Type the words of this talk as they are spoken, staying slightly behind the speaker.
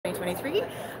2023.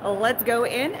 Let's go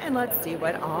in and let's see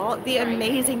what all the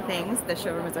amazing things. The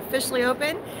showroom is officially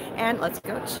open and let's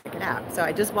go check it out. So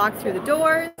I just walked through the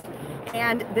doors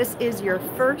and this is your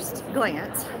first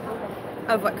glance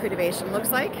of what Creativation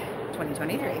looks like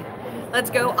 2023.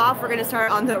 Let's go off. We're going to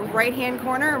start on the right hand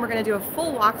corner and we're going to do a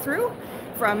full walkthrough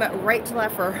from right to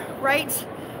left for right,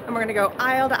 and we're going to go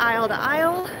aisle to aisle to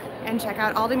aisle and check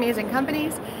out all the amazing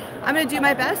companies. I'm going to do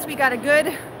my best. We got a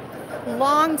good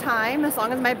long time. As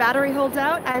long as my battery holds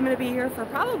out, I'm going to be here for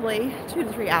probably 2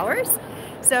 to 3 hours.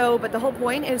 So, but the whole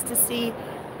point is to see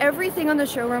everything on the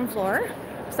showroom floor,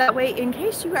 so that way in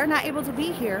case you are not able to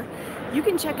be here, you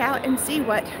can check out and see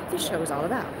what the show is all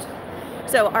about.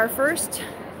 So our first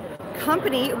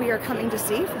company we are coming to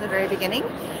see from the very beginning,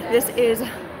 this is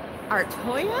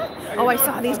Artoya. Oh, I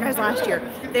saw these guys last year.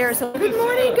 They're so, good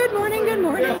morning, good morning, good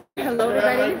morning. Hello,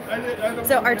 everybody.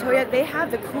 So Artoya, they have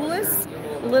the coolest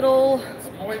little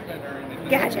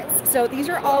gadgets. So these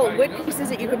are all wood pieces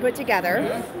that you can put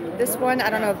together. This one, I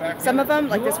don't know, some of them,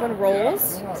 like this one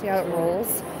rolls. See how it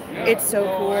rolls? It's so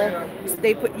cool. So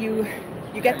they put you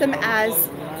get them as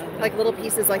like little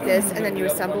pieces like this, and then you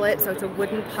assemble it, so it's a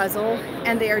wooden puzzle,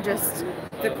 and they are just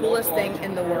the coolest thing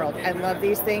in the world. I love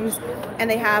these things, and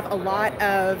they have a lot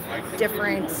of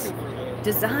different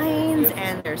designs,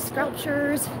 and there's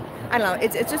sculptures. I don't know,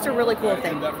 it's just a really cool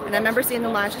thing, and I remember seeing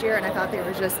them last year, and I thought they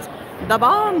were just the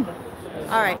bomb.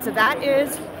 All right, so that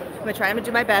is, I'm gonna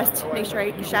do my best, make sure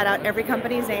I shout out every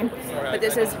company's name, but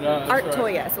this is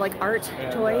Artoya, so like art,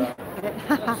 toy.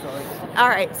 All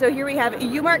right, so here we have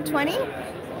uMark 20.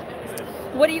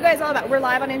 What are you guys all about? We're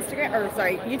live on Instagram, or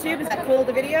sorry, YouTube. Is that cool,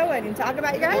 the video, and talk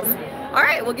about you guys? All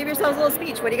right, well, give yourselves a little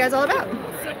speech. What are you guys all about?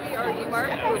 So we are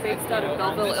uMark. We're based out of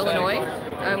Belleville, Illinois.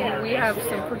 We have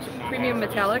some premium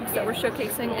metallics that we're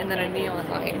showcasing, and then a neon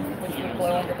line, which we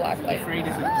blow under black light. So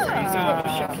that's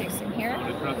what we're showcasing here.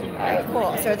 All right,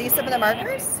 cool. So are these some of the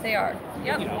markers? They are.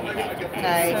 Yep.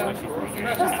 Nice.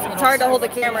 It's hard to hold the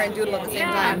camera and doodle at the same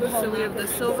time. So we have the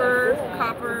silver,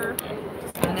 copper,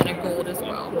 and then a gold as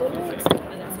well.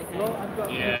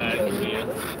 Yeah,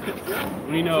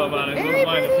 we know about it. Very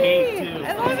We'll pretty. paint too.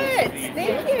 I love it.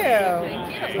 Thank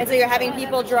you. And so you're having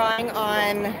people drawing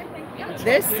on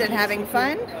this and having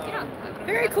fun?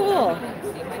 Very cool.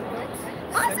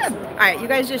 Awesome. All right, you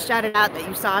guys just shouted out that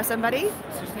you saw somebody.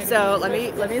 So let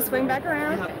me swing back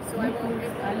around.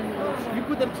 You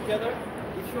put them together.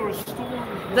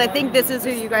 I think this is who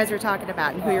you guys are talking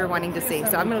about and who you're wanting to see.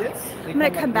 So I'm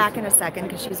gonna come back in a second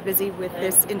because she's busy with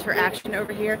this interaction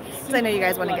over here. Because I know you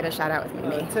guys want to get a shout out with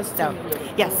me. So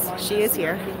yes, she is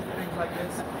here,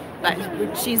 but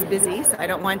she's busy. So I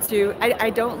don't want to. I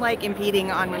don't like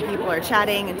impeding on when people are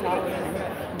chatting and talking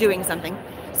and doing something.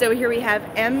 So here we have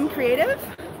MCreative.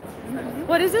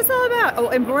 What is this all about?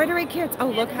 Oh, embroidery kits. Oh,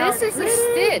 look how this is a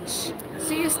stitch.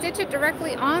 So you stitch it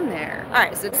directly on there. All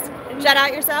right, so shout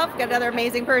out yourself. Got another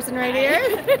amazing person right here.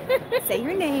 Say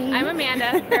your name. I'm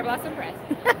Amanda, Fair Blossom Press.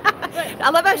 I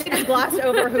love how she just glossed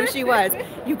over who she was.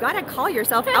 You gotta call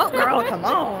yourself out, girl. Come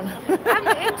on. I'm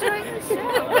enjoying the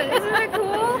show, but isn't it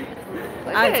cool?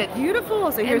 Look at It's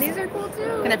beautiful. So here's, and these are cool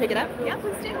too. Can I pick it up? Yeah,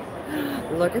 please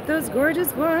do. Look at those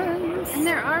gorgeous ones. And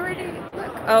they're already,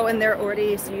 look. Oh, and they're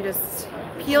already, so you just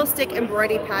peel stick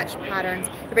embroidery patch patterns.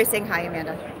 Everybody's saying hi,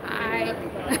 Amanda. Hi.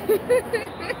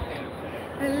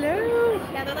 Hello.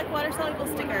 Yeah, they're like water soluble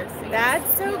stickers. So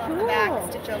That's so on cool. the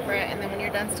back, stitch over it, and then when you're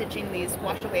done stitching, these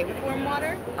wash away with warm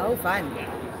water. Oh, fun.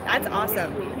 That's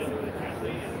awesome.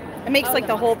 It makes like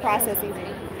the whole process easy.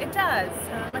 It does.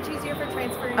 Much easier for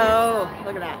transferring. Oh,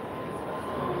 look at that.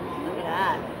 Look at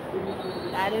that.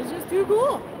 That is just too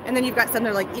cool. And then you've got some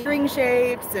that are like earring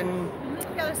shapes and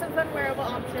Yeah, there's some fun wearable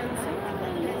options.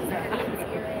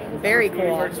 very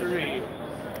cool.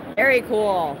 Very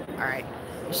cool. All right.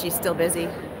 She's still busy.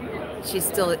 She's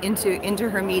still into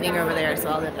her meeting over there, so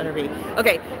I'll let her be.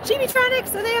 Okay, Chibitronics,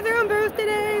 so they have their own booth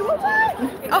today.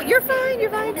 What? Oh, you're fine. You're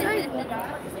fine. Sorry.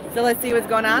 So let's see what's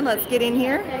going on. Let's get in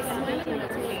here.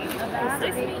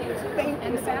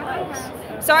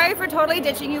 Sorry for totally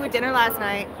ditching you with dinner last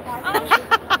night.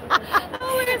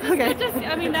 Okay.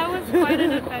 I mean, that was quite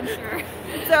an adventure.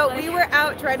 So we were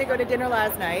out trying to go to dinner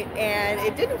last night, and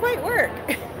it didn't quite work.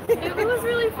 It was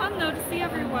really fun though to see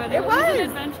everyone. It was an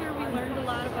adventure. We learned a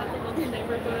lot about the local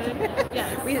neighborhood.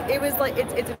 Yes. It was like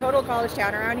it's a total college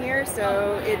town around here,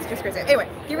 so it's just crazy. Anyway,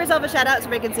 give yourself a shout out so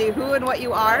we can see who and what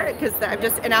you are, because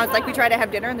and I was like, we try to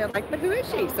have dinner, and they're like, but who is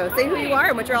she? So say who you are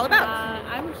and what you're all about.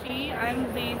 I'm Chi.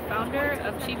 I'm the founder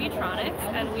of Chibitronics,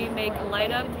 and we make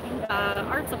light up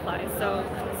art supplies. So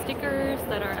stickers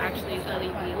that are actually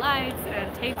LED lights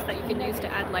and tapes that you can use to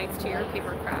add lights to your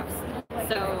paper crafts.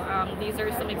 So these are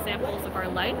some examples of our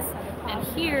lights, and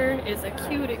here is a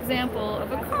cute example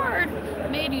of a card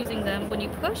made using them. When you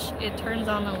push, it turns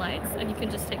on the lights, and you can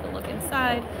just take a look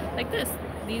inside like this.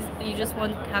 These, you just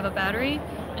want to have a battery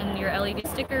and your LED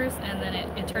stickers, and then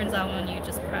it turns on when you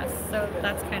just press. So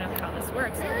that's kind of how this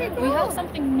works. We have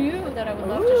something new that I would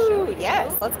love to show you.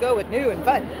 Yes, let's go with new and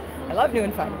fun. I love new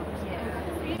and fun.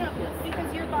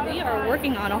 We are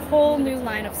working on a whole new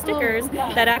line of stickers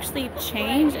that actually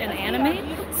change and animate.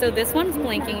 So this one's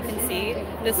blinking, you can see.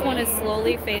 This one is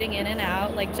slowly fading in and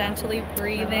out, like gently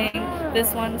breathing.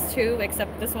 This one's too,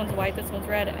 except this one's white, this one's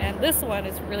red, and this one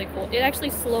is really cool. It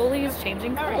actually slowly is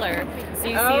changing color. So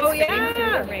you see it's fading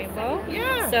through the rainbow.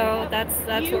 Yeah. So that's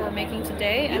what we're making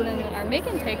today. And then our make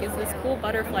and take is this cool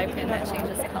butterfly pin that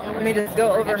changes color. Let me just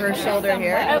go over her shoulder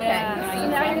here. Okay. So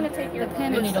now you're going to take your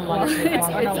pin and it's on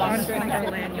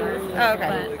lanyard. Oh,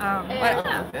 okay.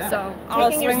 But, so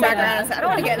I'll swing back around. I don't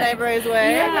want to get in anybody's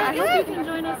way. yeah, I hope you can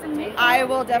join us in making. I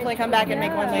will definitely come back and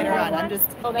make one later on. I'm just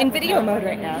in video mode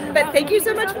right now. But thank you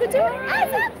so much for the tour.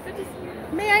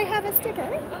 May I have a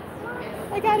sticker?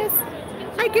 I got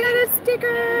a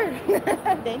sticker.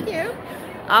 Thank you.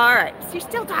 All right. So you're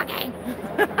still talking.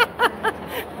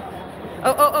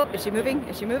 Oh. Is she moving?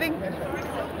 Is she moving?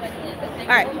 All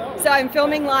right. So I'm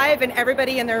filming live, and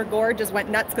everybody in their gourd just went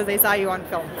nuts because they saw you on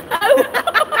film.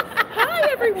 Hi,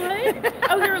 everyone.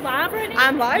 Oh, you're live right now?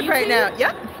 I'm live right now.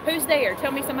 Yep. Who's there?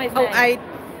 Tell me somebody's name.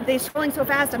 They're scrolling so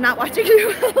fast, I'm not watching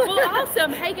you. Well,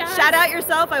 awesome. Hey, guys. Shout out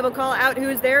yourself. I will call out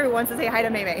who's there who wants to say hi to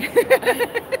Mei.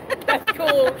 That's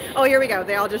cool. Oh, here we go.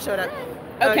 They all just showed up.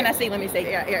 Oh, can I see? Let me see.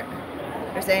 Yeah, here.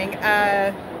 They're saying,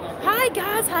 hi,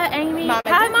 guys. Hi, Amy. Mama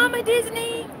hi, Disney. Mama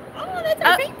Disney. Oh, that's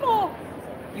our people.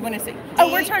 You want to see?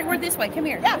 Oh, we're this way. Come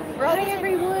here. yeah, we're all Hi,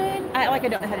 everyone. I don't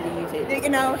know how to do YouTube. You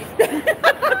know,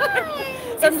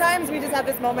 sometimes we just have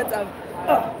this moment of,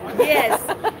 Yes.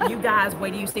 You guys,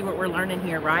 wait till you see what we're learning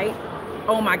here, right?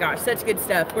 Oh my gosh, such good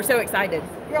stuff. We're so excited.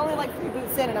 you're only like 3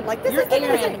 boots in, and I'm like, this You're is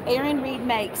amazing. Aaron Reed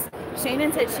makes.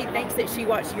 Shannon said she thinks that she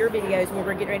watched your videos when we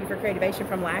were getting ready for Creativation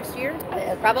from last year.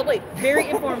 Probably. Very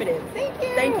informative. Thank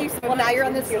you. Thank you so Well, much. now you're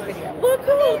on this year's video. Well,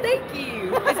 cool. Thank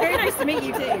you. It's very nice to meet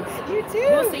you too. You too.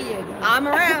 We'll see you. I'm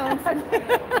around.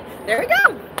 There we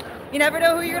go. You never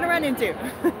know who you're going to run into.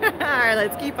 All right,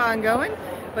 let's keep on going.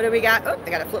 What do we got? Oh, I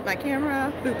got to flip my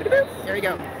camera. Boop, boop, boop. There we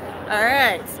go. All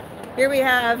right. Here we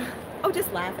have, oh,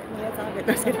 just laugh at me. That's all good.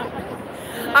 That's good.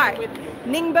 All right.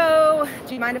 Ningbo,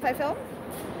 do you mind if I film?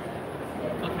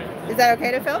 Okay. Is that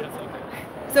okay to film?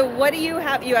 So what do you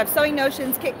have? You have sewing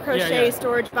notions, kit crochet, Yeah.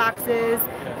 storage boxes.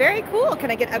 Very cool.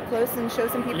 Can I get up close and show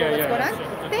some people what's going on?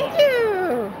 Sure. Thank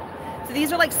you. So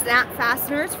these are like snap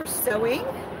fasteners for sewing.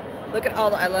 Look at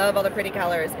I love all the pretty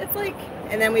colors. It's like,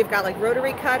 and then we've got like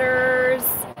rotary cutters.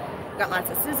 We've got lots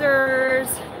of scissors.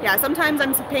 Yeah, sometimes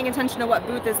I'm paying attention to what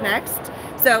booth is next.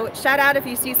 So shout out if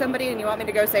you see somebody and you want me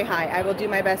to go say hi. I will do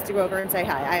my best to go over and say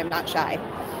hi. I am not shy.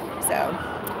 So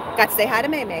got to say hi to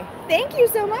Mei. Thank you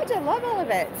so much. I love all of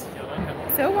it.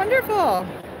 So wonderful. All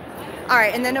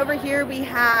right, and then over here we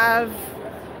have,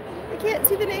 I can't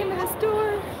see the name of the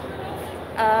store.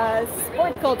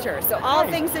 Sporticulture. So all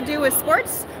things to do with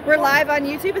sports. We're live on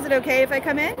YouTube. Is it okay if I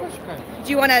come in? Do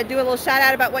you want to do a little shout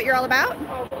out about what you're all about?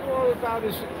 What we're all about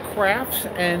is crafts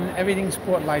and everything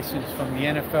sport license, from the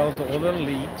NFL to all the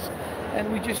leagues,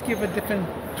 and we just give a different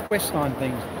twist on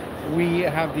things. We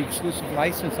have the exclusive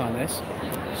license on this,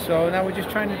 so now we're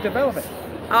just trying to develop it.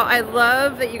 Oh, I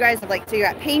love that you guys have so you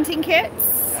got painting kits.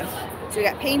 So we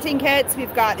got painting kits.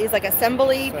 We've got these like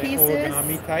assembly It's like pieces.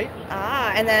 origami type,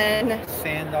 And then,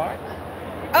 sand art,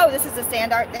 oh, this is the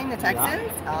sand art thing, the Texans.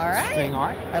 All right. string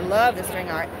art. I love the string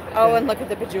art. Oh, and look at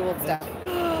the bejeweled stuff.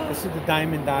 This is the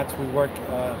diamond dots. We work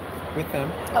with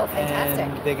them. Oh, fantastic.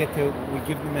 And they get we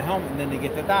give them the helmet, and then they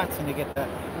get the dots, and they get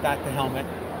the helmet,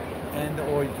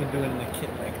 or you can do it in a kit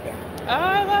like that. Oh,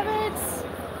 I love it.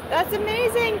 That's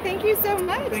amazing. Thank you so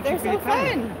much. Thank They're you for so your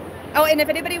time. fun. Oh, and if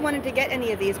anybody wanted to get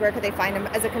any of these, where could they find them?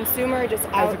 As a consumer, just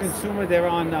out? As a consumer, they're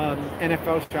on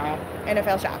NFL Shop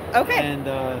NFL shop. Okay. and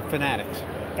Fanatics.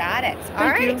 Got it. All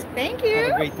right. Thank you.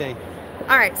 Have a great day.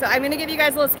 All right, so I'm going to give you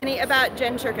guys a little skinny about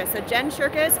Jen Shirkus. So Jen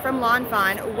Shirkus from Lawn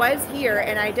Fawn was here,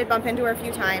 and I did bump into her a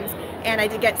few times, and I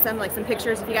did get some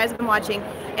pictures. If you guys have been watching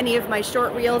any of my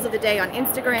short reels of the day on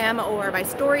Instagram or my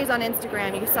stories on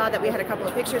Instagram, you saw that we had a couple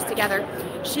of pictures together.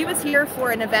 She was here for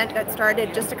an event that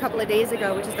started just a couple of days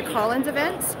ago, which is the Collins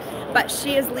event, but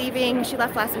she is leaving. She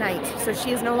left last night, so she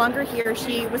is no longer here.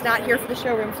 She was not here for the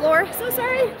showroom floor. So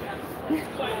sorry.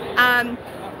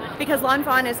 Because Lan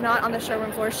Fan is not on the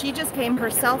showroom floor. She just came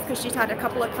herself because she taught a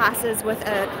couple of classes with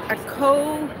a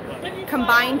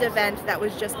combined event that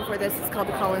was just before this. It's called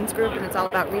the Collins Group, and it's all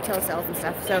about retail sales and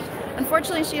stuff. So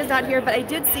unfortunately she is not here, but I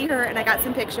did see her and I got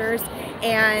some pictures,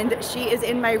 and she is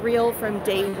in my reel from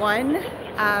day one.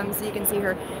 So you can see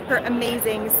her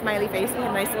amazing smiley face. We had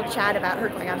a nice little chat about her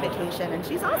going on vacation, and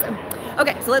she's awesome.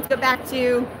 Okay, so let's go back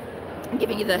to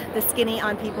giving you the skinny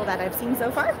on people that I've seen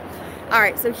so far. All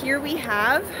right, so here we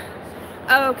have,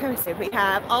 so we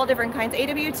have all different kinds.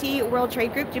 AWT World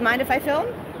Trade Group. Do you mind if I film?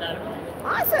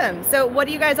 Awesome. So what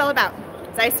are you guys all about?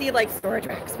 So I see like storage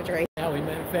racks, which are great. Yeah, we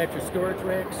manufacture storage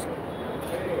racks,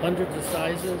 hundreds of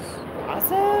sizes.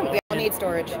 Awesome. We all need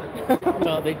storage.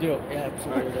 No, they do. Yeah,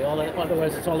 absolutely.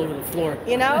 Otherwise, it's all over the floor.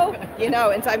 You know.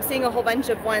 And so I'm seeing a whole bunch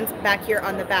of ones back here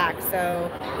on the back. So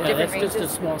yeah, that's ranges. Just a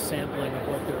small sampling of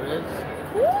what there is.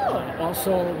 Cool.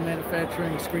 Also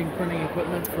manufacturing screen printing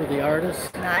equipment for the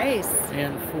artists. Nice.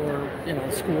 And for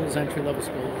schools, entry-level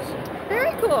schools.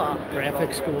 Very cool.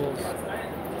 Graphic schools.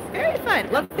 Very fun.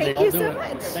 Well, thank you so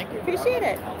much. Thank you. Appreciate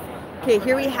it. Okay,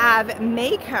 here we have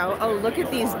Mayco. Oh, look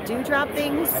at these dewdrop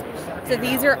things. So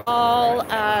these are all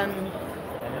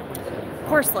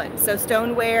porcelain, so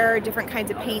stoneware, different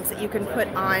kinds of paints that you can put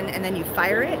on, and then you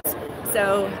fire it.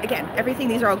 So again, everything,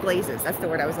 these are all glazes. That's the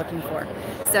word I was looking for.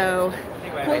 So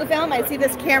cool to film. I see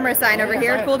this camera sign over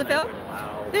here. Cool to film.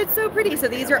 It's so pretty. So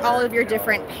these are all of your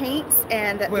different paints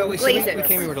and glazes. We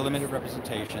came here with a limited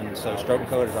representation. So stroke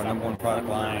coat is our #1 product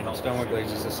line. Stoneware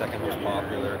glaze is the second most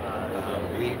popular.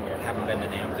 We haven't been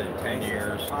in Hampton in 10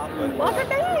 years. Welcome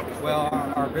back. Well,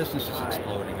 our business is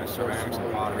exploding. Our ceramics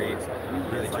and pottery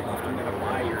really took off to another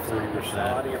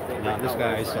 30%. Now this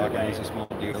guy is talking, he's a small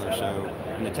dealer. So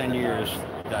in the 10 years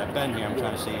that I've been here, I'm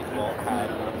trying to see, well, how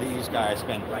these guys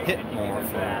been hit more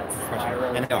for,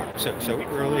 and they are. So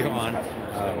early on,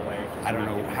 I don't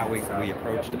know how we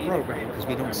approach the program, because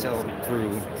we don't sell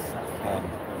through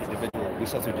individual, we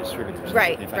sell through distributors.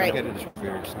 Right, if I don't get a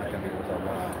distributor, it's not going to be worth our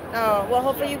while. Oh, well,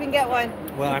 hopefully you can get one.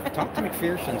 Well, I've talked to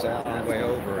McPherson's out on the way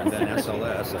over, and then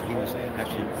SLS. He was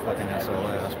actually fucking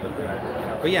SLS,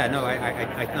 but yeah, no,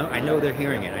 I know they're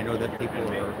hearing it. I know that people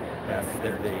are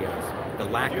the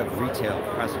lack of retail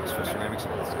presence for ceramics.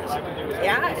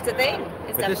 Yeah, it's a thing.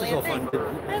 It's but this is all fun.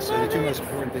 So the two it. most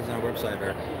important things on our website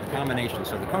are the combination.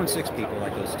 So the Cone 6 people,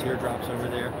 like those teardrops over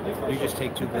there, you just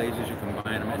take two glazes, you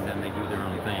combine them, and then they do their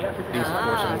own thing. These, of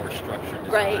course, are more structured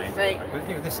design. Right. But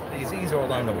these are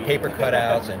all on the paper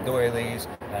cutouts and doilies.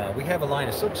 We have a line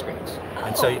of silk screens,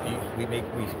 and so we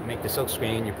make the silk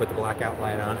screen. You put the black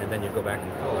outline on, and then you go back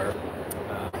and color.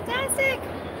 Fantastic.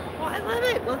 Well, I love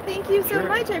it. Well, thank you so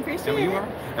much. I appreciate it. You are?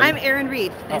 I'm Erin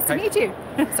Reed. Nice to meet you.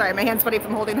 Sorry, my hand's funny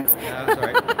from holding this. That's all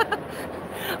right.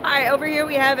 All right, over here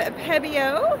we have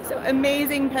Pebeo. So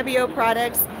amazing Pebeo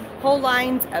products. Whole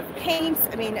lines of paints.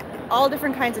 I mean, all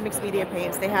different kinds of mixed media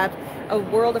paints. They have a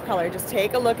world of color. Just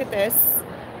take a look at this.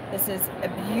 This is a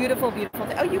beautiful, beautiful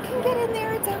thing. Oh, you can get in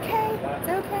there. It's okay. It's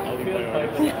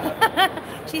okay.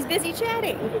 She's busy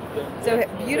chatting. So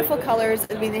beautiful colors.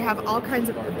 I mean, they have all kinds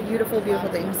of beautiful, beautiful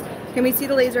things. Can we see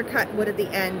the laser cut wood at the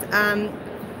end?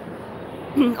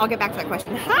 I'll get back to that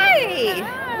question. Hi.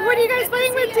 What are you guys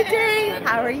playing with today?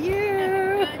 How are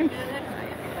you?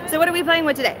 So what are we playing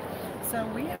with today? So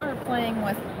we are playing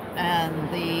with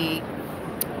the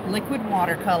liquid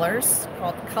watercolors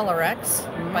called Colorex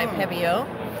by Pebeo.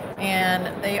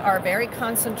 And they are very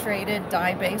concentrated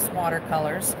dye-based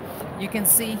watercolors. You can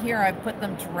see here I've put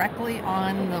them directly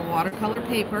on the watercolor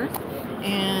paper,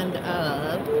 and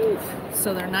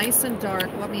so they're nice and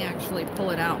dark. Let me actually pull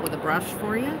it out with a brush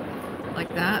for you, like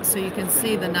that, so you can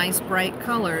see the nice bright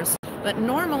colors. But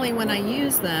normally when I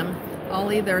use them,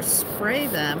 I'll either spray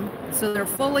them so they're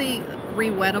fully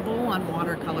re-wettable on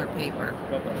watercolor paper.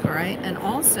 All right, and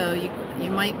also you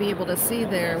might be able to see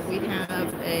there we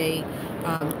have a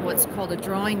what's called a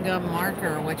drawing gum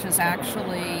marker, which is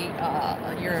actually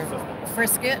your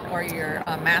frisket or your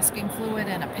masking fluid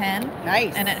in a pen.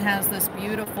 Nice. And it has this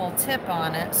beautiful tip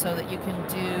on it so that you can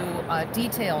do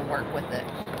detail work with it.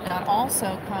 Now it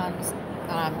also comes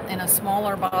in a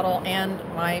smaller bottle and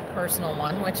my personal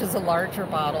one, which is a larger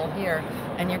bottle here.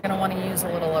 And you're going to want to use a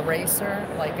little eraser,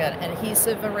 like an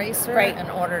adhesive eraser, in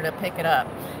order to pick it up.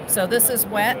 So this is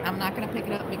wet. I'm not going to pick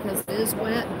it up because it is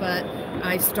wet, but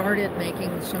I started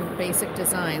making some basic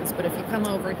designs. But if you come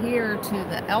over here to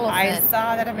the elephant. I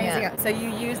saw that amazing. Yeah. So you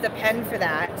used a pen for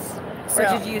that,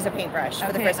 or did you use a paintbrush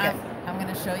for the frisket? I'm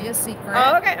going to show you a secret.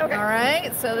 Oh, okay. All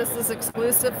right, so this is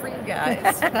exclusive for you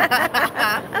guys.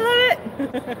 I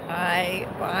love it. I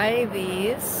buy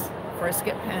these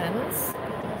frisket pens,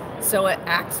 so it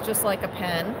acts just like a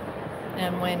pen,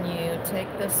 And when you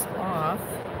take this off,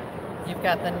 you've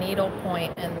got the needle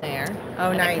point in there. Oh,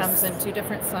 and nice. It comes in 2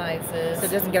 different sizes. So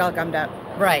it doesn't get all gummed up.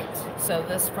 Right. So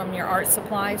this from your art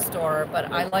supply store,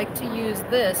 but I like to use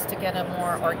this to get a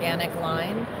more organic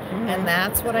line. And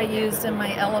that's what I used in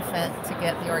my elephant to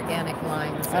get the organic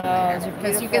lines in there.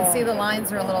 Because you can see the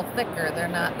lines are a little thicker. They're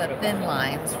not the thin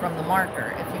lines from the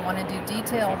marker. If you want to do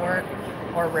detail work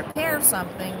or repair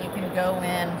something, you can go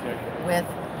in with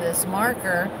this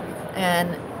marker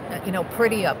and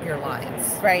pretty up your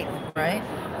lines. Right. Right.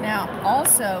 Now,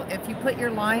 also, if you put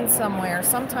your line somewhere,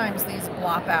 sometimes these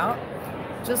blop out.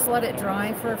 Just let it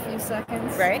dry for a few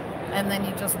seconds. Right. And then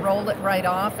you just roll it right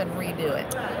off and redo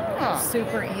it.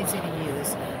 Super easy to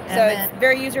use. So it's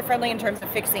very user-friendly in terms of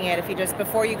fixing it. If you just,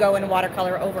 before you go and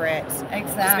watercolor over it,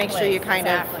 just make sure you kind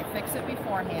of fix it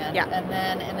beforehand. Yeah. And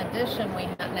then in addition, we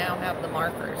now have the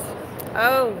markers.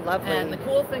 Oh, lovely. And the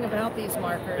cool thing about these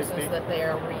markers is that they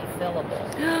are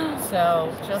refillable.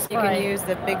 So just you can use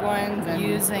the big ones. And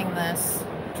using this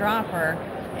dropper,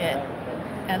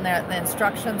 and the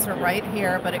instructions are right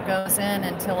here, but it goes in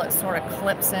until it sort of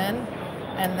clips in.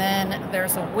 And then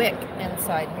there's a wick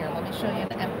inside here. Let me show you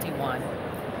an empty one.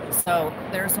 So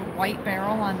there's a white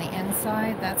barrel on the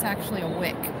inside. That's actually a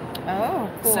wick. Oh,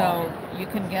 cool. So you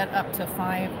can get up to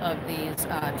 5 of these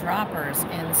droppers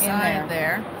inside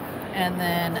there. And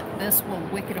then this will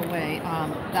wick it away.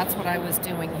 That's what I was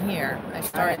doing here. I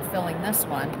started filling this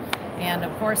one. And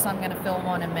of course I'm going to fill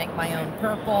one and make my own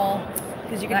purple.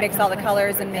 Because you can mix all the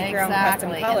colors and make your own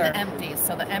custom color. And the empties.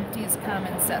 So the empties come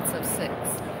in sets of 6.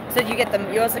 So you get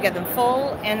them. You also get them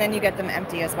full, and then you get them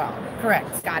empty as well.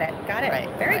 Correct. Got it. Got it. Right.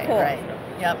 Very cool. Right.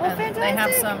 Yep. Well, and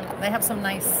fantastic. they have some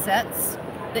nice sets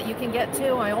that you can get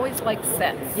too. I always like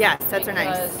sets. Yeah, sets are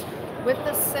nice. With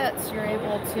the sets, you're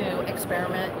able to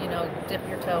experiment, dip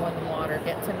your toe in the water,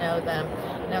 get to know them.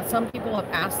 Now, some people have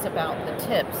asked about the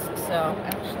tips. So,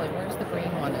 actually, where's the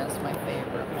green one is my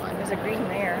favorite one. There's a green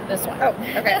there. This one. Oh,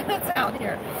 okay. It's out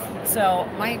here. So,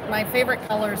 my favorite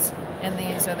colors in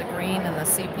these are the green and the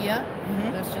sepia.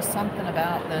 There's just something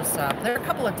about this. There are a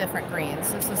couple of different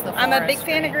greens. This is the I'm a big forest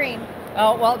fan of green. green.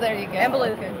 Oh, well, there you go. And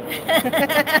blue.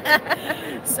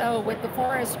 So with the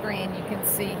forest green, you can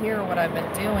see here what I've been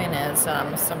doing is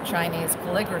some Chinese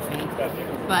calligraphy.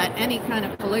 But any kind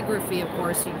of calligraphy, of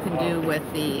course, you can do with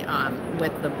the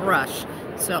brush.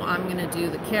 So I'm going to do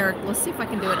the character. Let's see if I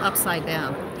can do it upside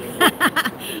down.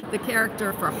 The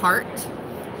character for heart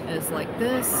is like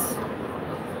this.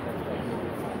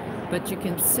 But you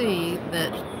can see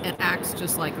that it acts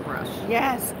just like a brush.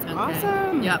 Yes, it's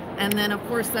awesome. Yep, and then of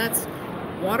course that's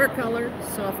watercolor.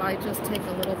 So if I just take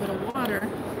a little bit of water,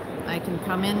 I can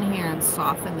come in here and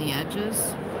soften the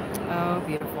edges. Oh,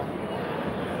 beautiful.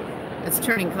 It's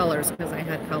turning colors because I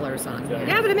had colors on here.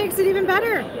 Yeah, but it makes it even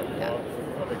better. Yeah.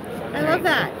 I love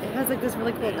that. It has like this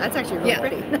really cool, that's actually really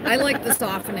pretty. I like the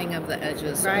softening of the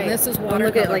edges. Right. And this is watercolor.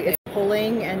 Look at it's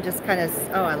pulling and just kind of,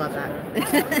 oh, I love that.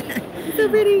 It's so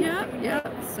pretty. Yeah.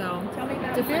 So Tell me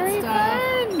about different very stuff.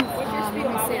 fun. Let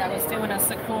me see. I was doing a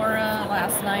sakura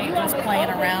last night, just playing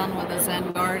around with a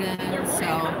Zen garden.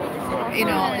 So,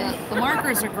 the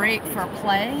markers are great for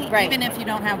play, even if you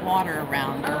don't have water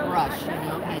around or brush,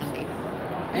 handy.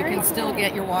 You can still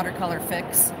get your watercolor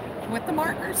fix with the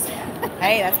markers.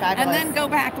 Hey, that's fabulous. And then go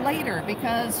back later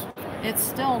because it's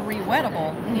still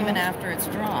re-wettable even after it's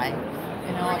dry.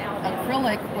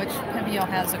 Acrylic, which Pebeo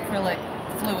has acrylic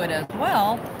fluid as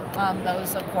well,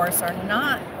 those of course are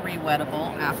not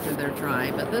re-wettable after they're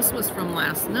dry, but this was from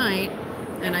last night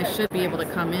and I should be able to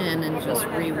come in and just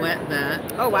re-wet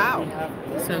that. Oh, wow.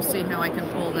 So see how I can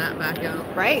pull that back out?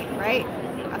 Right.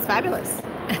 That's fabulous.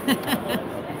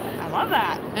 I love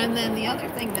that. And then the other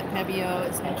thing that Pebeo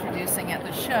is introducing at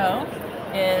the show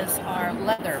is our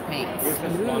leather paints.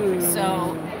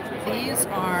 So these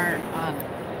are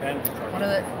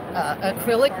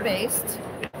acrylic-based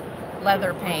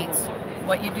leather paints.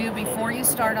 What you do before you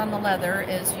start on the leather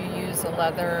is you use a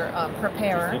leather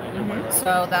preparer.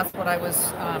 So that's what I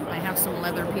have some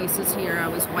leather pieces here. I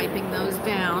was wiping those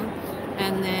down.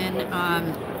 And then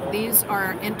these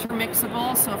are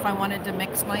intermixable, so if I wanted to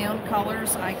mix my own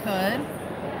colors, I could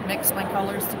mix my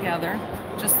colors together.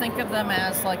 Just think of them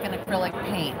as like an acrylic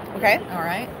paint. Okay. All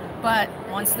right. But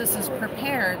once this is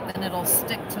prepared, then it'll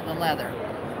stick to the leather.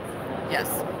 Yes.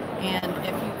 And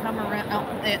if you come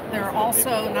around, there are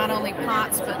also not only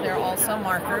pots, but there are also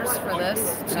markers for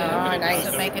this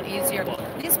to make it easier.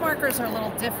 These markers are a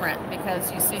little different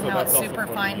because you see how it's super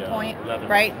fine point?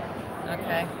 Right.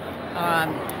 Okay.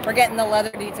 We're getting the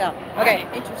leather detail. Okay.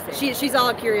 Right. Interesting. She's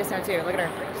all curious now too. Look at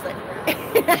her. She's like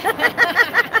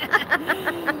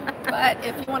But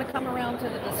if you want to come around to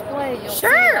the display, you'll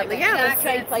Sure, see like a yeah, let's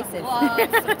jacket, trade places. some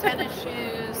gloves, some tennis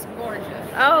shoes, gorgeous.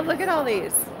 Oh, look at all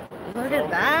these. Look at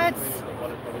that.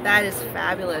 That is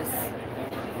fabulous.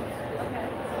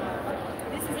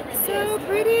 So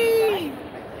pretty.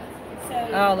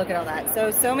 Oh, look at all that.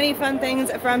 So many fun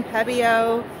things from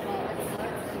Pebeo.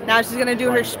 Now she's going to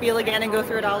do her spiel again and go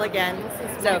through it all again.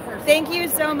 So thank you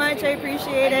so much. I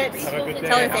appreciate it.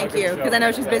 Tell her thank you, because I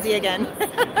know she's busy again.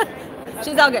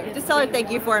 She's all good. Just tell her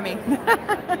thank you for me.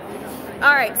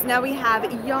 All right, so now we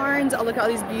have yarns. Oh, look at all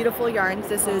these beautiful yarns.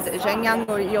 This is Jiangyin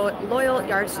Loyal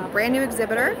Yarns, brand new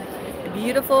exhibitor.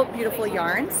 Beautiful, beautiful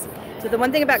yarns. So the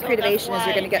one thing about Creativation is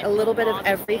you're going to get a little bit of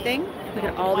everything. Look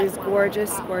at all these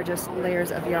gorgeous, gorgeous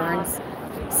layers of yarns.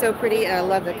 So pretty, and I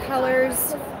love the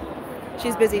colors.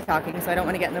 She's busy talking, so I don't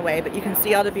want to get in the way, but you can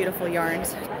see all the beautiful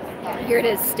yarns. Here it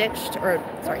is stitched, or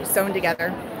sorry, sewn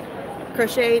together.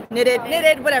 Crocheted,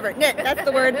 knitted, whatever. Knit, that's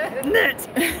the word. Knit.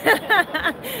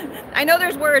 I know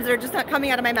there's words that are just not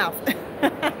coming out of my mouth.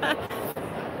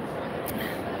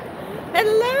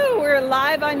 Hello, we're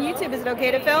live on YouTube. Is it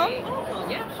okay to film?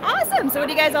 Yeah. Awesome. So what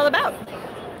are you guys all about?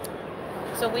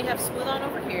 So we have Smooth On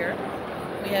over here.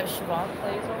 We have Chavant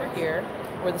Plays over here.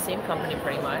 We're the same company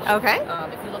pretty much. Okay.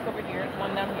 If you look over here,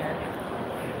 one down here,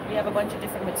 we have a bunch of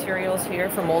different materials here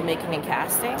for mold making and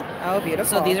casting. Oh,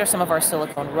 beautiful. So these are some of our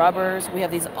silicone rubbers. We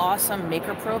have these awesome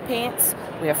Maker Pro paints.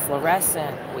 We have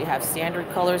fluorescent. We have standard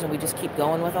colors, and we just keep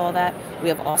going with all that. We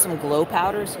have awesome glow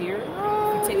powders here.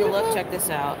 Oh, Take a look. Check this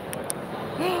out.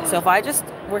 So if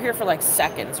we're here for like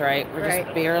seconds, right? We're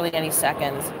just barely any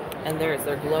seconds, and they're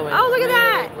glowing. Oh, look at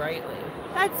that! Brightly.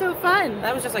 That's so fun.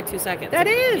 That was just like 2 seconds. That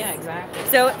is. Yeah, exactly.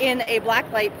 So in a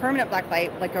black light, permanent black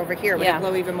light, like over here, would it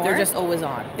glow even more? They're just always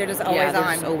on. They're just always on. They're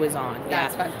just always on.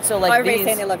 That's fun. So like everybody's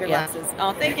saying they love your glasses.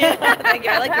 Oh, thank you. Thank you.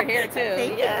 I like your hair too.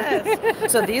 Thank you.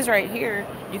 Yes. So these right here,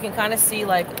 you can kind of see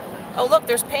like, oh look,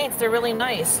 there's paints. They're really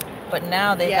nice. But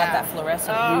now they've got that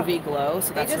fluorescent UV glow,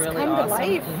 so that's really come awesome. To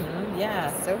life.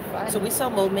 Yeah. So fun. So we sell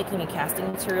mold making and casting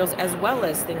materials as well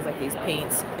as things like these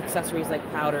paints, accessories like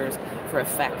powders for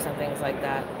effects and things like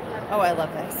that. Oh, I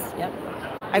love this. Yep.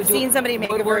 I've seen somebody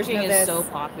make a version of this. Woodworking is so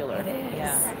popular. It is.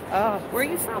 Yeah. Oh. Where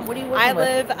are you from? What are you working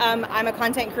with? I'm a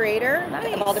content creator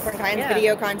of all different kinds.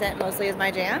 Video content mostly is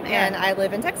my jam. And I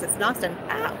live in Texas, in Austin.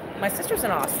 Ah, my sister's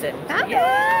in Austin.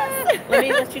 Yes.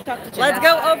 Let you talk to Jeanette. Let's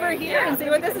go over here and see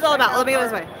what this is all about. Let me go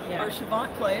this way. Our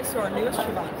Chavant clay, so our newest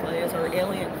Chavant clay is our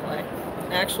alien clay.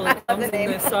 Actually comes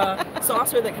in this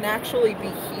saucer that can actually be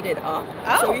heated up.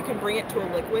 So you can bring it to a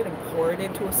liquid and pour it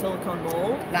into a silicone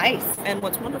mold. Nice. And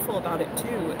what's wonderful about it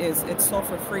too is it's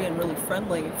sulfur free and really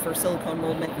friendly for silicone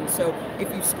mold making. So if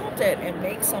you sculpt it and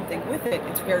make something with it,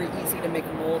 it's very easy to make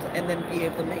a mold and then be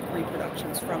able to make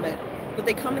reproductions from it. But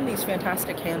they come in these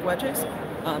fantastic hand wedges.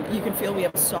 You can feel we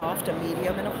have a soft, a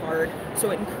medium, and a hard,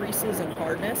 so it increases in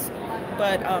hardness,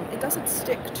 but it doesn't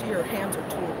stick to your hands or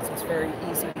tools. It's very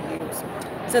easy to use.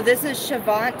 So this is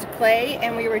Chavant clay,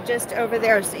 and we were just over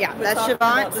there. So yeah, that's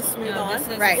Chavant. The Smooth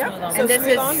On. Right. Yep. And this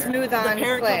is Smooth On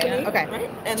clay. Company, okay. Right?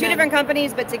 And two different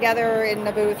companies, but together in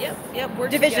the booth. Yep. We're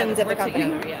divisions together. of the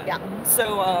company. Together, yeah.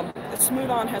 So Smooth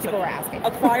On has asking.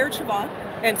 acquired Chavant,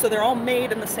 and so they're all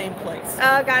made in the same place.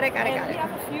 Oh, got it. And we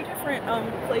have a few different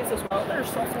clays as well. They're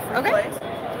sulfur-free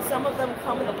clays. Some of them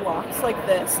come in the blocks like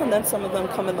this, and then some of them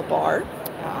come in the bar.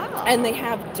 Oh. And they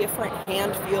have different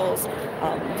hand feels,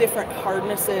 different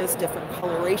hardnesses, different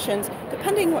colorations,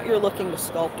 depending what you're looking to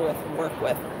sculpt with and work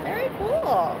with. Very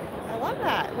cool. I love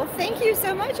that. Well, thank you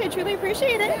so much. I truly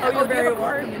appreciate it. Oh, you're very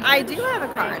welcome. I do have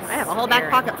a card. I have a whole back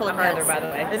pocket full of cards. Heather, by the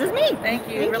way. This is me. Thank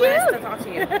you. Thank really you. nice to talk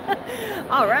to you.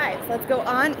 All right, so let's go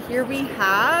on. Here we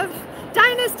have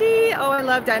Dynasty. Oh, I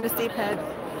love Dynasty Pen.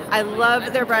 I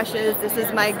love their brushes. This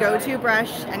is my go-to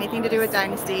brush. Anything to do with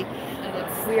Dynasty.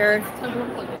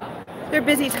 They're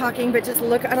busy talking, but just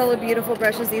look at all the beautiful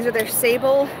brushes. These are their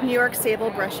Sable, New York Sable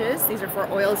brushes. These are for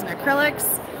oils and acrylics.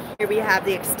 Here we have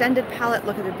the extended palette.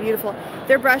 Look at the beautiful.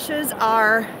 Their brushes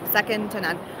are second to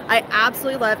none. I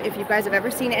absolutely love, if you guys have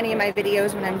ever seen any of my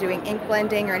videos when I'm doing ink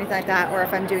blending or anything like that, or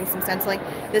if I'm doing some stenciling,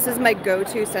 this is my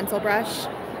go-to stencil brush.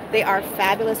 They are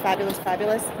fabulous, fabulous,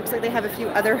 fabulous. Looks like they have a few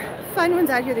other fun ones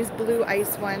out here, these blue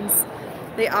ice ones.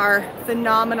 They are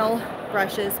phenomenal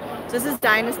brushes. So this is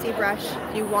Dynasty brush.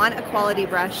 If you want a quality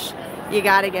brush, you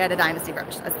gotta get a Dynasty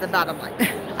brush. That's the bottom line.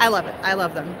 I love it. I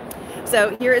love them.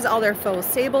 So here is all their faux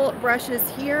sable brushes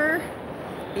here.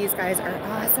 These guys are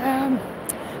awesome.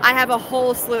 I have a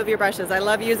whole slew of your brushes. I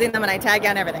love using them and I tag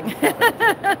on everything.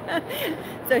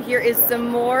 So here is some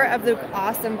more of the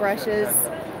awesome brushes.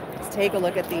 Let's take a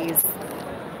look at these.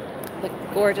 Look,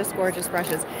 gorgeous, gorgeous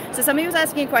brushes. So somebody was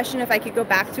asking a question if I could go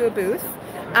back to a booth.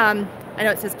 I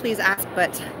know it says please ask,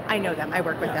 but I know them. I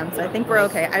work with them, so I think we're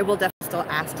okay. I will definitely still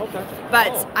ask.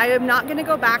 But I am not going to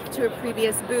go back to a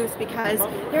previous booth because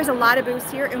there's a lot of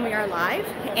booths here and we are live.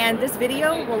 And this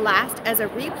video will last as a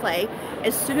replay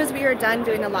as soon as we are done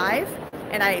doing a live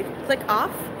and I click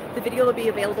off. The video will be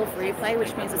available for replay,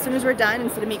 which means as soon as we're done,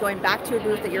 instead of me going back to a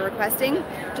booth that you're requesting,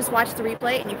 just watch the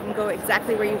replay and you can go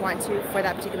exactly where you want to for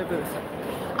that particular booth.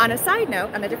 On a side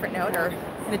note, on a different note, or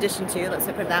in addition to, let's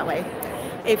put it that way,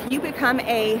 if you become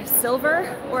a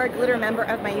silver or a glitter member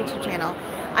of my YouTube channel,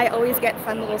 I always get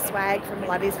fun little swag from a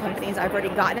lot of these companies. I've already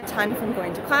gotten a ton from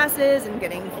going to classes and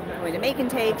going to make and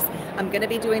takes. I'm going to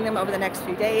be doing them over the next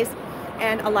few days.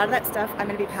 And a lot of that stuff I'm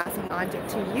going to be passing on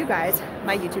to you guys,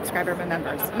 my YouTube subscriber, my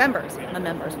members,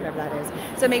 whatever that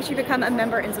is. So make sure you become a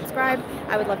member and subscribe.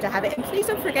 I would love to have it. And please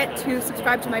don't forget to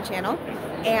subscribe to my channel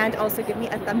and also give me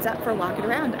a thumbs up for walking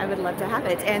around. I would love to have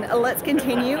it. And let's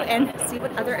continue and see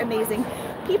what other amazing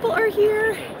people are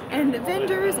here and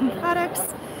vendors and products.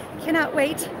 Cannot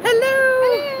wait.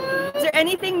 Hello! Is there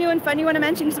anything new and fun you want to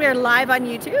mention because we are live on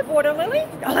YouTube? Water lily?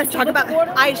 Oh, let's talk about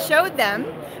water. I showed them,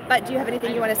 but do you have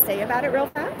anything you want to say about it real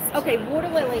fast? Okay, water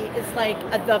lily is like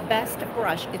the best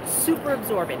brush. It's super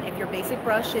absorbent. If your basic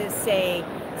brush is, say,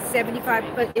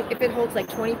 75, but if it holds like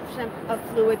 20% of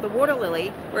fluid, the water lily.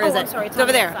 Where is it? I'm sorry, it's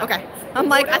over there. Okay. I'm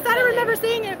like, I thought I remember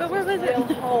seeing it, but where was it?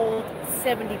 Will hold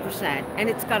 70%, and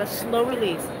it's got a slow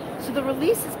release. So the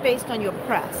release is based on your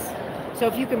press. So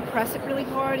if you can press it really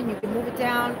hard and you can move it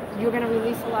down, you're going to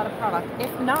release a lot of product.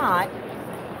 If not,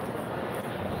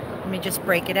 let me just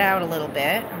break it out a little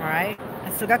bit. All right.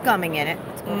 I still got gumming in it.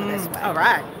 Let's go this way. All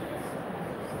right.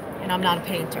 And I'm not a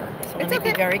painter, so let me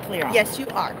be very clear on Yes, you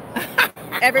are.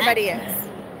 Everybody is.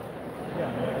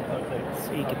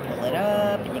 So you can pull it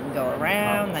up and you can go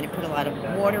around, then you put a lot of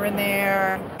water in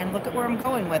there, and look at where I'm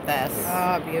going with this.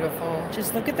 Oh, beautiful.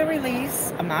 Just look at the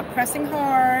release. I'm not pressing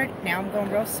hard. Now I'm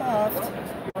going real soft.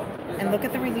 And look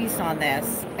at the release on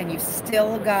this, and you've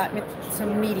still got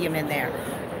some medium in there.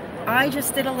 I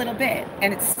just did a little bit,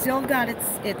 and it's still got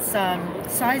its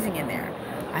sizing in there.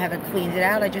 I haven't cleaned it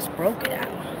out, I just broke it out.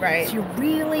 Right. So you're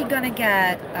really gonna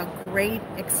get a great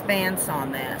expanse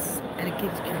on this, and it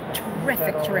gives you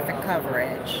terrific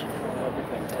coverage.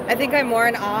 I think I'm more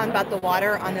in awe about the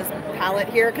water on this palette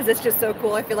here because it's just so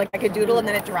cool. I feel like I could doodle and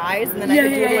then it dries, and then I could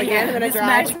doodle again and then it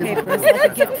dries. Magic paper is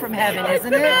like a gift from heaven,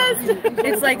 isn't it?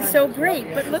 It's like so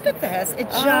great. But look at this. It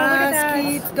just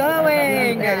keeps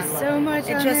going. There's so much.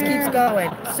 It just keeps going.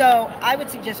 So I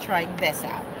would suggest trying this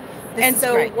out. And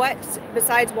so what,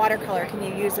 besides watercolor, can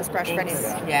you use this brush for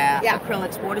anything? Yeah,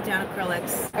 acrylics, watered down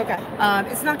acrylics. Okay.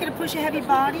 It's not going to push a heavy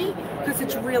body because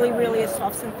it's really a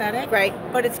soft synthetic. Right.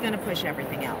 But it's going to push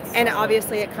everything else. And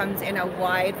obviously it comes in a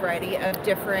wide variety of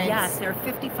different... Yes, there are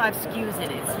 55 SKUs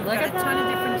in it. So you've got a ton of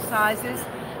different sizes.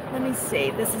 Let me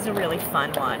see. This is a really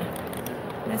fun one.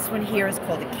 This one here is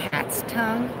called a cat's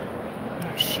tongue.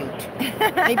 Oh, shoot.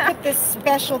 They put this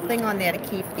special thing on there to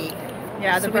keep the...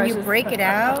 Yeah, so when you break it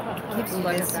out, it gives you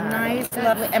this nice,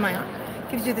 lovely,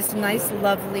 gives you this nice,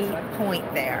 lovely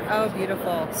point there. Oh,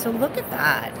 beautiful. So look at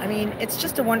that. I mean, it's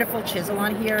just a wonderful chisel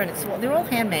on here, and they're all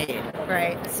handmade.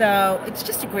 Right. So it's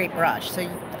just a great brush. So,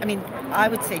 I mean, I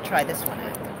would say try this one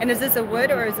out. And is this a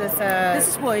wood or is this a... This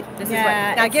is wood. This is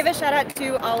wood. Now give a shout out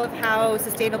to all of how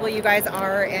sustainable you guys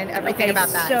are and everything about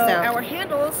that. So our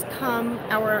handles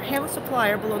our handle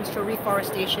supplier belongs to a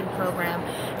reforestation program.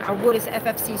 Our wood is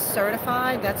FFC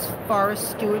certified. That's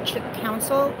Forest Stewardship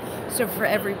Council. So for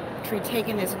every tree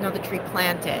taken, there's another tree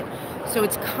planted. So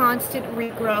it's constant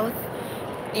regrowth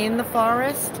in the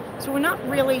forest. So we're not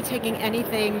really taking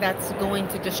anything that's going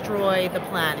to destroy the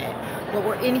planet. What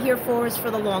we're in here for is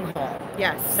for the long haul.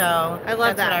 Yes. So I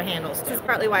love that's what our handles do. This is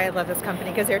partly why I love this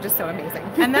company, because they're just so amazing.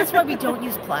 And that's why we don't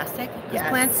use plastic.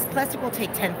 Yes. Plastic will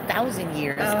take 10,000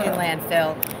 years in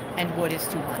landfill, and wood is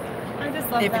 200. I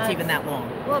just love if that. it's even that long.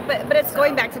 Well, but it's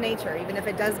going back to nature, even if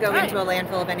it does go into a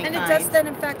landfill of any kind. And it does then,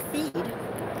 in fact, feed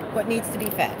what needs to be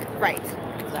fed. Right.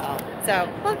 So,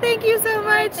 well, thank you so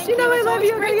much. Thank you. I love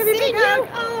you. I'm going to give you a big hug.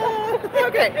 Oh,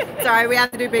 okay. Sorry, we have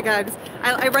to do big hugs.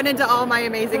 I run into all my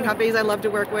amazing companies I love to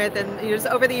work with, and just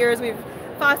over the years we've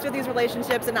fostered these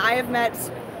relationships, and I have met,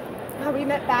 we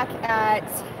met back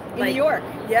in New York.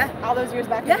 Yeah. All those years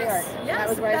back in New York. Yes. That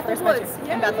was where I first met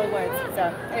you. In Bethel Woods. So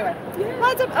anyway,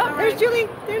 lots of, there's Julie.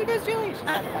 There goes Julie.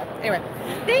 Anyway,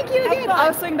 thank you again.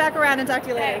 I'll swing back around and talk to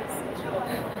you later.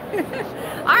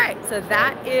 All right, so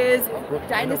that is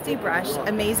Dynasty Brush.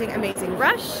 Amazing, amazing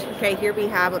brush. Okay, here we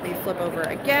have, let me flip over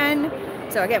again.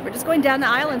 So again, we're just going down the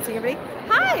aisle and seeing everybody.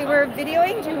 Hi, we're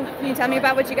videoing. Can you tell me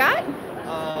about what you got?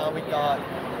 We got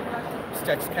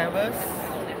stretch canvas,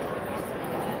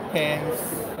 pens,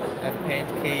 have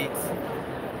pancakes.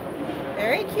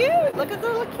 Very cute. Look at the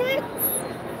little kids.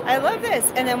 I love this.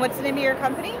 And then what's the name of your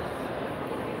company?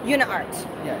 Uniart.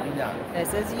 Yeah, Uniart.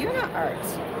 This is Uniart.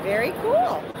 Very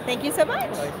cool. Thank you so much.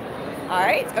 All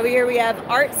right, over here we have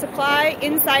Art Supply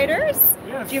Insiders.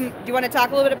 Yes. Do you want to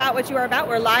talk a little bit about what you are about?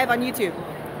 We're live on YouTube.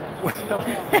 We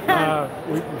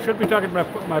should be talking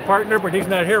about my partner, but he's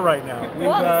not here right now.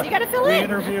 Well, you got to fill we in.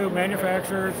 interview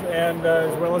manufacturers and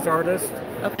as well as artists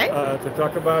to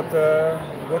talk about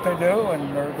what they do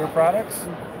and their products.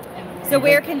 So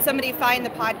where can somebody find the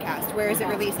podcast? Where is it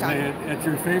released on? At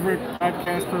your favorite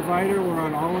podcast provider, we're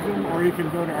on all of them, or you can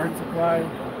go to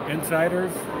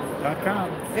artsupplyinsiders.com.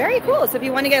 Very cool. So if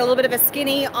you want to get a little bit of a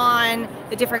skinny on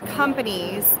the different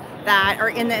companies that are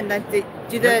in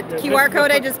do the QR code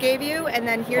I just gave you, and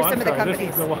then here's some of the companies.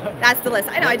 This is the one. That's the list.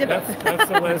 I know, I did both. That's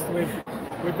the list.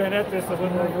 We've been at this a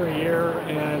little over a year,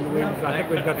 and I think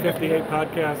we've got 58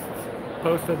 podcasts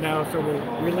posted now, so we're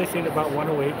releasing about one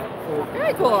a week.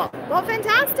 Very cool. Well,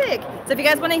 fantastic. So if you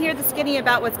guys want to hear the skinny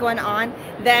about what's going on,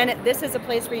 then this is a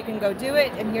place where you can go do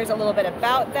it, and here's a little bit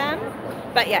about them.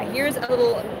 But yeah, here's a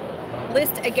little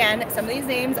list again. Some of these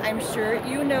names, I'm sure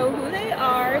you know who they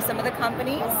are, some of the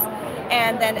companies.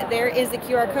 And then there is the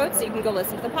QR code, so you can go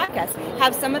listen to the podcast.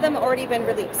 Have some of them already been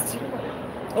released?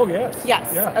 Oh, yes.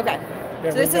 Yes. Yeah. Okay. Yeah,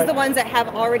 so this is the ones that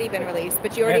have already been released,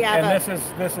 but you already have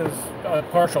this is a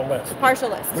partial list.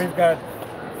 Partial list. We've got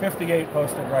 58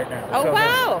 posted right now. Oh, so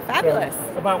wow. Fabulous.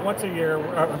 So about once a year,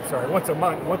 I'm sorry, once a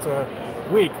month, once a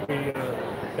week, we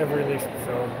have released it.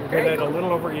 So we've been at a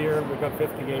little over a year. We've got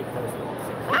 58 posted.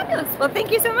 Fabulous. Well, thank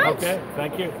you so much. Okay,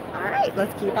 thank you. All right,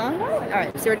 let's keep on going. All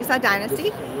right, so we already saw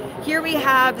Dynasty. Here we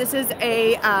have, this is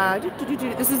a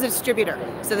distributor.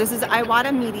 So this is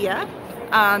Iwata Media.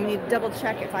 You double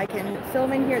check if I can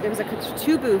film in here. There was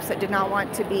two booths that did not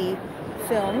want to be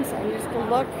filmed, so I'm just gonna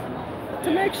look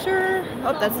to make sure.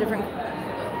 Oh, that's different.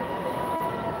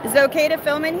 Is it okay to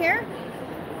film in here?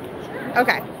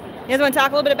 Okay. You guys want to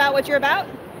talk a little bit about what you're about?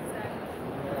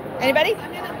 Anybody?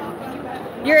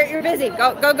 You're busy.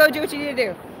 Go do what you need to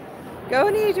do. Go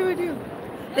do what you do.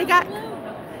 They got.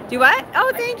 Do what?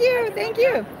 Oh, thank you.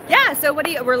 Yeah, so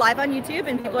we're live on YouTube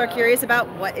and people are curious about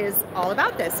what is all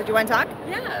about this. So do you want to talk?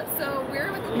 Yeah, so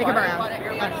we're with Let me come around.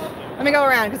 Let me go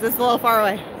around because this is a little far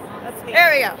away.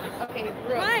 There we go. Okay,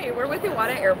 hi, we're with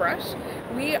Iwata Airbrush.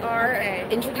 We are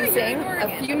introducing a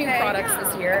few new products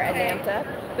this year at NAMTA.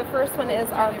 The first one is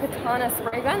our Katana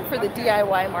spray gun for the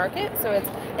DIY market. So it's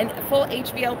a full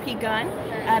HVLP gun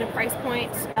at a price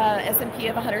point S&P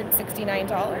of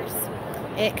 $169.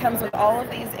 It comes with all of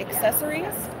these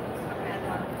accessories,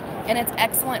 and it's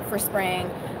excellent for spraying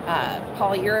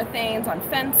polyurethanes on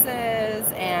fences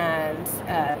and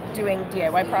doing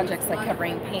DIY projects like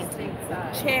covering painting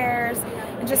chairs,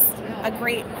 and just a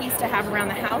great piece to have around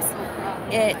the house.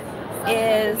 It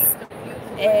is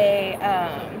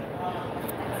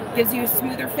gives you a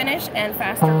smoother finish and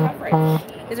faster coverage.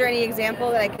 Is there any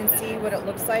example that I can see what it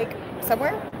looks like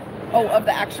somewhere? Oh, of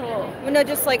the actual? Well, no,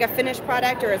 just like a finished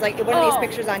product, or is like one of these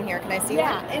pictures on here? Can I see one?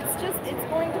 Yeah, it's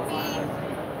going to be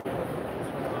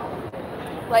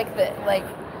like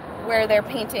where they're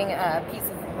painting pieces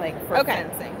like for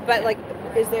fencing. But like,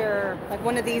 is there like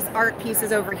one of these art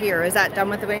pieces over here? Is that done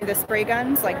with the spray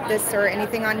guns, like this or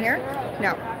anything on here?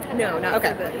 No. No, not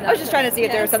okay. I was just trying to see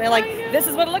if there was something like this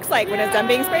is what it looks like when it's done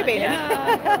being spray painted.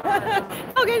 Yeah.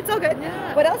 Okay, it's all good.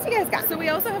 Yeah. What else you guys got? So we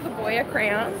also have the Boya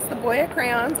crayons. The Boya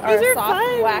crayons are a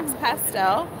soft wax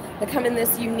pastel. They come in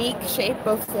this unique shape,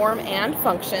 both form and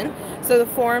function. So the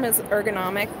form is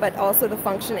ergonomic, but also the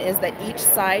function is that each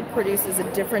side produces a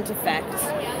different effect.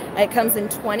 It comes in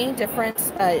 20 different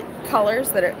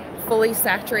colors that are fully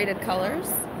saturated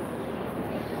colors,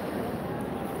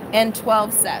 and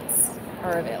 12 sets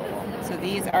are available. So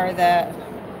these are the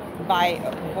by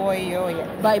Boya.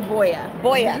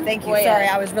 Mm-hmm. Thank you. Boya. Sorry,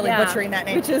 I was really butchering that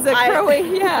name. Which is a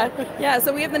Croatian. Yeah.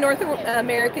 So we have the North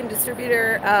American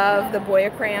distributor of the Boya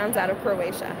crayons out of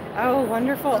Croatia. Oh,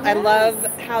 wonderful! Yes. I love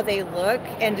how they look,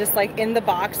 and just like in the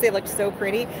box, they look so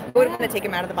pretty. I wouldn't want to take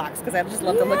them out of the box because I just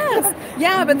love to look at this.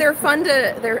 Yeah, but they're fun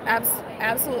to. They're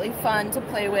absolutely fun to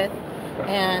play with.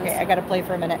 And okay, I got to play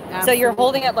for a minute. Absolutely. So you're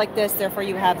holding it like this, therefore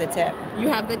you have the tip. You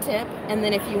have the tip, and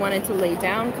then if you wanted to lay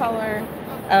down color.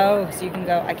 Oh, so you can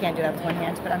go. I can't do that with one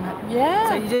hand, but I'm not. Yeah.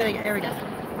 So you do it. There we go.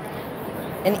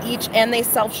 And they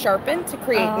self-sharpen to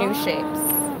create new shapes.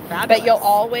 Fabulous. But you'll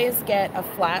always get a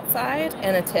flat side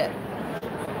and a tip.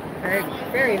 Very,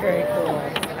 very, very cool.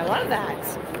 I love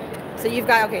that. So you've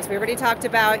got, okay, so we already talked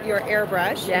about your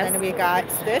airbrush. Yes. And then we got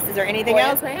this. Is there anything Boya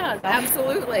else? crayons.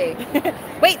 Absolutely.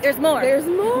 Wait, there's more. There's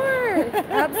more.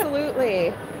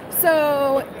 Absolutely.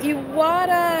 So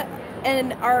Iwata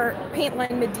and our paint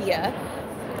line Medea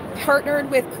partnered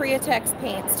with Createx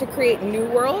Paints to create New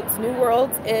Worlds. New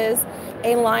Worlds is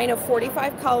a line of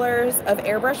 45 colors of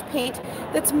airbrush paint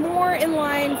that's more in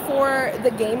line for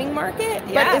the gaming market,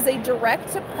 but is a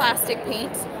direct to plastic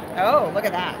paint. Oh, look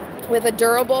at that. With a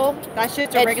durable... That's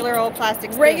just a regular old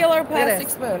plastic spoon. Regular plastic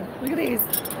spoon. Look at these.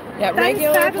 Yeah,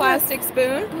 regular plastic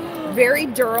spoon. Very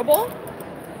durable.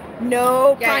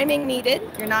 No priming needed.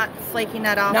 You're not flaking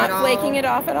that off at all? Not flaking it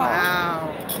off at all.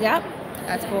 Wow. Yep.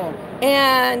 That's cool.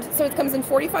 And so it comes in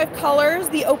 45 colors.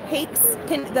 The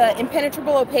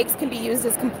impenetrable opaques can be used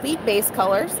as complete base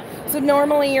colors. So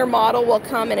normally your model will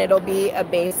come and it'll be a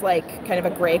base, like kind of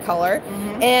a gray color.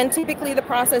 And typically the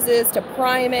process is to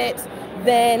prime it,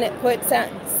 then put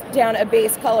down a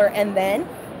base color, and then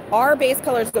our base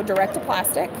colors go direct to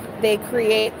plastic. They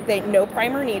no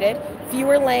primer needed,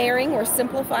 fewer layering. We're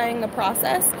simplifying the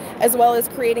process, as well as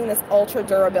creating this ultra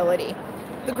durability.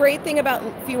 The great thing about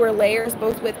fewer layers,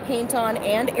 both with paint on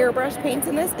and airbrush paints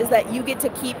in this, is that you get to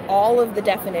keep all of the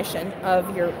definition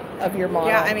of your model.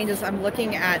 Yeah, I mean, I'm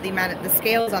looking at the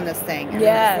scales on this thing.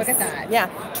 Yes. Look at that. Yeah.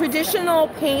 Traditional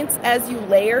paints, as you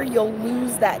layer, you'll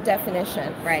lose that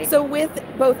definition. Right. So with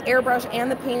both airbrush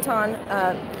and the paint on.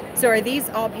 So are these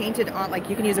all painted on, like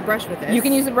you can use a brush with this? You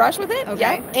can use a brush with it, okay.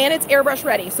 Yeah. And it's airbrush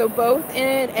ready. So both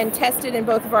and tested in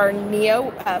both of our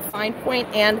Neo fine point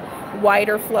and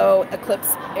wider flow Eclipse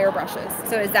airbrushes.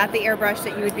 So is that the airbrush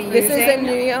that you would be using? This is a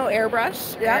Neo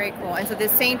airbrush. Very cool. And so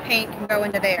this same paint can go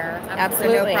into there.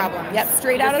 Absolutely. No problem. Yep,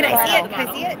 straight out of the bottle. Can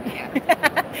I see it?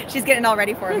 Yeah. She's getting all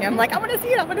ready for me. I'm like, I want to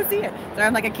see it. I want to see it. So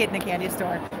I'm like a kid in a candy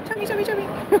store. Show me, show me, show me.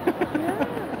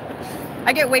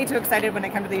 I get way too excited when I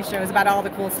come to these shows about all the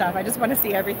cool stuff. I just want to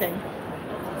see everything.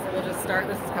 So we'll just start.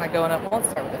 This is kind of going up. Let's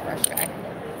start with the fresh guy.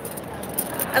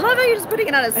 I love how you're just putting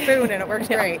it on a spoon and it works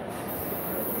great.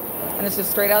 And this is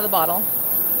straight out of the bottle.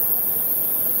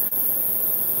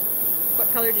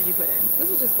 What color did you put in?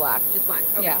 This is just black. Just black.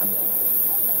 Okay. Yeah.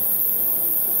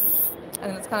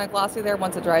 And it's kind of glossy there.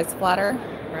 Once it dries flatter,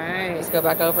 right. Just go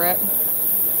back over it.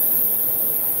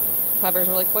 Covers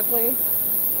really quickly.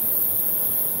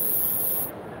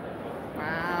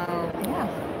 Wow. Yeah.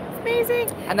 It's amazing.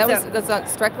 And that's not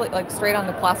straight on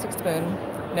the plastic spoon.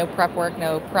 No prep work,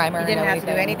 no primer. You didn't have to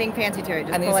do anything fancy to it.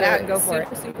 Just pull it out and go for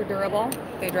it. Super durable.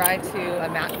 They dry to a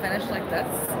matte finish like this.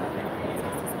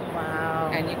 Wow.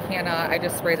 And you cannot, I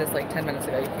just sprayed this like 10 minutes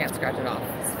ago. You can't scratch it off.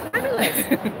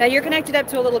 Fabulous. Now you're connected up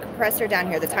to a little compressor down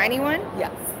here, the tiny one?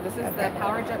 Yes. This is the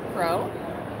PowerJet Pro.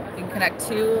 You can connect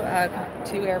two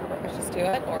airbrushes to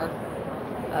it, or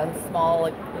a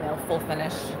small, full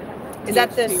finish. Is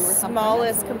that the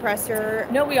smallest compressor?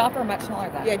 No, we offer much smaller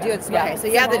than that. Yeah, do it. Yeah. Okay, so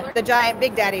you have the giant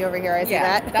Big Daddy over here. I see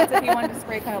that. That's if you wanted to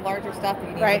spray kind of larger stuff and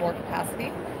you need more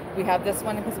capacity. We have this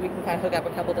one because we can kind of hook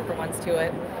up a couple different ones to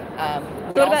it.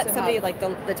 What about somebody like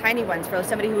the tiny ones for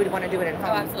somebody who would want to do it at home? Oh,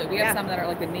 absolutely. We have some that are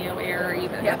like the Neo Air,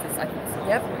 even. Yep. That's a second.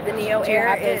 Yep. The Neo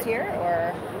Air is here,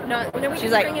 or no? We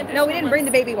She's like, no, we didn't bring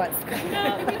the baby ones.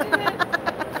 No, we didn't.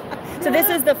 So this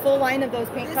is the full line of those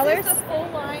paint colors? This is the full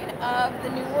line of the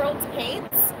New Worlds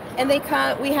paints. And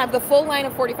we have the full line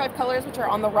of 45 colors, which are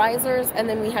on the risers, and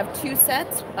then we have two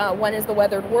sets. One is the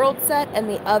Weathered World set, and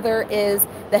the other is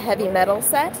the Heavy Metal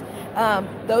set.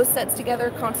 Those sets together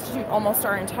constitute almost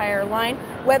our entire line.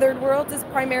 Weathered Worlds is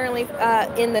primarily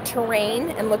in the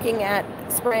terrain and looking at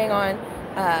spraying on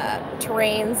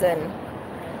terrains, and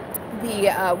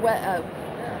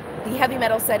the Heavy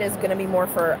Metal set is going to be more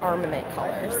for armament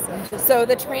colors. So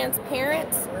the transparent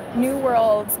New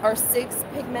Worlds are 6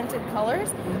 pigmented colors,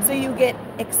 so you get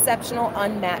exceptional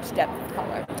unmatched depth of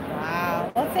color.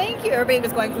 Wow. Well, thank you. Everybody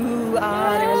was going, ooh,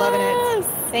 ah, they were loving it.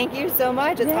 Thank you so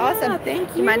much. It's awesome. Thank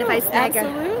you. Do you mind if I snag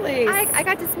Absolutely. I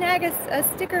got to snag a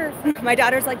sticker. My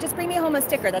daughter's like, just bring me home a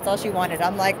sticker. That's all she wanted.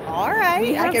 I'm like, all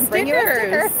right, I can bring you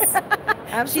a sticker.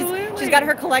 Absolutely. She's got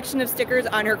her collection of stickers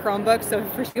on her Chromebook, so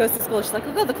before she goes to school, she's like,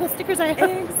 look at the cool stickers I have.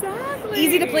 Exactly.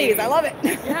 Easy to please. I love it.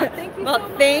 Yeah, thank you.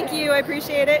 Well, thank you. I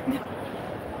appreciate it.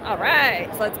 All right,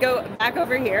 so let's go back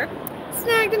over here.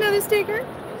 Snagged another sticker.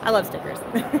 I love stickers.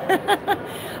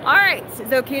 All right, is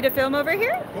it okay to film over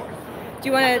here? Of course. Do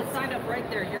you want to sign up right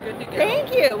there? You're good to go.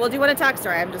 Thank you. Well, do you want to talk?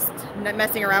 Sorry, I'm just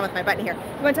messing around with my button here. Do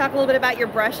you want to talk a little bit about your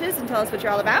brushes and tell us what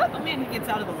you're all about? Oh man, he gets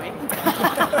out of the way.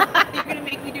 You're gonna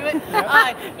make me do it?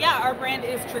 Yeah, our brand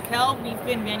is Trekell. We've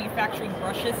been manufacturing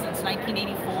brushes since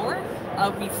 1984.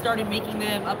 We started making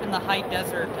them up in the high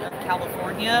desert of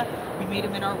California. We made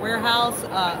them in our warehouse.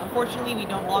 Unfortunately, we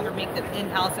no longer make them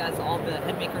in-house as all the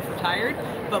head makers retired,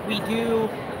 but we do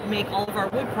make all of our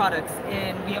wood products,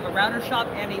 and we have a router shop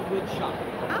and a wood shop.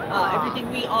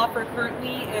 Everything we offer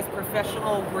currently is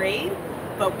professional grade,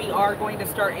 but we are going to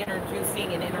start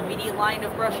introducing an intermediate line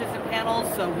of brushes and panels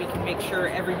so we can make sure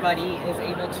everybody is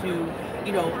able to,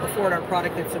 you know, afford our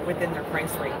product that's within their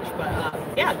price range. But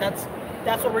yeah,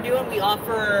 that's what we're doing. We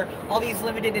offer all these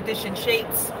limited edition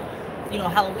shapes. You know,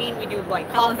 Halloween we do like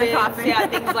coffins, yeah,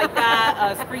 things like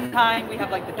that. Springtime we have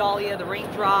like the dahlia, the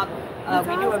raindrop.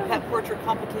 We do a pet portrait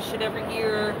competition every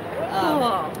year.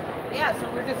 Yeah,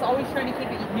 so we're just always trying to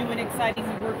keep it new and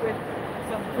exciting. We work with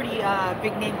some pretty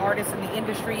big name artists in the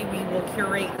industry. We will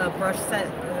curate a brush set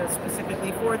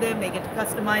specifically for them. They get to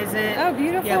customize it. Oh,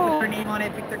 beautiful. Yeah, put their name on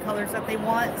it, pick their colors that they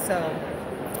want. So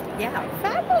yeah.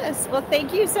 Fabulous. Well,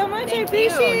 thank you so much. I Thank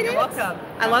appreciate you. it. You're welcome.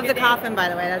 I love the coffin, by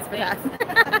the way. That's fantastic.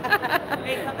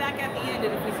 Hey, come back at the end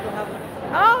if we still have one.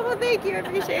 Oh, well, thank you. I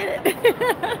appreciate it.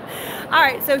 All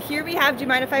right, so here we have, do you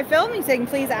mind if I film? You saying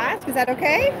please ask. Is that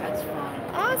okay? That's fine.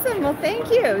 Awesome. Well, thank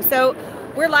you. So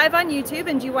we're live on YouTube,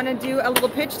 and do you want to do a little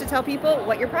pitch to tell people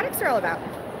what your products are all about?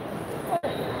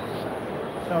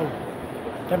 So,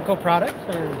 Demco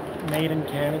products are made in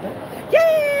Canada.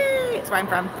 Yay! That's where I'm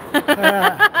from.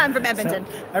 I'm from Edmonton.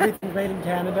 So everything's made in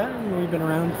Canada, and we've been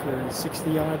around for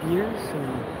 60 odd years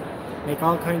and make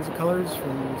all kinds of colors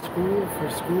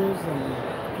for schools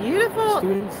and beautiful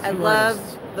students. I love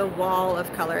the wall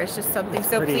of color. It's just something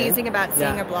so pretty, pleasing about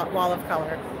seeing a wall of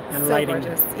color. And so lighting.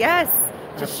 gorgeous. Yes,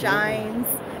 just shines.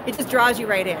 It just draws you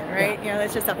right in, right? Yeah. You know,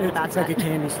 that's just something about it's that. like a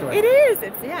candy store. It is.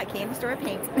 It's a candy store of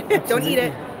paint. Don't eat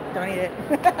it. Don't eat it.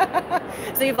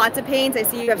 So you have lots of paints. I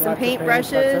see you have some paint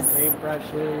brushes. Lots of paint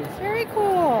brushes. Very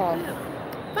cool.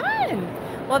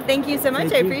 Fun. Well, thank you so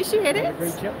much. I appreciate it.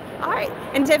 Great job. All right.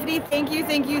 And Tiffany, thank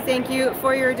you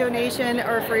for your donation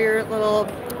or for your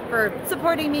for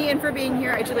supporting me and for being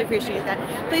here. I truly appreciate that.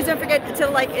 Please don't forget to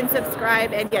like and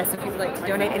subscribe. And yes, if you'd like to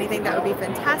donate anything, that would be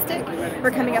fantastic.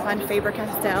 We're coming up on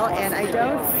Faber-Castell, and I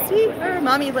don't see her.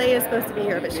 Mommy Lay is supposed to be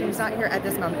here, but she's not here at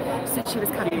this moment. She said she was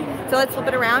coming. So let's flip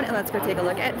it around and let's go take a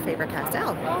look at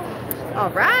Faber-Castell. All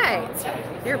right,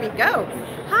 here we go.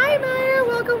 Hi, Maya.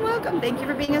 Welcome, welcome. Thank you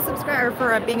for being a subscriber,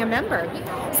 for being a member.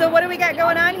 So what do we got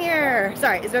going on here?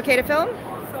 Sorry, is it okay to film?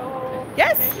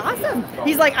 Yes, awesome.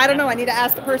 He's like, I don't know. I need to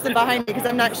ask the person behind me because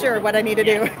I'm not sure what I need to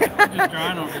do.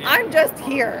 I'm just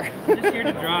here. Just here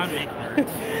to draw and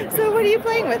make. So what are you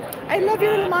playing with? I love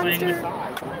your little monster.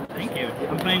 Thank you.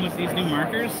 I'm playing with these new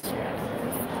markers.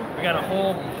 We got a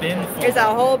whole bin full. There's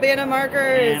a whole bin of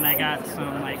markers. And I got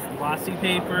some like glossy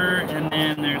paper, and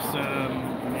then there's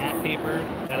some matte paper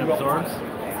that absorbs.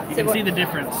 You can see the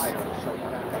difference.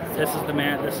 This is the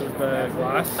matte, this is the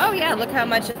gloss. Oh yeah, look how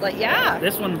much it's like, yeah.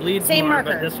 This one bleeds Same more,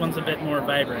 marker. but this one's a bit more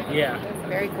vibrant, yeah.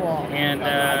 Very cool. And,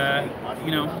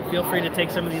 you know, feel free to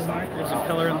take some of these markers and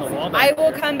color in the wall I back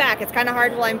will there. come back. It's kind of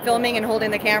hard while I'm filming and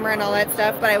holding the camera and all that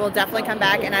stuff, but I will definitely come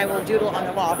back and I will doodle on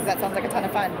the wall because that sounds like a ton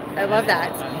of fun. I love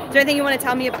that. Is there anything you want to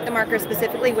tell me about the markers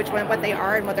specifically, what they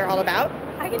are and what they're all about?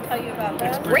 I can tell you about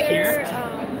them. Great. They're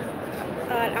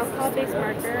an alcohol-based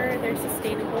marker. They're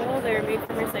sustainable. They're made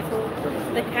from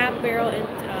recycled. The cap, barrel, and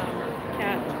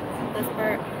cap, this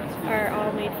part, are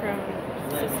all made from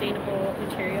sustainable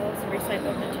materials,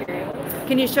 recycled materials.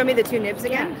 Can you show me the two nibs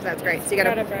again? Yeah. That's great. So you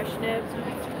got got a brush nib.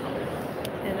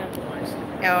 And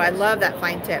Oh, I love that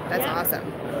fine tip. That's awesome.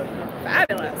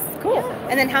 Fabulous. Cool.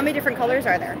 And then how many different colors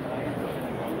are there?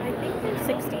 I think there's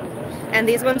 60. And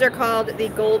these ones are called the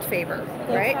Gold Faber,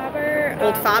 right? Faber,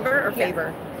 Gold Faber or yeah.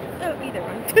 Faber? Oh, either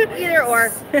one. Either or.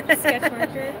 Sketch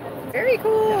marker. Very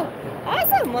cool.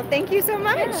 Awesome. Well, thank you so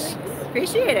much.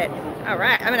 Appreciate it. All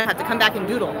right. I'm going to have to come back and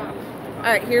doodle. All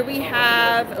right. Here we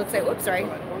have, it looks like, whoops, sorry.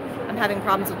 I'm having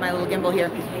problems with my little gimbal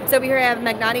here. So over here I have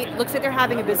Magnani. It looks like they're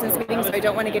having a business meeting, so I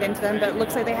don't want to get into them, but it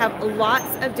looks like they have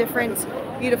lots of different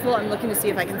beautiful, I'm looking to see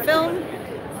if I can film.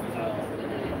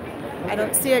 I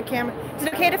don't see a camera. Is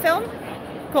it okay to film?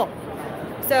 Cool.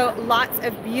 So lots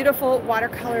of beautiful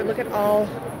watercolor. Look at all.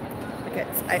 Look at,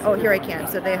 oh, here I can.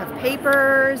 So they have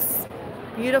papers,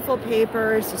 beautiful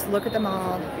papers. Just look at them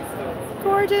all.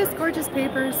 Gorgeous, gorgeous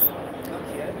papers.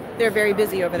 They're very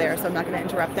busy over there, so I'm not going to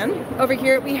interrupt them. Over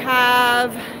here we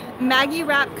have Magi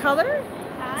Wap Color.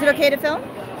 Is it okay to film?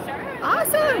 Sure.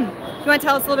 Awesome. You want to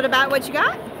tell us a little bit about what you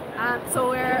got? So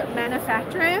we're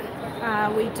manufacturing.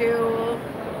 We do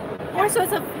all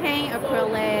sorts of paint,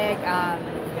 acrylic,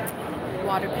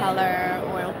 watercolor,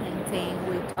 oil painting.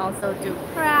 We also do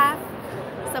craft,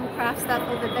 some craft stuff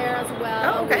over there as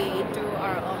well. Oh, okay. We do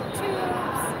our own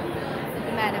tubes.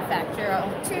 We manufacture our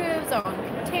own tubes, our own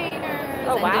containers.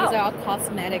 Oh, and wow. these are all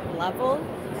cosmetic level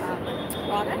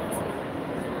products.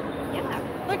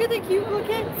 Yeah. Look at the cute little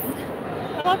kits.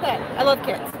 I love that. I love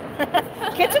kits.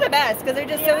 Kits are the best because they're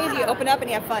just so easy. You open up and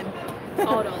you have fun.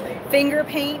 Totally. Finger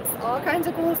paints, all kinds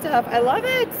of cool stuff. I love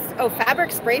it. Oh,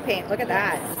 fabric spray paint. Look at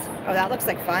that. Oh, that looks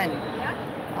like fun.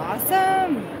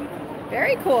 Awesome.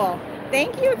 Very cool.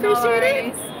 Thank you. Appreciate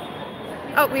it.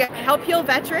 Oh, we got Help Heal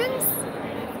Veterans.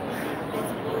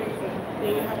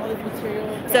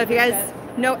 So if you guys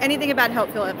know anything about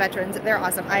Help Heal Veterans, they're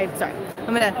awesome. I'm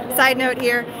gonna side note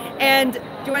here. And do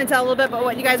you want to tell a little bit about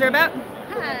what you guys are about?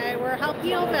 Hi, we're Help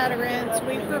Heal Veterans.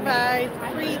 We provide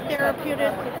free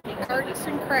therapeutic arts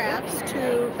and crafts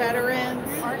to veterans,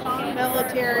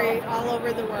 military, all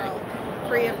over the world,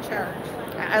 free of charge.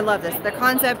 I love this. The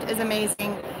concept is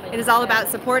amazing. It is all about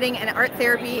supporting, and art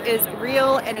therapy is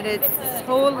real, and it is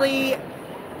totally,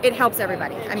 it helps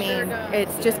everybody. I mean,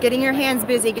 it's just getting your hands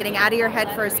busy, getting out of your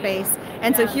head for a space.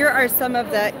 And so here are some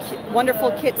of the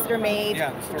wonderful kits that are made,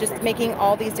 just making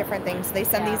all these different things. They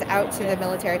send these out to the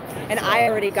military, and I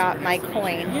already got my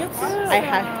coin. I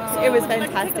had, it was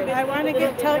fantastic. I want to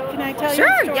can I tell Sure,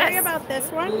 you a story yes. about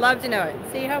this one? Love to know it.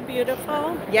 See how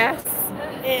beautiful? Yes.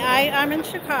 I'm in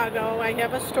Chicago. I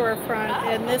have a storefront,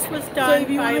 and this was done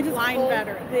by blind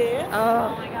veterans.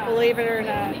 Oh, believe it or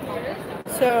not.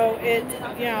 So it's,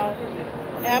 you know,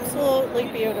 absolutely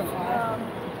beautiful.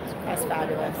 That's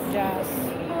fabulous. Yes.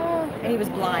 And he was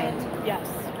blind. Yes.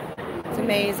 It's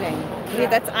amazing. Yeah.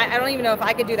 That's I don't even know if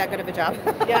I could do that good of a job.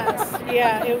 Yes.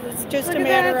 Yeah. It was just a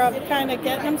matter of kind of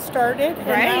getting him started, and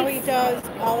now he does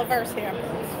all of our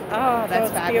samples. Oh, that's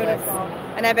so fabulous. Beautiful.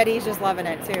 And I bet he's just loving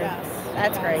it too. Yes.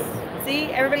 That's great. See,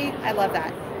 everybody, I love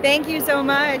that. Thank you so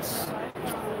much.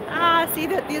 See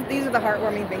that these are the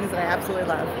heartwarming things that I absolutely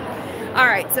love. All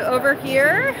right, so over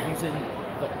here.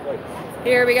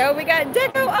 Here we go. We got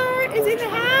Deco Art is in the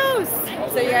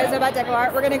house. So you guys know about Deco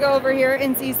Art. We're going to go over here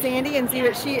and see Sandy and see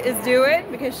what she is doing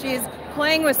because she's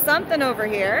playing with something over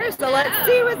here. So let's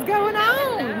see what's going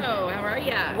on. Hello, how are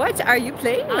you? What are you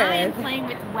playing with? I am playing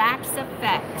with wax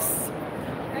effects.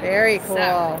 Very cool.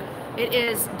 So, it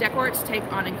is Deco Art's take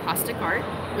on encaustic art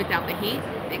without the heat,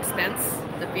 the expense,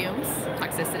 the fumes,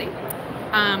 toxicity.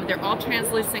 They're all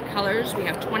translucent colors. We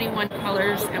have 21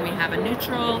 colors, and we have a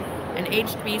neutral, an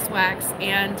aged beeswax,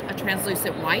 and a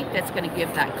translucent white that's going to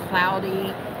give that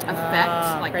cloudy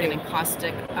effect, like an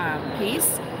encaustic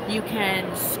piece. You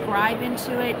can scribe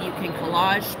into it. You can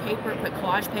collage paper, put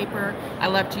collage paper. I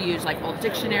love to use like old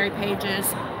dictionary pages,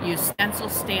 use stencil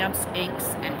stamps, inks,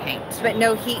 and paint. But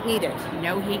no heat needed.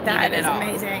 No heat That needed is at all.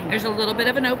 amazing. There's a little bit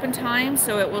of an open time,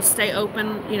 so it will stay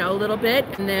open, you know, a little bit.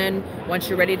 And then once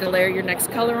you're ready to layer your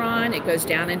next color on, it goes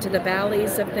down into the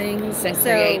valleys of things and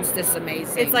creates this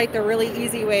amazing. It's like the really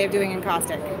easy way of doing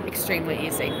encaustic. Extremely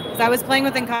easy. So I was playing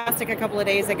with encaustic a couple of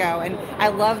days ago, and I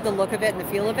love the look of it and the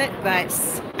feel of it, but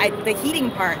the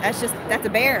heating part, that's a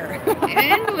bear.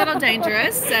 And a little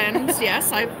dangerous, and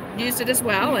yes, I've used it as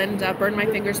well and burned my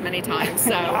fingers many times. So,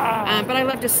 but I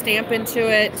love to stamp into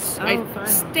it. I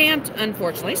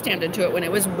unfortunately stamped into it when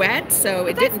it was wet, so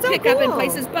it didn't pick up in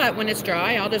places, but when it's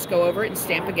dry, I'll just go over it and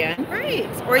stamp again. Right.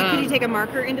 Or could you take a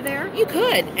marker into there? You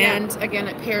could, and again,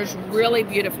 it pairs really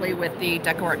beautifully with the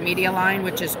Deco Art Media line,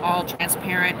 which is all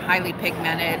transparent, highly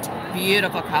pigmented,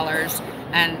 beautiful colors.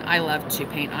 And I love to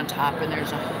paint on top, and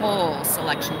there's a whole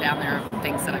selection down there of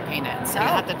things that I painted. So you'll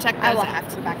have to check those I will out. have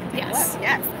to go back and take a look.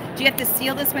 Yes. Do you have to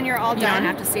seal this when you're all You done?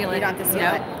 don't have to seal it. You don't have to seal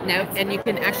it? No, and you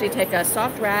can actually take a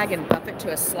soft rag and buff it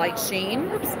to a slight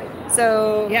sheen.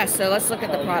 So yeah, so let's look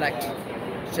at the product.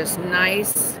 It's just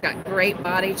nice, got great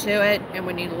body to it, and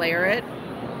when you layer it,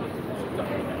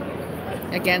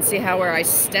 again, see how where I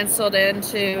stenciled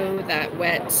into that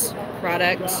wet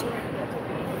product?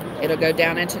 It'll go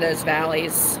down into those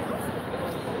valleys.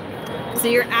 So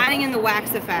you're adding in the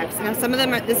wax effects. Now some of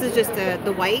them are, this is just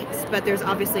the whites, but there's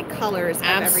obviously colors of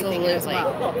everything as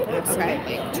well.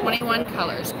 Absolutely. 21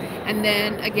 colors. And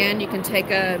then again, you can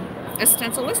take a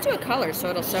stencil. Let's do a color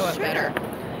so it'll show up better.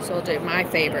 So I'll do my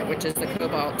favorite, which is the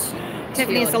cobalt.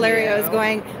 Tiffany Teal Solario is hue.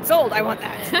 going, sold, I want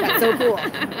that. That's so cool.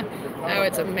 Oh,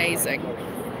 it's amazing.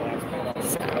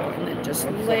 So, and then just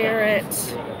layer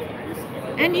it.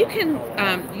 And you can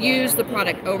use the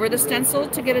product over the stencil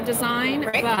to get a design,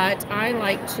 but I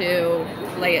like to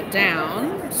lay it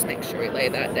down. Just make sure we lay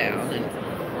that down.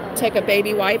 And take a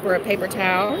baby wipe or a paper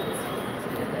towel.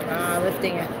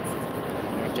 Lifting it.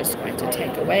 We're just going to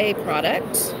take away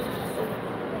product.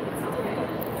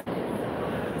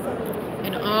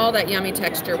 And all that yummy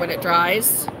texture when it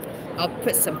dries. I'll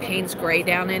put some Payne's Gray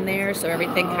down in there so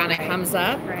everything kind of comes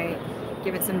up. Right.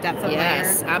 Give it some depth of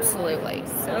Yes, layer. absolutely.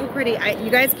 So pretty.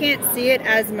 You guys can't see it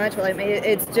as much, but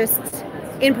it's just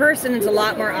in person it's a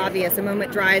lot more obvious the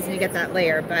moment it dries and you get that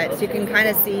layer, but so you can kind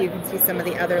of see, you can see some of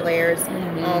the other layers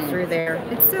all through there.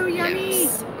 It's so yummy.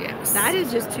 Yes. That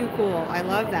is just too cool. I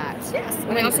love that. Yes.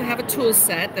 And we also have a tool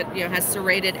set that has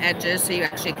serrated edges, so you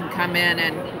actually can come in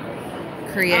and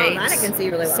create that I can see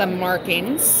really well. some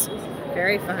markings.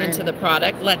 Very fun. Into the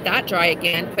product. Let that dry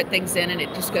again. Put things in, and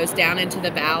it just goes down into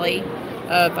the valley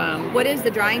of. What is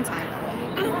the drying time?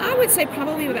 I would say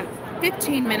probably about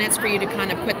 15 minutes for you to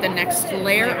kind of put the next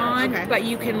layer on, but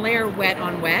you can layer wet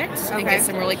on wet and get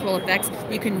some really cool effects.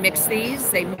 You can mix these,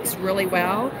 they mix really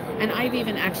well. And I've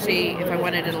even actually, if I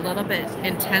wanted it a little bit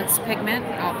intense pigment,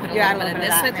 I'll put a little bit of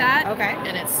this with that.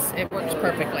 And it works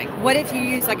perfectly. What if you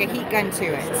use like a heat gun to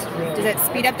it? Does it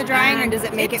speed up the drying or does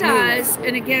it make it move? It does.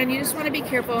 And again, you just want to be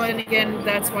careful. And again,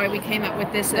 that's why we came up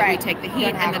with this, so that we take the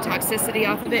heat and the toxicity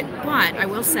off of it. But I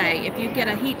will say, if you get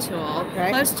a heat tool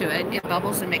close to it, it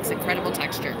bubbles and makes incredible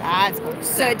texture. That's cool.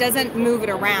 So it doesn't move it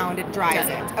around, it dries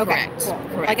it. Okay, Correct. cool.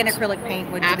 Correct. Like an acrylic paint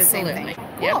would do the same thing.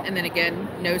 Absolutely. Yep. And then again,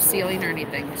 no sealing or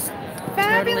anything. Just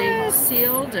totally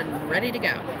sealed and ready to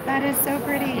go. That is so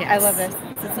pretty. Yes. I love this.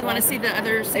 You want to see the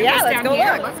other samples let's down go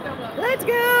here? look. Let's go look. Let's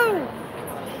go.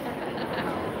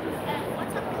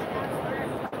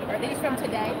 Are these from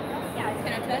today? Yeah.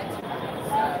 Can I touch?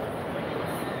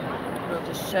 We'll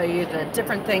just show you the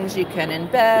different things you can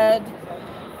embed.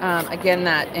 Again,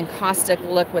 that encaustic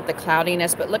look with the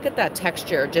cloudiness, but look at that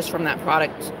texture just from that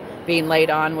product being laid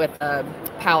on with a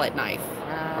palette knife.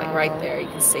 Like right there, you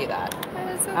can see that.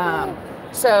 That is so cool.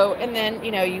 So, and then,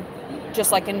 you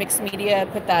just like in mixed media,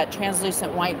 put that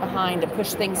translucent white behind to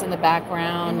push things in the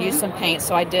background, use some paint.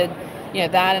 So I did,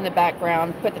 that in the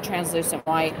background, put the translucent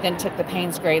white, then took the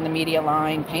Payne's gray in the media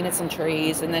line, painted some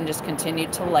trees, and then just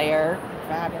continued to layer.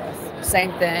 Fabulous.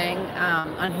 Same thing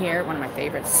on here. One of my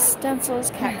favorites, stencils,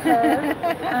 Cat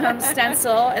Kerr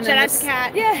stencil, and then shout out to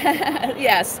Cat. Yeah,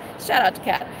 yes, shout out to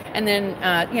Cat. And then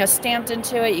stamped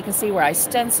into it. You can see where I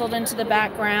stenciled into the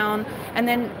background. And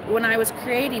then when I was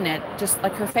creating it, just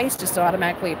like her face just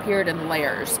automatically appeared in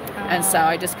layers. And so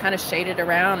I just kind of shaded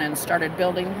around and started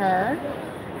building her.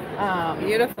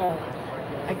 Beautiful.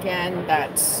 Again,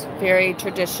 that's very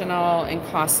traditional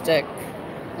encaustic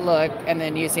look, and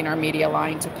then using our media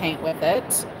line to paint with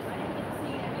it.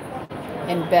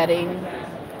 Embedding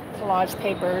collage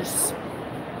papers.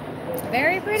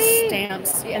 Very pretty.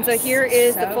 Stamps. Yes. And so here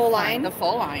is the full fun. line. The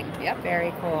full line. Yep.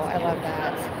 Very cool. I love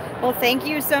that. Well, thank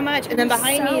you so much. And then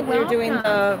behind me, we're doing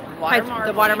the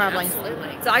water marbling.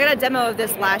 Absolutely. So I got a demo of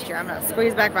this last year. I'm going to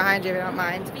squeeze back behind you if you don't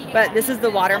mind. But this is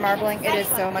the water marbling. It is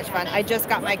so much fun. I just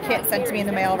got my kit sent to me in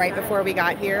the mail right before we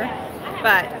got here.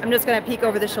 But I'm just going to peek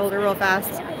over the shoulder real fast.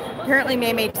 Apparently,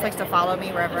 May just likes to follow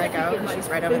me wherever I go. She's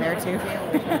right over there, too.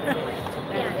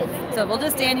 So we'll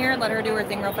just stand here and let her do her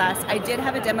thing real fast. I did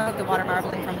have a demo of the water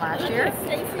marbling from last year.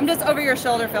 I'm just over your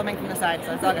shoulder filming from the side,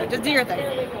 so it's all good. Just do your thing.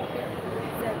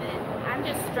 I'm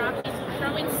just throwing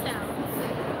stones.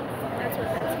 That's what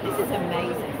that's. This is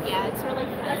amazing. Yeah, it's really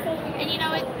fun.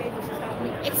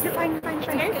 And it's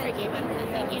very forgiving.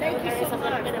 I think there's a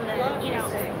little bit of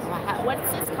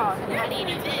what's this called? How do you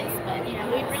do this? But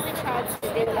we've really tried to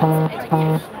do those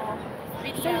educational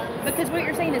videos. Because what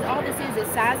you're saying is all this is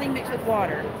sizing mixed with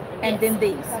water, and then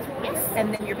these,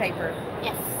 and then your paper.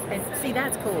 Yes. And see,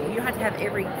 that's cool. You don't have to have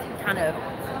every kind of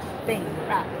thing.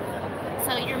 Right.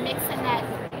 So you're mixing that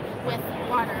with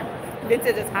water. This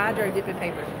is hydro dipping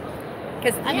paper.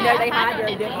 Because they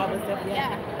hydro dip all this stuff.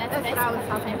 Yeah, that's what I was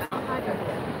talking about.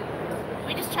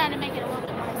 We're just trying to make it a little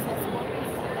bit more accessible.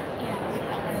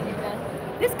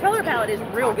 This color palette is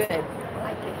real good.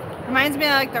 Reminds me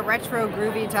of like the retro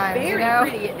groovy times. Very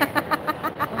pretty.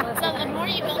 So the more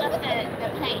you build up the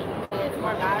paint, the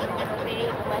more vibrant it will be,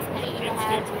 the less paint you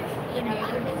have,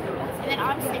 And then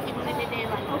obviously if you wanted to do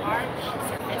like a large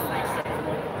surface, like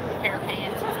a pair of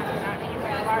pants or something,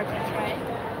 or a large tray,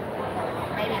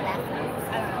 maybe a bathroom.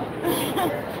 I don't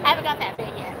know. I haven't got that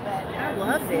big yet, but I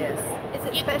love this. It's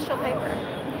a special paper.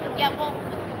 Yeah, well,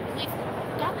 we've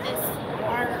got this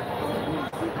art.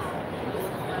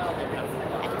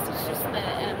 I guess it's just the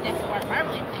Demco art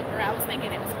marbling paper. I was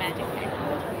thinking it was magic paper.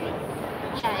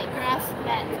 Yeah, it grasps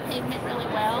that pigment really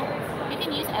well. You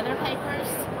can use other papers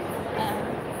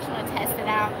if you want to test it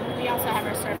out. We also have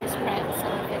our surface prep, so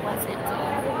if it wasn't.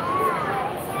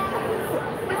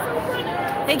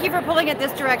 Thank you for pulling it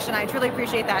this direction. I truly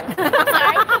appreciate that.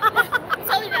 Sorry.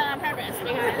 Totally done on purpose.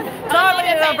 Totally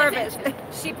done on purpose.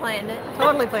 She planned it.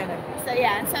 Totally planned it. So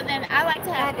yeah, and so then I like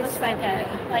to have this like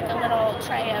a little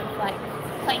tray of like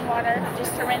plain water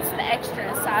just to rinse the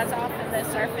extra size off of the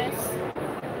surface.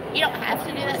 You don't have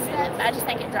to do that step. I just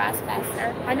think it dries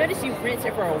faster. I noticed you've rinsed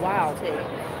it for a while too,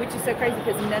 which is so crazy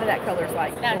because none of that color is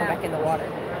like going back in the water.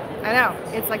 I know.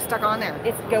 It's like stuck on there.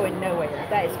 It's going nowhere.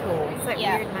 That is cool. It's like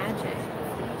weird magic.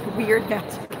 Weird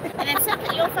magic. And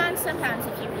then you'll find sometimes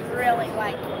if you've really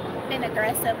like been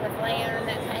aggressive with layering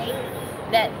that paint,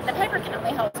 that the paper can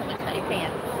only hold so much paint. You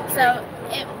can. So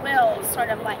it will sort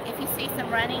of like, if you see some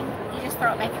running, you just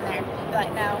throw it back in there. You're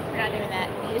like, no, we're not doing that.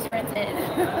 You just rinse it.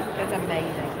 That's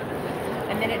amazing.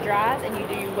 And then it dries and you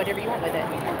do whatever you want with it.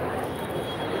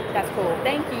 That's cool.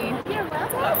 Thank you. You're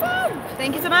welcome. Awesome.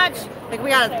 Thank you so much. Like we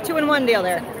got a 2-in-1 deal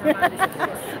there.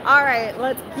 All right,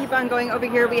 let's keep on going. Over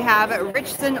here we have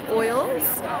Richeson oils.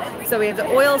 So we have the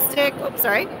oil stick. Oops,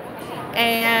 sorry.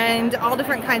 And all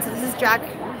different kinds. So this is Jack.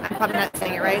 I'm probably not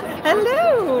saying it right.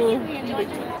 Hello.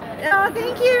 Oh,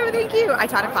 thank you. Thank you. I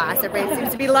taught a class. Everybody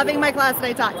seems to be loving my class that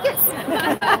I taught. Yes.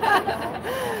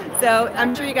 So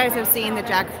I'm sure you guys have seen the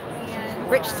Jack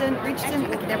Richeson. I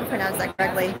can never pronounce that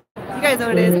correctly. You guys know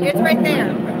what it is. It's right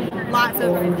there. Lots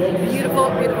of beautiful,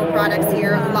 beautiful products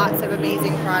here. Lots of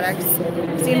amazing products.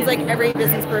 Seems like every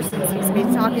business person seems to be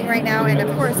talking right now, and of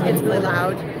course it's really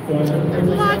loud.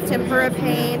 Lots of tempera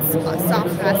paints,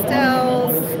 soft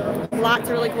pastels, lots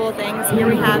of really cool things. Here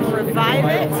we have Revive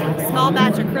It, small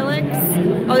batch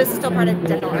acrylics. Oh, this is still part of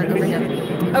dental art over here.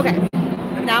 Okay,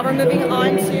 now we're moving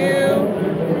on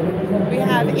to, we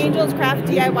have Angel's Craft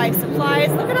DIY supplies.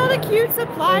 Look at all the cute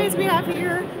supplies we have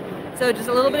here. So just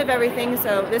a little bit of everything.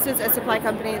 So this is a supply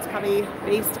company. It's probably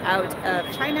based out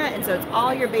of China, and so it's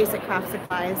all your basic craft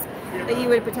supplies that you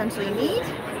would potentially need.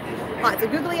 Lots of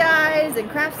googly eyes and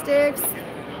craft sticks.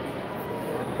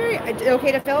 Very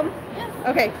okay to film? Yeah.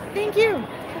 Okay, thank you.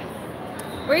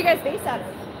 Where are you guys based out of?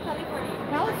 California.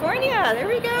 California, there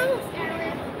we go.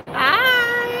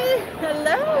 Hi,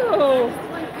 hello.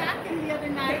 I went packing the other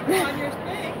night on your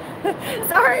thing.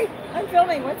 Sorry, I'm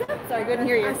filming. What's up? Sorry, I couldn't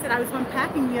hear you. I said I was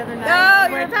unpacking the other night. Oh,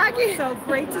 you're packing. So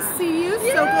great to see you.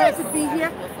 Yes. So glad to be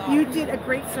here. You did a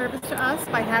great service to us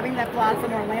by having that blog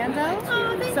in Orlando.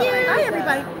 Oh, thank you. Hi,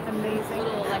 everybody. Amazing.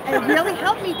 And it really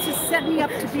helped me to set me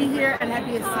up to be here and have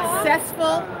a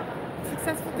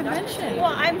successful convention.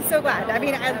 Well, I'm so glad. I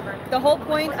mean, the whole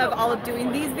point of all of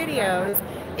doing these videos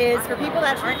is for people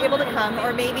that aren't able to come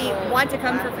or maybe want to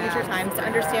come for future times to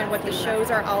understand what the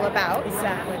shows are all about.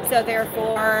 Exactly. So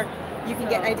therefore, you can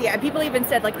get an idea. And people even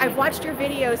said, like, I've watched your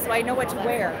videos, so I know what to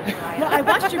wear. Well, I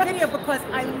watched your video because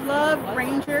I love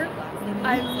Ranger.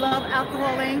 I love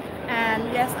alcohol ink.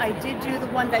 And yes, I did do the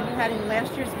one that you had in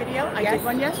last year's video. I did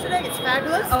one yesterday. It's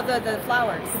fabulous. Oh, the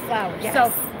flowers. The flowers. Yes.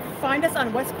 So find us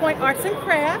on West Point Arts and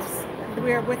Crafts.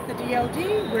 We're with the DOD.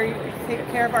 We take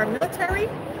care of our military.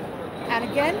 And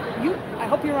again, I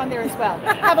hope you're on there as well.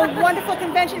 Have a wonderful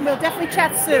convention. We'll definitely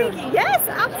chat soon. Yes,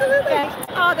 absolutely.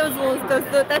 Oh,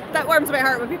 that warms my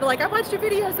heart when people are like, I watched your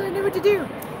videos and I knew what to do.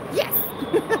 Yes.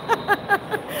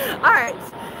 All right.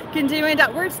 Continuing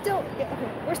down, we're still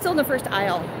in the first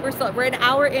aisle. We're an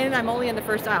hour in. I'm only in the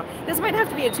first aisle. This might have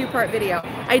to be a 2-part video.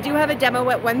 I do have a demo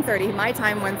at 1:30, my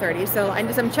time 1:30. So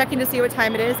I'm checking to see what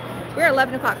time it is. We're at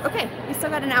 11 o'clock. Okay, we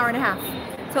still got an hour and a half.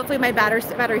 So hopefully my battery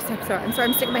steps are. I'm sorry,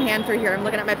 I'm sticking my hand through here. I'm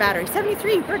looking at my battery.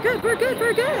 73. We're good. We're good.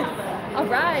 We're good. All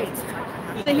right.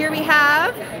 So here we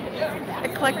have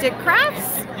Eclectic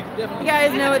Crafts. You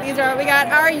guys know what these are. We got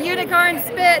our unicorn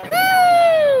spit.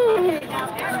 Woo!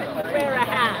 Wear a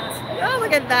hat. Oh,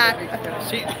 look at that. A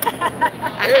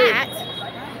hat.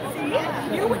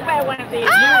 You would wear one of these.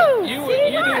 Oh, you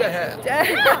need a hat.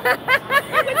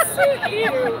 It would suit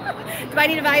you. Do I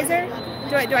need a visor?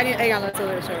 Do I need? Hang on, let's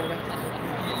show you.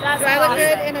 Do I look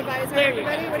good in a visor,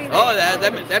 everybody? What do you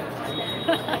think?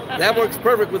 Oh, that works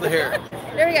perfect with the hair.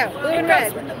 There we go. Blue and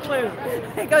red.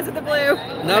 It goes with the blue.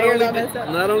 Not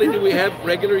only do we have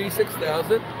regular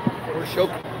E6000,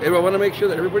 I want to make sure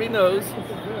that everybody knows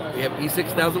we have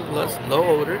E6000 plus, low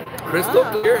odor, crystal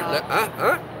clear.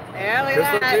 Yeah, look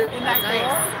crystal at that. clear. That's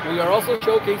nice. We are also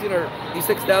showcasing our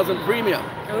E6000 Premium.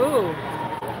 Ooh.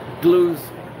 Glues,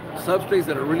 substrates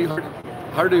that are really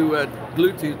hard to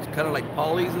glue to kind of like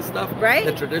polys and stuff. Right.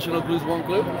 The traditional glues won't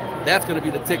glue. That's going to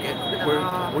be the ticket.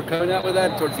 We're coming out with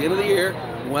that towards the end of the year.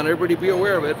 We want everybody to be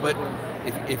aware of it. But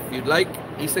if you'd like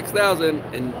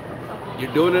E6000 and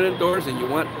you're doing it indoors and you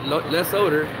want less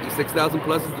odor, E6000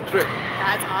 Plus is the trick.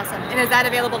 That's awesome. And is that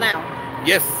available now?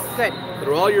 Yes. Good.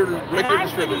 Through all your regular And I'm going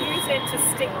distributors. to use it to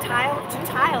stick tile to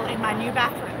tile in my new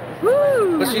bathroom.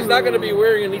 Woo! But she's not going to be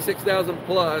wearing an E6000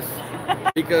 Plus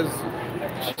because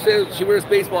she says she wears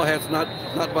baseball hats, not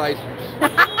visors.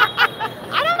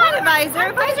 I don't mind a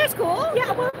visor. Visor's cool.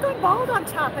 Yeah, well, I'm going bald on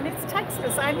top, and it's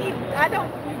Texas. I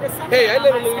don't need the sun. Hey, I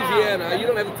live in Louisiana. You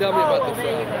don't have to tell me about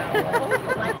this.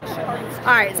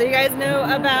 All right, so you guys know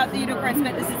about the Unicorn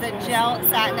Smith. This is a gel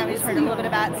satin. Now we just heard a little bit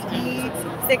about the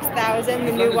E6000,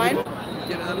 the new one.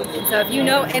 So if you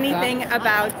know anything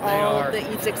about all the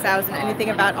E6000, anything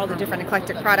about all the different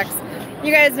eclectic products,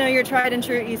 you guys know your tried and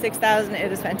true E6000.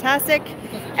 It is fantastic.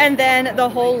 And then the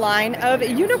whole line of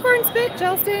Unicorn Spit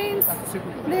gel stains.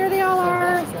 There they all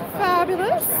are.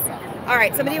 Fabulous. All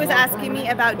right, somebody was asking me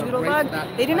about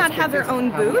Doodlebug. They do not have their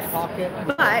own booth,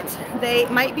 but they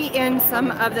might be in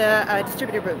some of the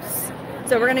distributor booths.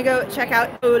 So we're gonna go check out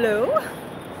Olo,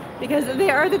 because they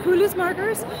are the coolest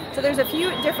markers. So there's a few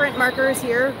different markers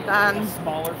here,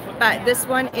 but this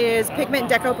one is Pigment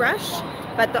Deco Brush,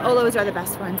 but the Olos are the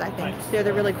best ones, I think. They're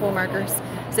the really cool markers.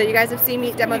 So you guys have seen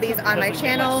me demo these on my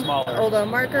channel, Olo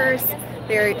markers.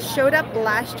 They showed up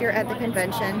last year at the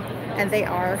convention, and they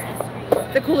are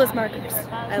the coolest markers.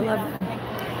 I love them.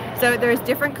 So there's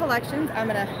different collections. I'm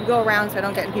gonna go around so I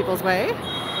don't get in people's way.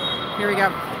 Here we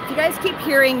go. If you guys keep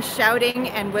hearing shouting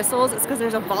and whistles, it's because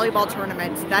there's a volleyball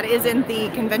tournament that is in the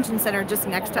convention center just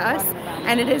next to us,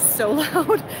 and it is so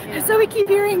loud. So we keep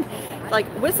hearing like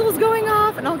whistles going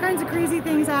off and all kinds of crazy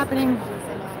things happening.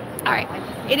 All right,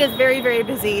 it is very, very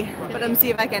busy, but I'm see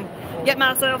if I can get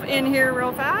myself in here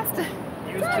real fast.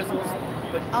 Use chisels,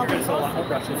 but you're going to sell a lot more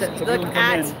brushes. So look people can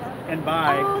come in and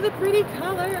buy all the pretty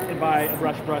colors. And buy a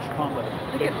brush combo.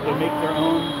 They make their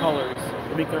own colors.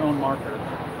 They make their own marker.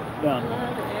 And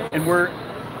and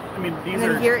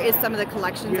then here is some of the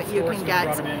collections that you can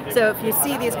get. So if you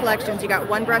see these collections, you got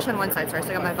one brush on one side. Sorry, so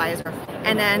I got my visor.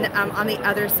 And then on the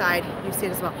other side, you see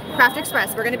it as well. Craft Express,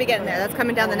 we're going to be getting there. That's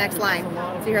coming down the next line.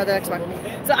 So here are the next one.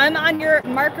 So I'm on your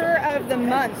marker of the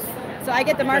month. So I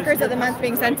get the markers of the month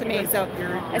being sent to me. So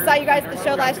I saw you guys at the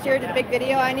show last year, did a big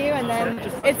video on you, and then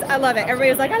I love it.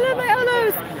 Everybody's like, I love my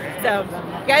Olos. So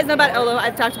you guys know about Olo.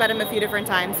 I've talked about him a few different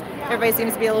times. Everybody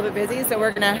seems to be a little bit busy, so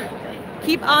we're gonna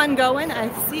keep on going. I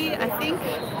think,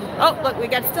 oh, look, we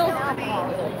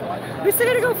still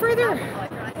gotta go further.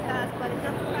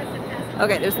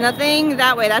 Okay, there's nothing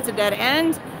that way. That's a dead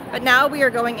end. But now we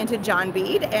are going into John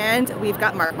Bead, and we've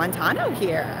got Mark Montano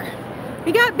here.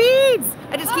 We got beads.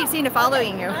 I just keep seeing it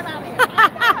following you.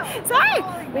 Sorry.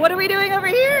 What are we doing over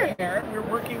here? We're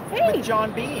working with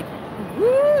John Bead.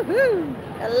 Woohoo!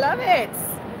 I love it.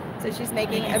 So she's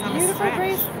making a beautiful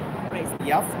bracelet.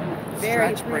 Yep.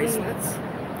 Very Stretch pretty. bracelets.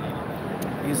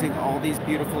 Using all these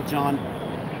beautiful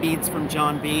beads from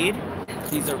John Bead.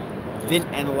 These are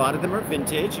and a lot of them are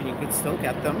vintage, and you can still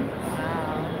get them.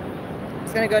 Wow.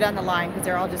 Just gonna go down the line because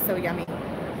they're all just so yummy.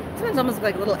 Sometimes almost look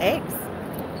like little eggs.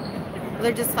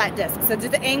 They're just flat discs. So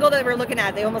just the angle that we're looking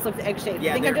at, they almost look egg-shaped.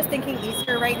 Yeah, I'm just thinking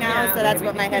Easter right now, so that's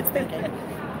what my head's thinking.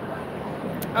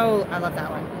 Oh, I love that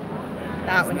one.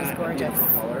 That one is gorgeous.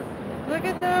 Look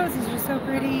at those. These are so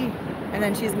pretty. And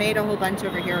then she's made a whole bunch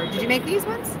over here. Did you make these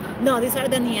ones? No, these are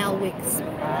the Niel Wicks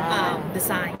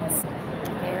designs.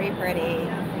 Very pretty.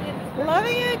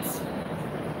 Loving it.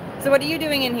 So what are you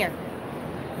doing in here?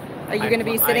 Are you going to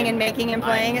be sitting and making and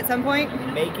playing at some point?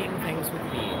 Making things with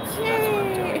beads. That's what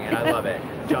I'm doing, and I love it.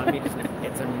 John Bead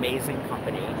it's an amazing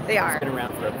company. They are. It's been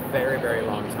around for a very, very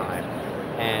long time,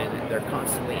 and they're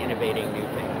constantly innovating new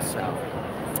things. So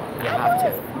you have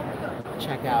to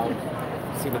check out,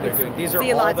 see what they're doing. These are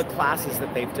all the classes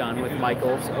that they've done with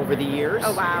Michaels over the years.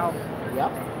 Oh, wow.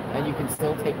 Yep. And you can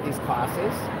still take these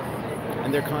classes,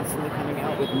 and they're constantly coming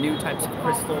out with new types of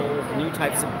crystals, new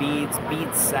types of beads,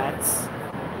 bead sets.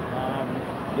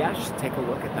 Yeah, just take a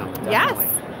look at them. Definitely.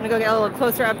 Yes. I'm gonna go get a little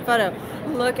closer up photo.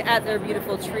 Look at their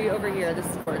beautiful tree over here. This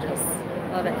is gorgeous.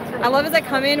 Love it. I love as I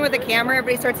come in with the camera,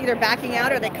 everybody starts either backing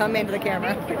out or they come into the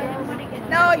camera.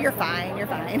 No, you're fine. You're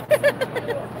fine.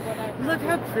 Look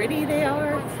how pretty they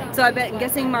are. So I'm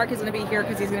guessing Mark is going to be here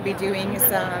because he's going to be doing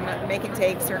some make and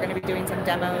takes, or going to be doing some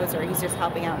demos, or he's just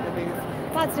helping out in the booth.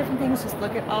 Lots of different things. Just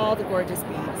look at all the gorgeous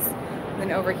beads. And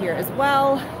then over here as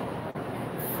well.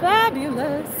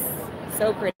 Fabulous.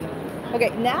 So pretty. Okay,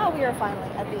 now we are finally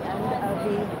at the end of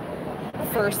the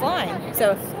first line.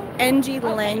 So NG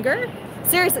Langer.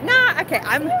 Seriously, okay,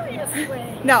 I'm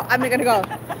gonna go.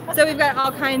 So we've got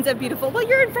all kinds of beautiful, well,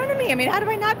 you're in front of me. I mean, how do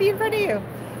I not be in front of you?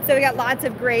 So we got lots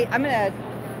of great,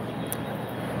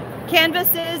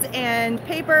 canvases and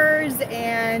papers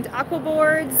and aqua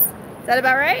boards. Is that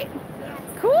about right? Yes.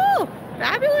 Cool,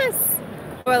 fabulous.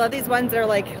 Oh, I love these ones that are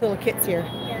like little kits here.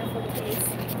 Yeah, for the kids.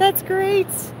 That's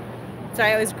great. So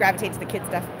I always gravitate to the kid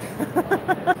stuff.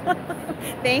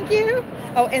 Thank you.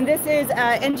 Oh, and this is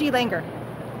NG Langer.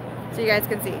 So you guys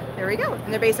can see. There we go.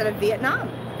 And they're based out of Vietnam.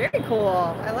 Very cool.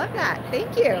 I love that.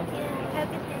 Thank you.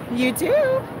 You too.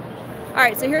 All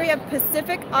right, so here we have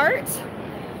Pacific Art.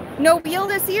 No wheel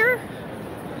this year?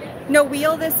 No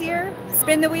wheel this year?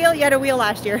 Spin the wheel? You had a wheel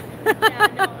last year.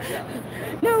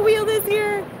 No wheel this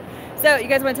year. So you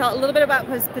guys want to tell a little bit about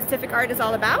what Pacific Art is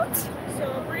all about?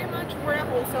 So pretty much we're a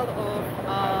wholesale of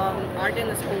art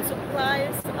and school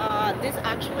supplies. This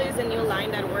actually is a new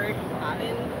line that we're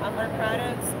having of our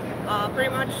products. Pretty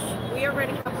much we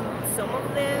already have some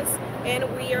of this, and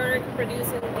we are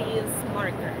producing these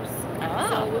markers.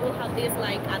 So we will have this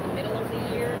like at the middle of the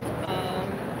year.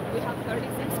 We have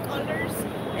 36 colors,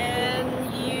 and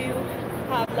you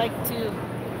have like to,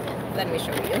 let me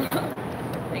show you.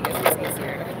 I guess it's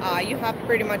easier. You have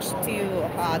pretty much two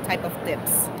type of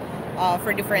tips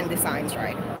for different designs,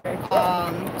 right?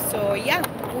 So yeah,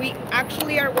 we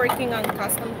actually are working on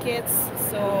custom kits.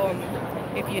 So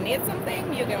if you need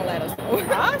something, you can let us know.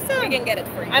 Awesome. We can get it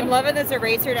for you. I'm loving this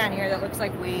eraser down here that looks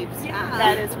like waves. Yeah.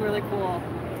 That is really cool.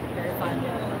 Very fun.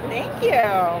 Thank you.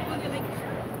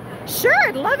 Sure,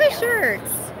 I'd love a shirt.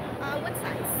 What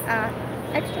size?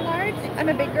 Extra large. I'm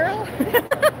a big girl.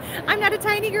 I'm not a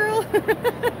tiny girl.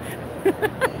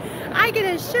 I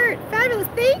get a shirt. Fabulous.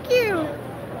 Thank you.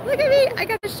 Look at me. I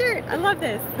got a shirt. I love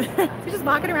this. You're just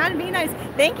walking around and being nice.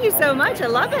 Thank you so much. I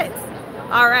love it.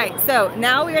 All right. So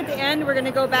now we're at the end. We're going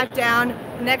to go back down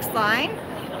next line.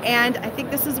 And I think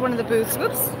this is one of the booths.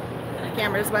 Whoops. The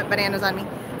camera just went bananas on me.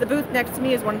 The booth next to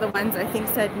me is one of the ones I think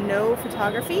said no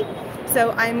photography.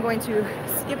 So I'm going to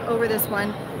skip over this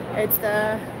one. It's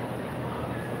the...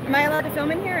 Am I allowed to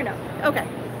film in here or no? Okay.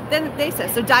 Then they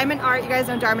said, so Diamond Art, you guys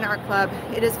know Diamond Art Club.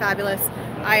 It is fabulous.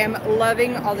 I am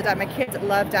loving all the diamond. My kids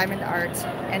love diamond art,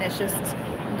 and it's just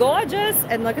gorgeous.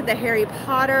 And look at the Harry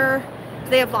Potter.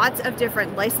 They have lots of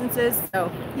different licenses.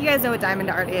 So you guys know what diamond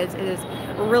art is. It is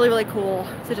really, really cool.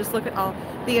 So just look at all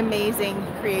the amazing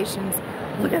creations.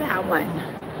 Look at that one.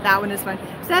 That one is fun.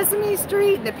 Sesame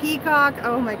Street, the peacock.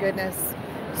 Oh my goodness.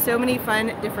 So many fun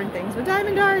different things with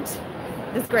diamond art.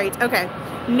 It's great. Okay.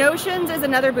 Notions is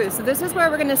another booth. So this is where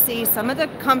we're going to see some of the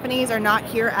companies are not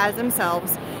here as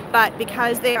themselves, but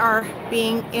because they are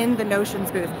being in the Notions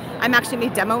booth. I'm actually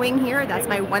demoing here. That's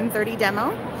my 1:30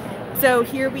 demo. So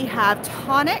here we have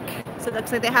Tonic. So it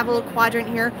looks like they have a little quadrant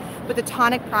here with the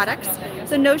Tonic products.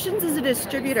 So Notions is a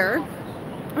distributor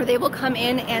where they will come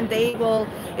in and they will,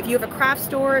 if you have a craft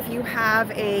store, if you have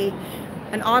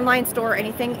an online store or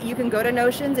anything, you can go to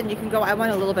Notions and you can go, I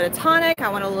want a little bit of Tonic, I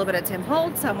want a little bit of Tim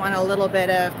Holtz, I want a little bit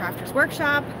of Crafters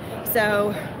Workshop.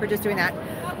 So we're just doing that.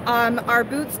 Our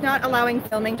booth's not allowing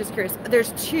filming, just curious.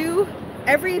 There's two,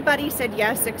 everybody said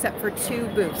yes except for two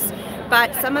booths,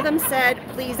 but some of them said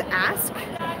please ask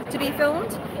to be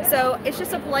filmed. So it's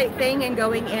just a polite thing and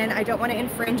going in. I don't want to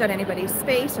infringe on anybody's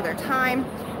space or their time.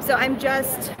 So I'm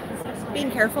just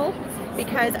being careful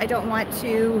because I don't want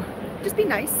to just be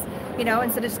nice. You know,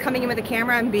 instead of just coming in with a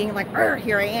camera and being like,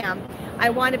 here I am. I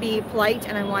want to be polite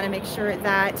and I want to make sure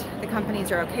that the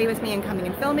companies are okay with me and coming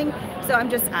and filming. So I'm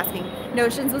just asking.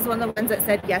 Notions was one of the ones that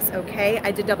said yes, okay.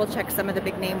 I did double check some of the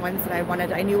big name ones that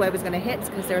I knew I was going to hit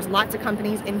because there's lots of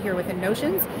companies in here within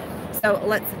Notions. So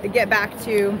let's get back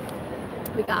to,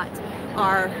 we got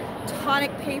our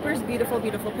Tonic papers, beautiful,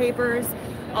 beautiful papers,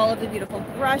 all of the beautiful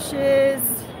brushes,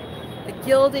 the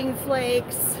gilding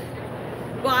flakes.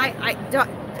 Well, I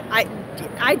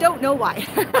don't know why.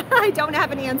 I don't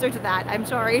have an answer to that. I'm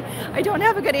sorry. I don't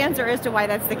have a good answer as to why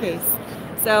that's the case.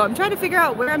 So I'm trying to figure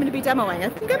out where I'm going to be demoing. I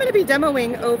think I'm going to be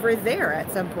demoing over there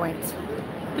at some point.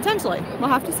 Potentially. We'll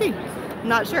have to see. I'm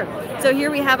not sure. So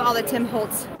here we have all the Tim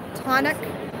Holtz Tonic.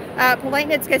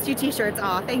 Politeness gets you t-shirts.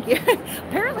 Aw, thank you.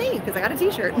 Apparently, because I got a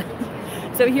t-shirt.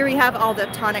 So here we have all the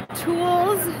Tonic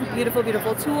tools. Beautiful,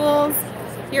 beautiful tools.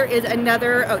 Here is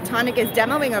another, Tonic is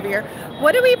demoing over here.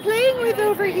 What are we playing with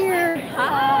over here?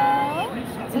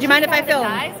 Do you mind if I film?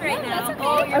 Right now.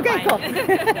 Okay, cool.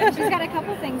 She's got a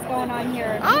couple things going on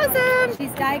here. Awesome.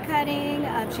 She's die cutting.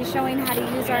 She's showing how to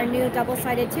use our new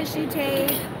double-sided tissue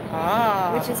tape,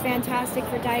 which is fantastic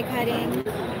for die cutting.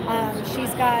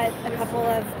 She's got a couple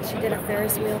of, she did a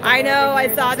Ferris wheel. I know,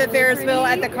 I saw the Ferris wheel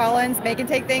at the Collins Make and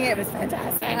Take thing. It was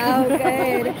fantastic. Oh,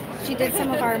 good. She did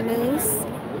some of our mousse.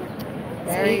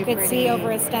 So you could see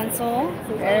over a stencil.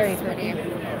 Very pretty.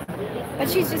 But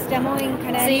she's just demoing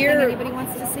kind of anything anybody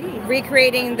wants to see.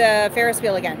 Recreating the Ferris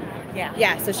wheel again. Yeah.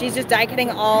 Yeah, so she's just die cutting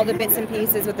all the bits and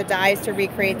pieces with the dies to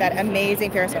recreate that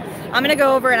amazing Ferris wheel. I'm going to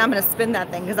go over and I'm going to spin that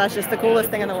thing because that's just the coolest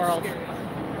thing in the world.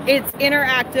 It's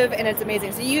interactive and it's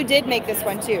amazing. So you did make this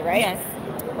one too, right? Yes.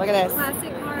 Look at this.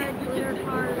 Classic card, glitter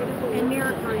card, and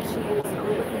mirror card sheets.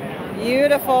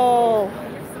 Beautiful.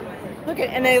 Look at,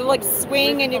 and they like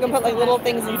swing, and you can put like little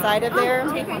things inside of there.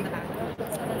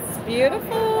 It's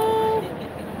beautiful.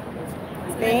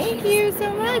 Thank you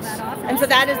so much. And so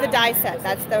that is the die set.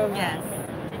 That's the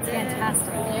It's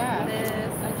fantastic. Yeah.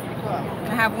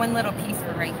 I have one little piece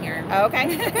for right here.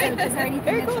 Okay. Is there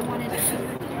anything that you wanted to see?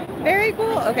 Very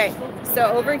cool. Okay,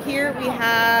 so over here we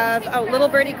have Little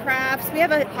Birdie Crafts. We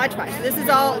have a hodgepodge. So this is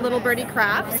all Little Birdie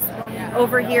Crafts.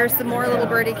 Over here, some more Little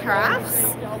Birdie Crafts.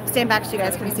 Stand back so you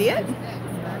guys can see it.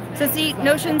 So see,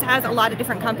 Notions has a lot of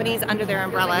different companies under their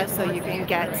umbrella, so you can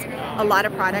get a lot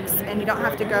of products and you don't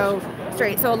have to go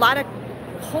straight. So a lot of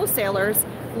wholesalers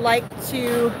like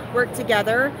to work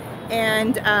together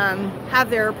and have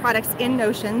their products in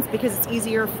Notions because it's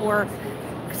easier for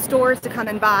stores to come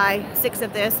and buy 6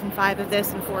 of this and 5 of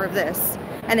this and 4 of this,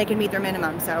 and they can meet their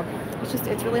minimum. So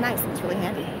it's really nice and it's really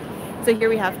handy. So here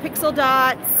we have pixel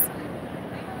dots,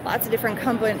 lots of different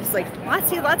companies, like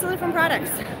lots of different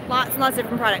products, lots and lots of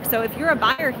different products. So if you're a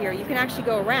buyer here, you can actually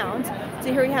go around.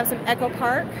 So here we have some Echo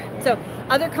Park. So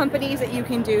other companies that you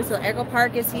can do. So Echo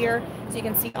Park is here, so you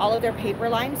can see all of their paper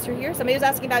lines through here. Somebody was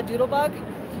asking about Doodlebug.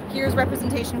 Here's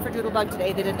representation for Doodlebug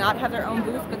today. They did not have their own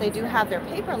booth, but they do have their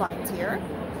paper lines here.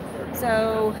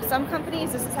 So some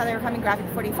companies, this is how they were coming. Graphic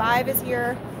 45 is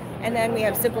here. And then we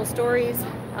have Simple Stories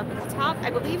up at the top. I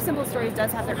believe Simple Stories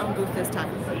does have their own booth this time.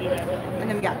 And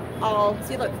then we got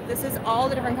see look, this is all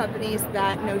the different companies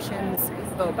that Notions,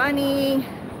 Bo Bunny,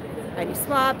 ID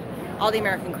Swap, all the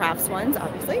American Crafts ones,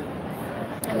 obviously.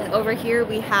 And then over here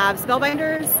we have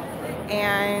Spellbinders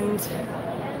and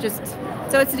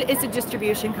so it's a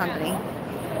distribution company.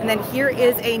 And then here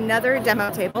is another demo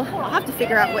table. I'll have to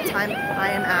figure out what time I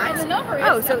am at.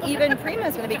 Oh, so even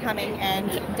Prima's going to be coming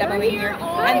and demoing here.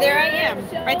 And there I am,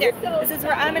 right there. This is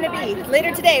where I'm going to be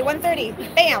later today, 1:30.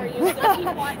 Bam.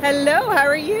 Hello, how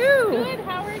are you? Good,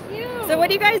 how are you? So what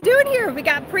are you guys doing here? We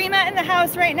got Prima in the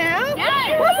house right now.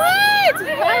 Yes. What?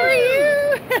 How are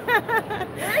you?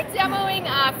 We're demoing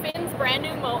Finn's brand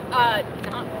new,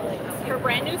 her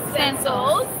brand new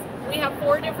stencils. We have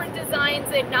 4 different designs.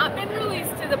 They've not been released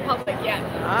to the public yet.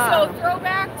 So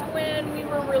throwback to when we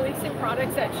were releasing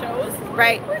products at shows.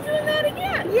 Right. We're doing that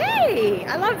again. Yay!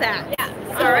 I love that.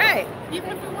 Yeah. So, all right.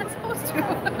 Even if we weren't supposed to.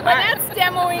 But that's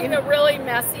demoing the really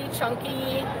messy,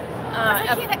 chunky,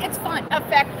 it's fun.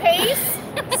 effect paste.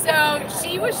 So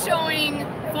she was showing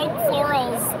folk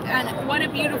florals, and what a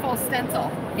beautiful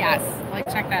stencil. Yes, like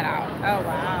check that out. Oh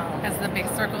wow. It has the big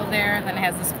circle there, then it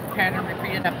has this pattern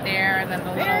repeated up there, and then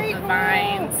the Very little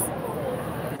vines.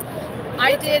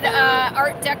 I did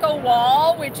Art Deco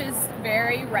wall, which is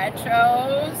very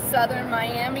retro, Southern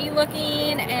Miami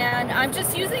looking, and I'm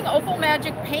just using Opal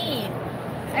Magic paint.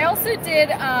 I also did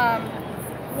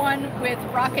one with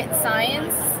Rocket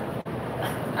Science.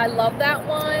 I love that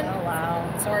one. Oh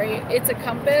wow. Sorry, it's a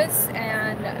compass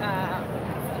and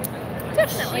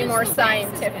definitely more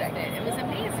scientific. It was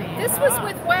amazing. This was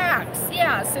with wax,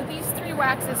 yeah. So these 3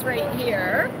 waxes right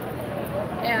here,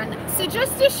 and so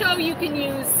just to show you can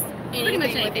use Pretty much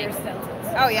anything with your anything.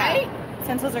 stencils. Oh yeah. Right?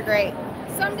 Stencils are great.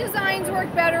 Some designs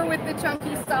work better with the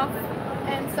chunky stuff,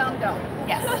 and some don't.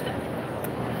 Yes.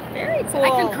 Very cool. I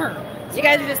concur. So you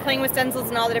guys are just playing with stencils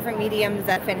and all the different mediums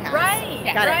that Finn has. Right,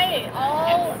 Got right.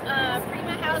 All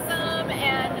Prima has them,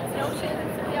 and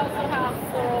Notions. We also have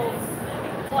full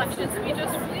collections we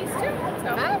just released too.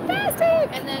 So. Fantastic.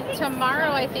 And then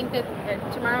tomorrow, I think that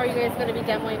tomorrow you guys are going to be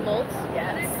demoing molds.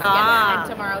 Yes. Ah. And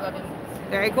tomorrow they'll be.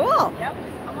 Very cool. Yep.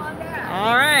 Come on back.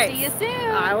 All right. See you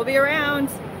soon. I will be around.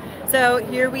 So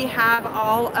here we have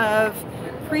all of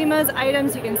Prima's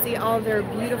items. You can see all of their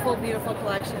beautiful, beautiful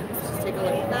collections. Just take a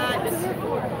look at that. Just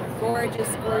gorgeous,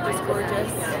 gorgeous,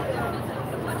 gorgeous.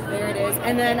 There it is.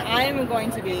 And then I am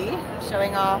going to be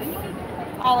showing off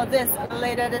all of this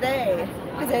later today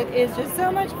because it is just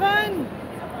so much fun.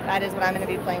 That is what I'm going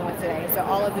to be playing with today. So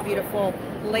all of the beautiful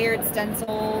layered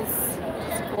stencils.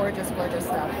 Just gorgeous, gorgeous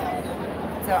stuff.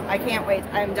 So I can't wait.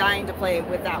 I'm dying to play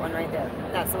with that one right there.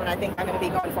 That's the one I think I'm going to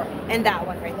be going for. And that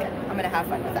one right there. I'm going to have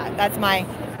fun with that. That's my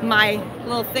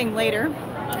little thing later.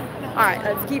 All right,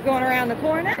 let's keep going around the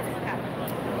corner.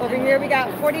 Over here we got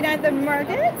 49th and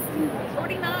Market.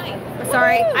 49.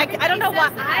 Sorry, I don't know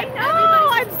what. I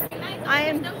know. I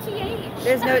am. No TH.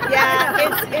 There's no. Yeah,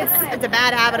 it's a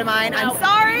bad habit of mine. I'm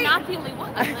sorry. You're not the only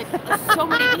one. Like, so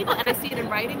many people, and I see it in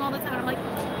writing all the time. I'm like,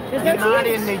 there's You're no not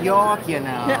TH. in New York, you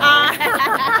know.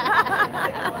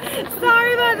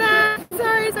 Sorry about that.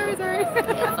 Sorry.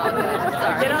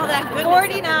 get all that good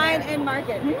 49 and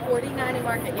Market. 49 and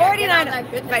Market. 49.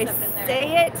 If I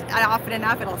say it often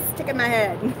enough, it'll stick in my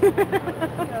head.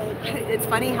 It's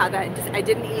funny how that I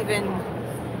didn't even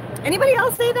Anybody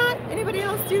else say that? Anybody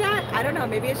else do that? I don't know.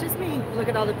 Maybe it's just me. Look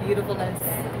at all the beautifulness.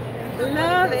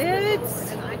 Love it.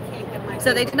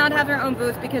 So they did not have their own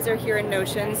booth because they're here in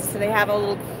Notions. So they have a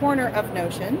little corner of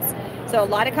Notions. So a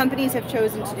lot of companies have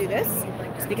chosen to do this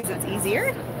just because it's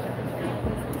easier.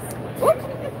 Whoop.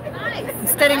 I'm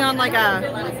stepping on like I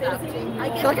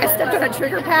feel like I stepped on a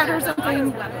trigger pad or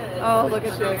something. Oh, look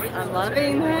at this. I'm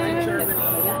loving this.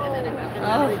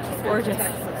 Oh, it's gorgeous.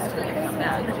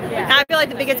 I feel like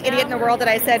the biggest idiot in the world that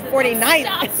I said 49th.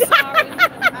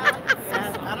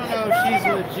 I don't know if she's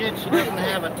legit. She doesn't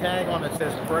have a tag on that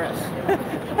says press.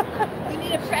 We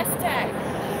need a press tag.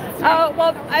 Oh,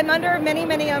 well, I'm under many,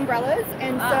 many umbrellas,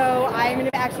 and so I'm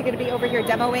actually going to be over here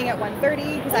demoing at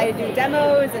 1:30 because I do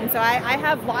demos, and so I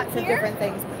have lots of different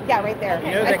things. Yeah, right there.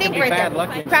 You know, that can be bad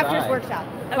luck inside. Crafters Workshop.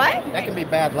 What? That can be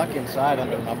bad luck inside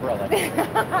under an umbrella.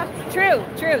 True.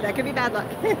 That could be bad luck.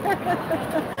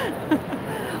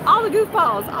 All the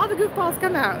goofballs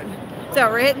come out. So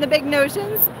we're hitting the big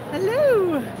Notions.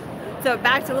 Hello. So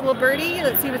back to little birdie.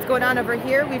 Let's see what's going on over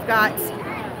here. We've got.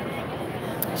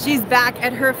 She's back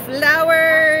at her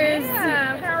flowers.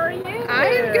 Yeah, how are you?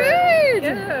 I'm good.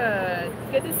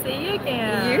 Good to see you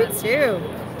again. You too.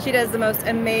 She does the most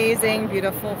amazing,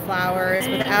 beautiful flowers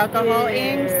with alcohol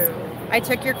inks. I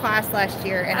took your class last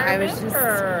year and I was just it's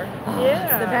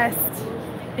the best.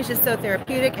 It's just so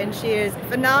therapeutic and she is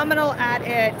phenomenal at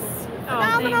it.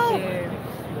 Phenomenal. Thank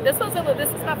you. This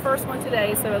is my first one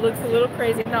today, so it looks a little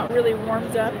crazy, not really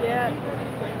warmed up yet.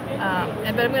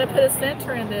 But I'm going to put a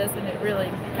center in this, and it really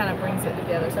kind of brings it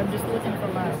together. So I'm just looking for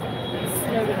my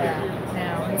snow cap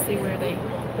now and see where they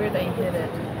hit it.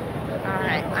 All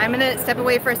right, I'm going to step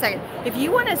away for a second. If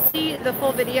you want to see the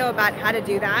full video about how to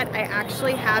do that, I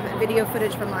actually have video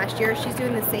footage from last year. She's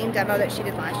doing the same demo that she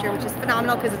did last year, which is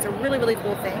phenomenal because it's a really, really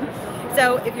cool thing.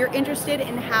 So if you're interested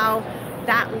in how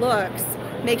that looks,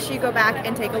 make sure you go back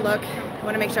and take a look. I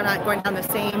want to make sure I'm not going down the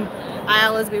same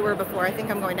aisle as we were before. I think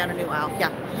I'm going down a new aisle.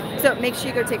 Yeah. So make sure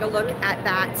you go take a look at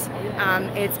that.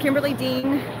 It's Kimberly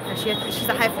Dean. She's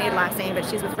a hyphenated last name, but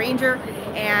she's with Ranger,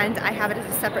 and I have it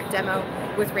as a separate demo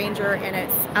with Ranger, and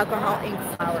it's alcohol ink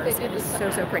flowers. It is so,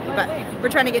 so pretty. But we're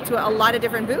trying to get to a lot of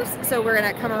different booths, so we're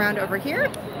going to come around over here.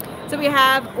 So we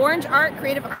have Orange Art,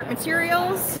 Creative Art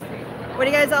Materials. What are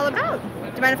you guys all about? Do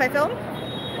you mind if I film?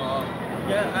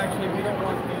 Yeah, actually, we don't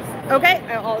want these. Okay,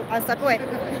 I'll step away.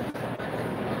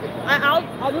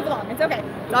 I'll move along. It's okay.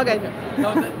 It's all good.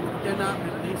 No, they're not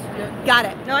released yet. Got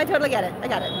it. No, I totally get it. I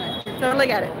got it. Totally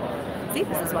get it. See,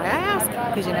 this is why I ask,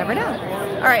 because you never know.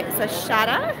 All right, so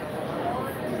Shada.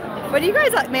 What do you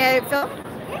guys, may I film?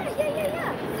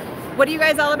 Yeah. What are you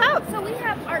guys all about? So we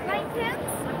have Artline Pens.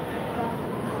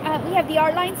 We have the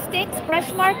Artline sticks,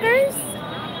 brush markers,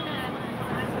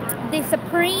 the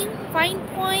Supreme, Fine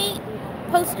Point,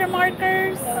 poster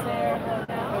markers,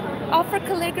 all for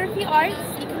calligraphy arts.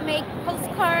 You can make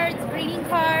postcards, greeting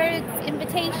cards,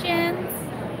 invitations.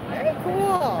 Very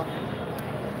cool.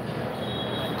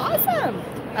 Awesome.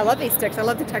 I love these sticks. I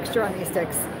love the texture on these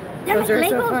sticks. They're Those like are Legos,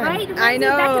 so fun. right? I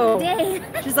know. Back in the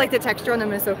day. Just like the texture on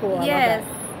them is so cool. I Yes. love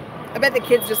that. I bet the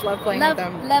kids just love playing with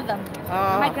them. Love them.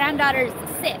 Oh. My granddaughter's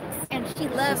 6 and she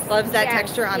loves Loves that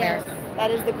texture on there.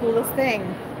 That is the coolest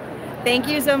thing. Thank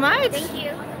you so much. Thank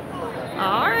you.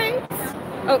 All right.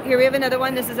 Oh, here we have another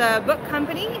one. This is a book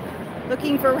company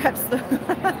looking for reps.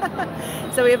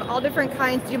 So we have all different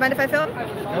kinds. Do you mind if I film?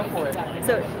 Go for it.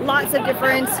 So lots of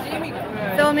different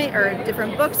filming or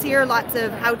different books here. Lots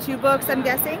of how-to books, I'm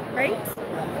guessing, right?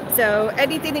 So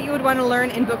anything that you would want to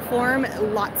learn in book form,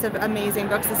 lots of amazing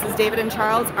books. This is David and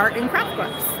Charles Art and Craft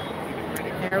Books.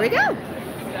 There we go.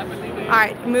 All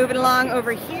right, moving along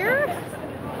over here.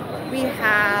 We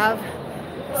have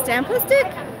Stamplistic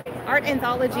Art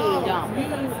Anthology.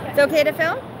 It's okay to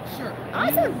film? Sure.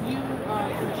 Awesome.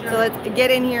 So let's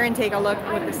get in here and take a look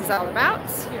at what this is all about.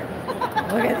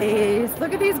 Look at these.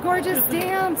 Look at these gorgeous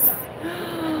stamps.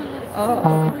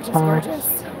 Oh, gorgeous, gorgeous.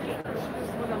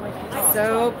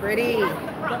 So pretty.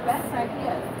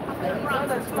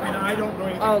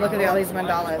 Oh, look at all these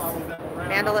mandalas.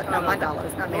 Mandalas, no,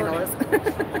 mandalas, not mandalas.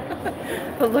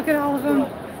 But look at all of them.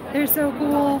 They're so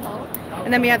cool.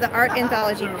 And then we have the Art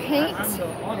Anthology paint.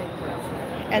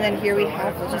 And then here we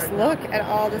have, just look at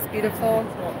all this beautiful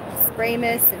spray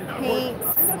mist and paints.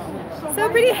 So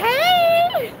pretty.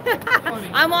 Hey!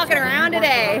 I'm walking around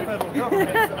today.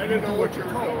 I didn't know what you're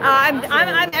called.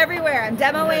 I'm everywhere. I'm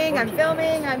demoing, I'm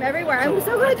filming, I'm everywhere. I'm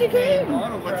so glad you came.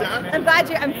 What's that? I'm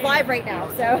glad I'm live right now,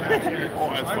 so. Oh,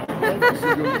 that's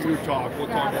fine. We'll talk. We'll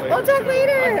talk later. We'll talk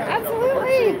later.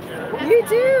 Absolutely. You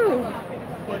too.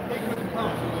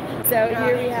 So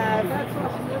here we have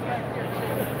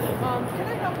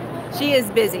She is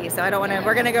busy, so I don't want to.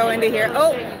 We're gonna go into here.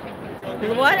 Oh,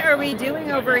 what are we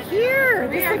doing over here?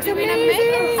 We This are looks doing a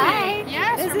amazing. making site.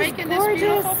 Yes, This we're is making gorgeous. this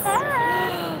beautiful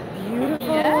card. Beautiful.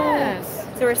 Yes.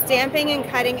 So we're stamping and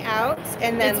cutting out,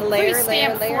 and then It's layer,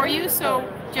 pre-stamped layer, layer. for you, so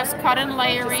just cut and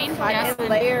layering. Just cut yes, and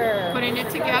layer. Putting it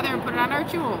together and put it on our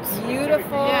jewels.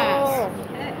 Beautiful. Yes.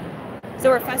 So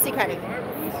we're fussy cutting.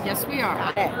 Yes, we are.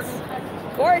 Got it.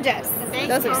 Gorgeous.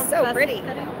 Those are so pretty.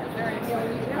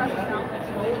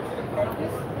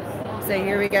 So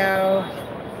here we go.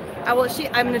 I'm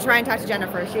going to try and talk to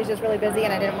Jennifer. She's just really busy,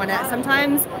 and I didn't want to.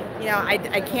 Sometimes, you know,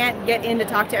 I can't get in to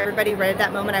talk to everybody right at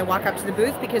that moment I walk up to the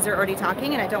booth because they're already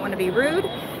talking, and I don't want to be rude.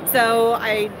 So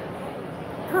I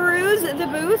peruse the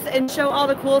booth and show all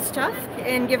the cool stuff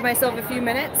and give myself a few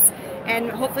minutes.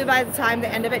 And hopefully by the time the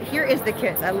end of it, here is the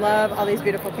kits. I love all these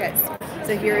beautiful kits.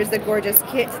 So here is the gorgeous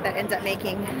kit that ends up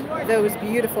making those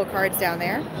beautiful cards down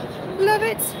there. Love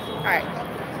it. All right,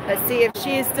 let's see if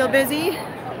she's still busy.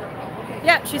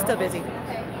 Yep, she's still busy.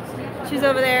 She's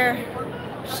over there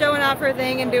showing off her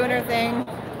thing and doing her thing.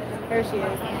 There she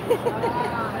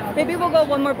is. Maybe we'll go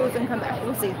one more booth and come back.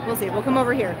 We'll see. We'll see. We'll come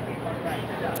over here.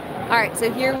 All right,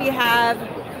 so here we have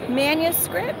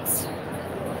Manuscript.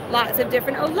 Lots of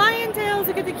different, oh, lion tails.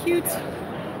 Look at the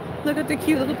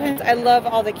cute little pens. I love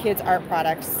all the kids' art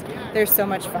products. They're so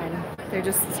much fun. They're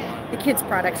just, the kids'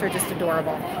 products are just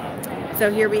adorable. So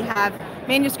here we have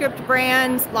Manuscript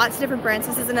brands, lots of different brands.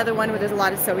 This is another one where there's a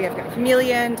lot of, so we have got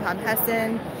Chameleon, Tom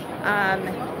Heston.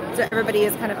 So everybody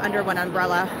is kind of under one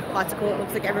umbrella. Lots of cool, it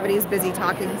looks like everybody's busy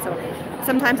talking. So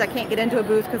sometimes I can't get into a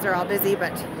booth because they're all busy,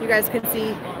 but you guys can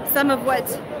see some of what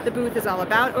the booth is all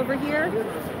about over here.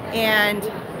 And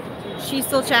she's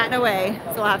still chatting away,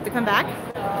 so I'll have to come back.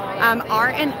 R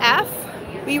and F,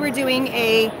 we were doing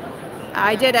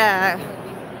I did a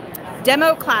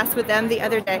demo class with them the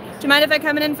other day. Do you mind if I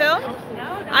come in and film?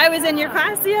 I was in your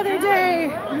class the other day.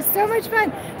 It was so much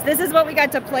fun. So this is what we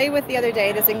got to play with the other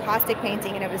day, this encaustic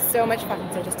painting, and it was so much fun.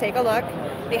 So just take a look.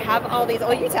 They have all these,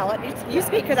 oh, you tell it. You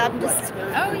speak, because I'm just...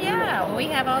 Oh yeah, well, we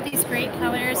have all these great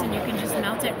colors, and you can just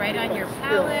melt it right on your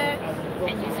palette,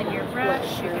 and using your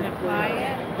brush, you can apply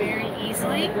it very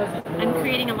easily. I'm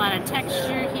creating a lot of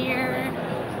texture here,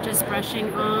 just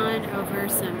brushing on over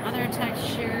some other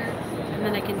texture, and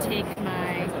then I can take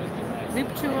my loop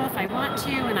tool if I want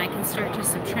to, and I can start to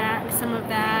subtract some of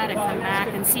that and come back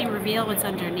and see and reveal what's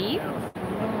underneath.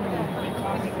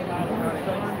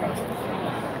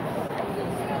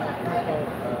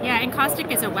 Yeah, encaustic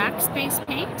is a wax-based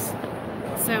paint,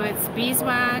 so it's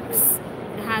beeswax.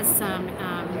 It has some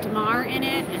damar in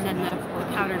it, and then the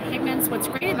powdered pigments. What's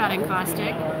great about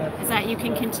encaustic is that you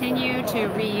can continue to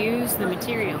reuse the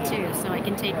material too. So I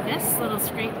can take this little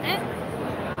scrape bit,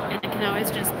 and I can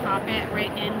always just pop it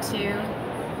right into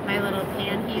my little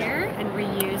pan here and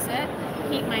reuse it.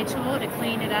 Heat my tool to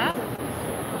clean it up.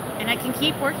 And I can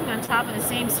keep working on top of the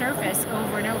same surface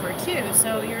over and over too.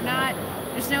 So you're not,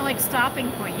 there's no like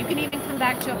stopping point. You can even come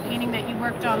back to a painting that you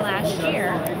worked on last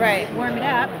year. Right. Warm it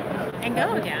up and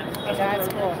go again. That's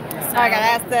cool. So, I gotta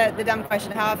ask the dumb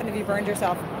question. How often have you burned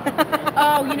yourself?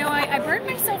 Oh, you know, I burned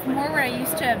myself more where I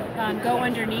used to go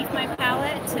underneath my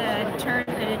palette to turn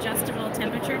an adjustable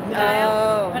temperature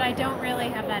dial, but I don't really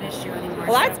have that issue anymore.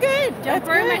 Well, that's good. Don't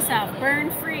burn myself.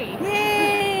 Burn free.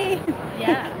 Yay!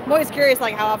 Yeah. I'm always curious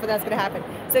like how often that's going to happen.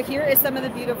 So here is some of the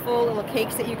beautiful little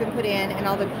cakes that you can put in and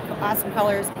all the awesome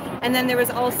colors. And then there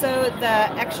was also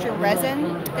the extra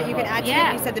resin that you can add to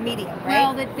it. You said the medium, right?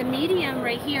 Well, the medium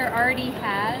right here already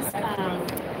has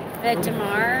the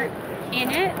damar in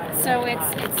it, so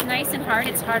it's nice and hard.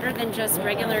 It's harder than just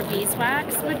regular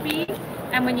beeswax would be.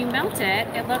 And when you melt it,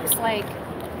 it looks like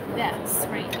this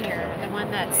right here, the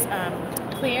one that's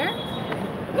clear.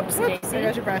 Oops, there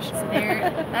goes your brush. So there,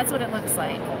 that's what it looks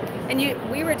like. And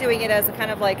we were doing it as a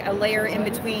kind of like a layer in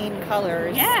between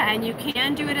colors. Yeah, and you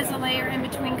can do it as a layer in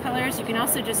between colors. You can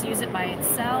also just use it by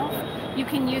itself. You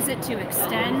can use it to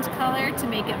extend color, to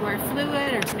make it more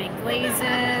fluid, or to make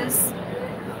glazes.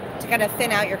 To kind of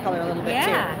thin out your color a little bit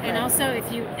too. Yeah, and also if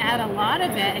you add a lot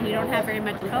of it and you don't have very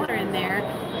much color in there,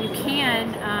 you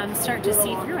can start to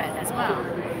see through it as well.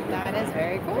 That is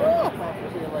very cool.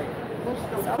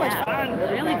 So much fun.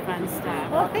 Really fun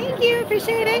stuff. Well, thank you.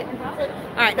 Appreciate it.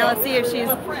 All right, now let's see if she's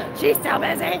still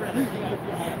busy.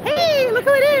 Hey, look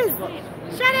who it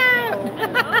is. Shut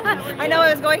up. I know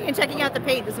I was going and checking out the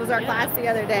paint. This was our class the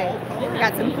other day. We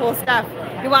got some cool stuff.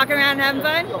 You walking around having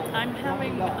fun? I'm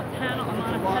having a panel. I'm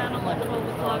on a panel at 12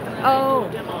 o'clock and then Oh.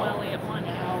 Demo Alley at 1.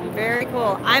 Very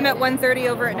cool. I'm at 1:30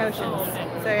 over at Notions.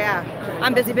 So yeah,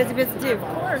 I'm busy too. Of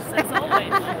course, as always.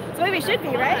 That's the way we should be,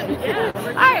 right? Yeah.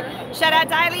 All right, shout out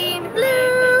to Eileen.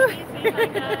 Blue.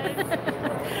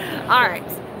 All right,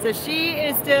 so she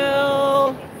is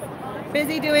still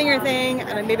busy doing her thing.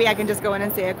 I mean, maybe I can just go in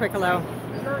and say a quick hello.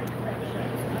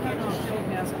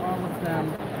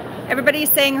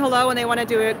 Everybody's saying hello and they want to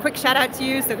do a quick shout out to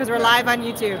you, so because we're live on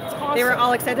YouTube. Awesome. They were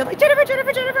all excited, like Jennifer,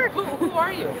 Jennifer, Jennifer. Who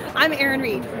are you? I'm Erin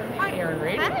Reed. Hi, Erin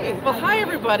Reed. Hi. Well, hi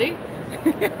everybody.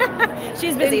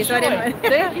 She's busy, Enjoy. so I didn't.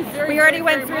 Thank you very, we already very,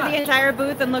 went very through much. the entire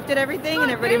booth and looked at everything, and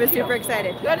everybody was super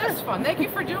excited. That is fun. Thank you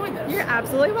for doing this. You're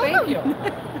absolutely welcome. Thank you.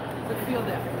 Good feel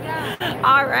that.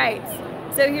 All right.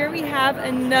 So here we have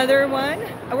another one.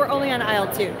 We're only on aisle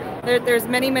 2. There's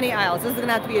many, many aisles. This is going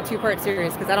to have to be a 2-part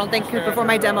series because I don't think before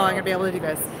my demo I'm going to be able to do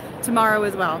this. Tomorrow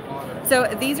as well. So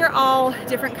these are all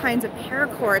different kinds of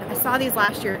paracord. I saw these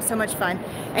last year. It's so much fun.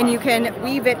 And you can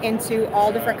weave it into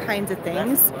all different kinds of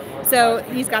things. So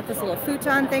he's got this little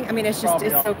futon thing. I mean, it's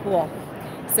so cool.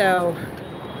 So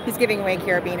he's giving away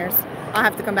carabiners. I'll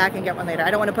have to come back and get one later.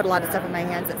 I don't want to put a lot of stuff in my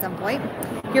hands at some point.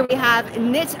 Here we have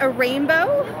Knit a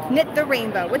Rainbow. Knit the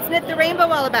Rainbow. What's Knit the Rainbow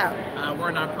all about? We're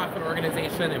a nonprofit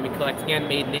organization and we collect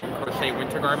handmade knit and crochet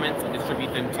winter garments and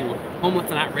distribute them to homeless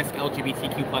and at-risk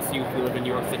LGBTQ plus youth who live in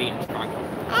New York City and Chicago.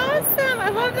 Awesome. I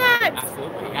love that.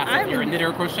 Absolutely. Yeah, so if you're a knitter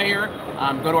or crocheter,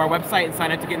 go to our website and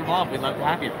sign up to get involved. We'd love to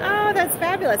have you. Oh, that's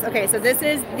fabulous. Okay, so this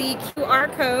is the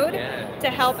QR code to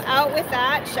help out with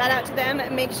that. Shout out to them.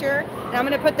 Make sure. And I'm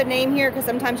going to put the name here because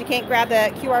sometimes you can't grab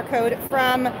the QR code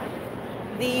from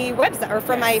the website or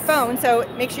from my phone. So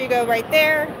make sure you go right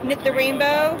there,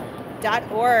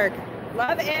 knittherainbow.org.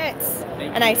 Love it.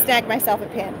 And I snagged myself a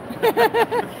pin.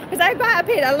 Because I got a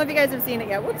pin. I don't know if you guys have seen it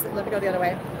yet. Whoops, let me go the other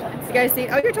way. You guys see?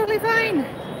 Oh, you're totally fine.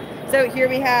 So here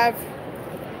we have,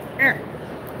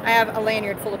 I have a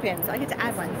lanyard full of pins. So I get to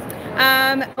add one.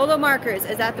 Olo Markers,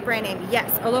 is that the brand name?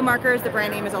 Yes, Olo Markers, the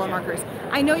brand name is Olo Markers.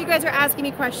 I know you guys are asking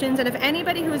me questions, and if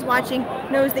anybody who is watching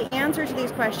knows the answer to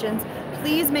these questions,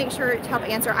 please make sure to help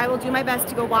answer. I will do my best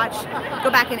to go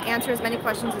back and answer as many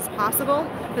questions as possible,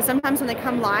 but sometimes when they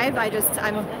come live,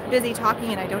 I'm busy talking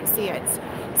and I don't see it.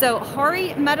 So,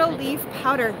 Hori Metal Leaf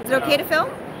Powder, is it okay to film?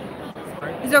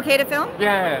 Is it okay to film?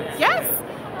 Yes. Yes?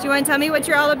 Do you want to tell me what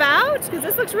you're all about? Because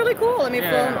this looks really cool. Let me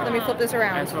flip this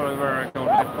around. Actually, we're a gold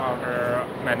leaf powder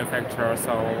manufacturer,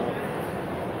 so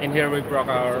in here we brought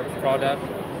our product.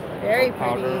 Very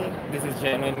powder. pretty. This is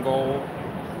genuine gold.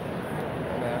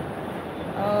 Yeah.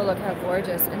 Oh, look how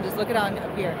gorgeous. And just look it on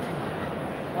up here.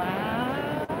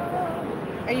 Wow.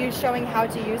 Are you showing how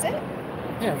to use it?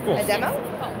 Yeah, of course. A demo?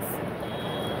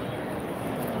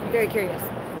 I'm very curious.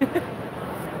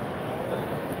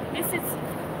 This is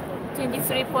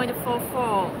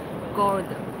 23.44 gold.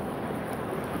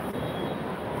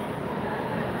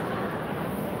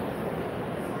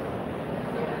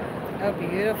 Oh,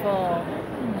 beautiful.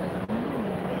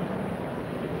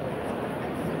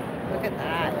 Look at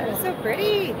that. That is so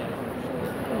pretty.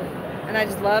 And I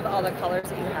just love all the colors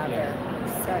that you have there.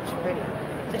 Such pretty.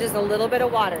 So just a little bit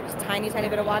of water, just tiny, tiny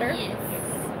bit of water? Yes.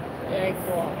 Very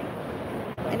cool.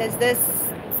 And is this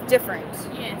different?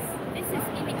 Yes. This is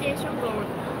imitation gold.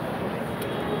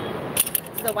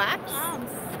 The wax?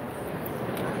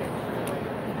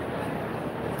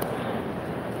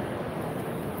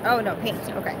 Oh no, paint.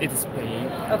 Okay. It's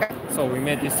paint. Okay. So we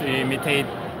made this to imitate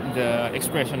the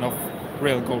expression of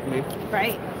real gold leaf.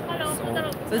 Right.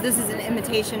 So this is an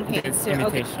imitation paint. It's too.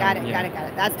 imitation, Okay, got it, yeah. got it, got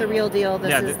it. That's the real deal.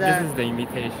 This is the. This is the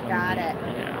imitation. Got it.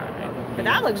 Yeah. But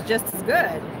that looks just as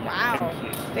good. Wow.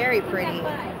 Very pretty.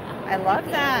 I love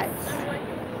that.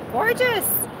 Gorgeous.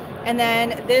 And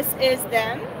then this is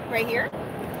them right here.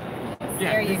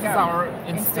 Yeah, There you this is go. our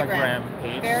Instagram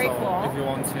page. Very so cool. If you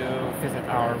want to visit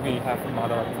we have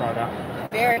another product.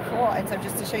 Very cool. And so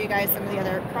just to show you guys some of the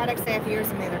other products they have here,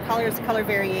 some of the other colors, color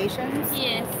variations.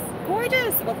 Yes.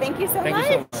 Gorgeous. Well, thank you so Thank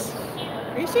much. you so much.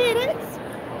 Appreciate it.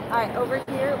 All right, over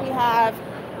here we have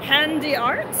Handy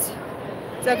Art.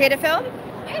 It's okay to film?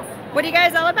 Yes. What are you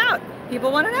guys all about?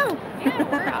 People want to know. Yeah,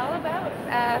 we're all about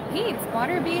paints,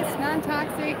 water-based,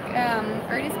 non-toxic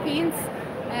artist paints.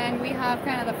 And we have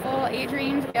kind of the full age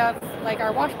range. We have like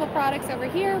our washable products over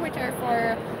here, which are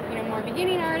for more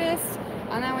beginning artists.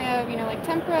 And then we have like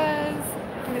temperas,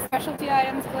 and the specialty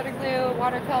items, glitter glue,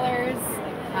 watercolors,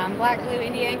 black glue,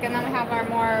 India ink, and then we have our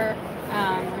more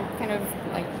kind of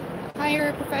like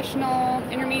higher professional,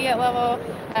 intermediate level,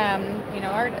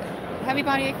 art, heavy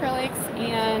body acrylics,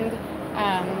 and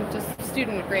just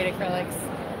student grade acrylics.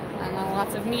 And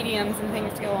lots of mediums and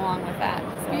things to go along with that.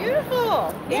 So.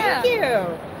 Beautiful. Yeah. Thank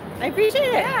you. I appreciate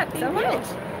it so much.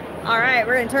 All right,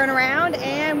 we're going to turn around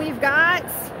and we've got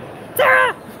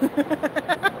Sarah.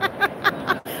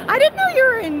 I didn't know you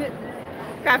were in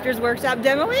Crafters Workshop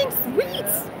demoing. Sweet.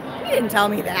 You didn't tell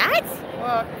me that.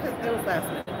 Well, because it was last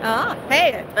minute. Ah,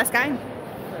 hey, best kind.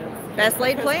 Best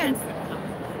laid plans.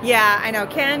 Yeah, I know.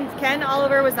 Ken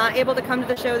Oliver was not able to come to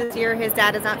the show this year. His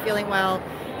dad is not feeling well,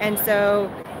 and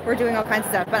so we're doing all kinds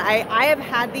of stuff. But I have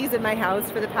had these in my house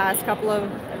for the past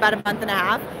about a month and a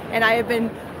half, and I have been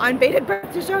on bated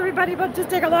breath to show everybody, but just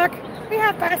take a look. We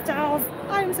have pastels.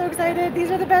 I'm so excited. These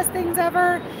are the best things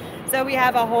ever. So we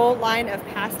have a whole line of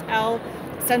pastel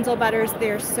stencil butters.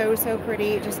 They're so, so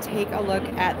pretty. Just take a look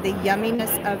at the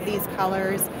yumminess of these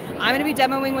colors. I'm going to be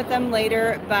demoing with them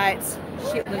later, but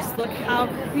just look how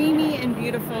creamy and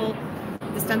beautiful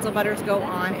the stencil butters go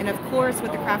on. And of course,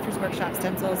 with the Crafters Workshop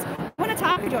stencils, I want to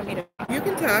talk, or do you want me to talk? You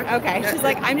can talk. Okay. She's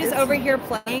like, I'm just over here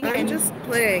playing. I'm just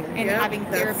playing. And having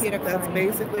therapeutic That's fun.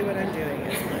 basically what I'm doing.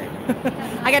 Is playing.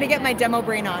 I got to get my demo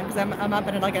brain on because I'm up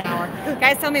in like an hour.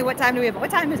 Guys, tell me what time do we have? What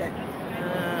time is it?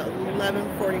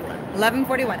 11:41.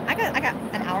 11:41. I got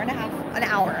an hour and a half. An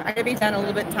hour. I gotta be done a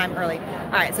little bit time early.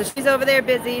 All right, so she's over there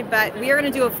busy, but we are gonna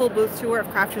do a full booth tour of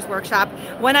Crafters Workshop.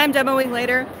 When I'm demoing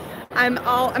later, I'm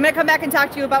gonna come back and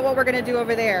talk to you about what we're gonna do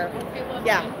over there.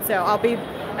 Yeah, so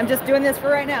I'm just doing this for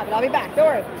right now, but I'll be back. Don't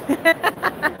worry.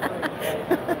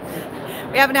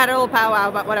 We haven't had a little powwow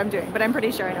about what I'm doing, but I'm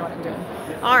pretty sure I know what I'm doing.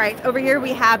 All right, over here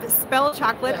we have Spell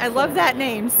Chocolate. I love that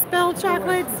name, Spell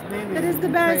Chocolate. That is the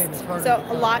best. So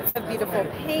lots of beautiful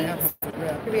paints.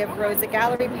 Here we have Rosa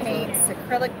Gallery paints,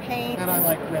 acrylic paints. And I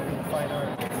like repping fine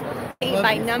art. Paint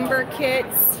by number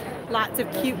kits. Lots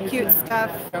of cute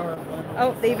stuff.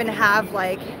 Oh, they even have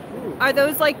like, are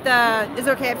those like is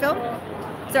it okay I film?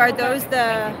 So are those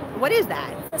what is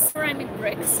that? Ceramic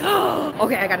bricks.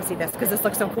 Okay, I gotta see this because this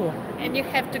looks so cool. And you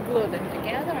have to glue them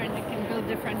together and you can build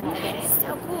different models.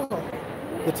 So cool.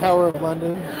 The Tower of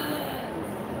London.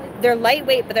 They're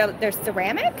lightweight, but they're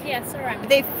ceramic? Yeah, ceramic.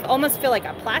 They almost feel like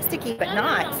a plasticky, but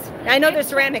not. I know they're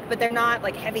ceramic, but they're not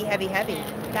like heavy.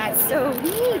 That's so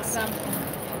neat. So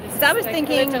I was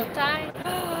thinking,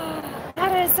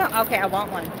 that is so, okay, I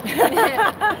want one.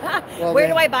 Well, Where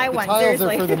do I buy one? Tiles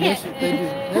Seriously. are for the mission.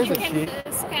 There's a sheet.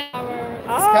 It's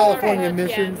Oh, California okay.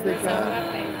 missions they've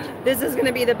got. This is going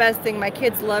to be the best thing. My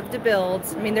kids love to build.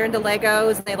 I mean, they're into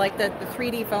Legos and they like the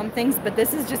 3D foam things, but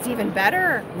this is just even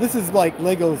better. This is like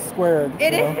Lego squared.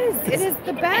 It is. It is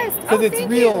the best. Because it's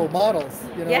real models.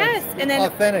 You know, yes, it's and then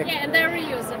authentic. Yeah, and they're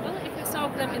reusable. If you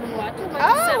soak them in water,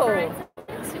 Oh.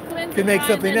 Can make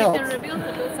something else.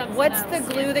 What's the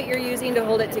glue that you're using to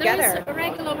hold it together? There is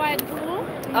regular white glue.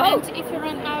 Oh. And if you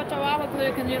run out of our glue,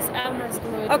 you can use Elmer's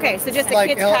glue. Okay, so just It's like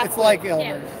kid's half it's like glue.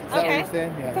 Elmer's. Is that what Okay. you're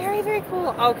saying? Yeah. Very, very cool.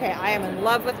 Okay, I am in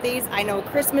love with these. I know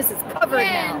Christmas is covered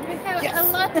Yeah, now. and we have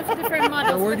a lot of different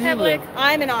models. Where do We you have live? like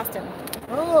I'm in Austin.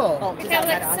 Oh. we just have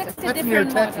outside like Austin. 60 That's near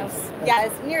different Texas. models. Yeah,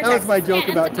 it's near That was Texas. my joke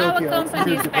Yeah, about and Tokyo. our company is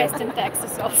Years based ago. in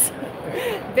Texas also.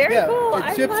 Very Yeah, cool. it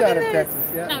I'm ships loving out of this.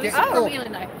 Texas. Yeah. No, this is Oh. from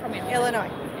Illinois. Illinois.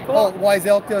 Cool. Oh, Wise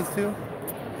Elk does too.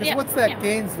 'Cause Yeah, what's that yeah.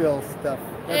 Gainesville stuff?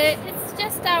 That's- It's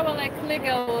just our like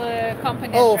legal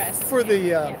company oh, address. for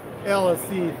the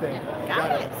LSC thing.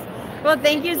 Got it. Well,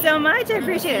 thank you so much. I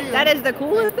appreciate it. That is the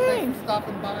coolest thing.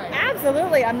 Stopping by.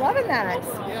 Absolutely. I'm loving that.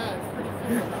 Yeah, it's pretty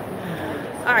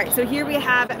cool. All right, so here we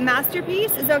have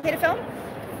Masterpiece. Is it okay to film?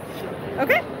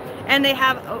 Okay. And they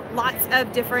have lots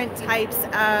of different types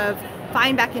of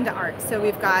fine back into art. So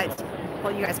we've got,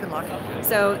 well, you guys can look.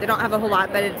 So they don't have a whole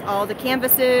lot, but it's all the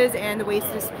canvases and the ways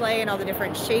to display and all the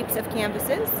different shapes of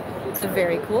canvases. So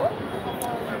very cool.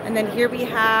 And then here we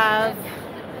have,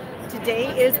 today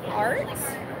is art.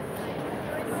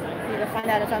 Need to find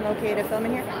out if I'm okay to film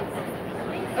in here.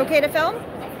 Okay to film?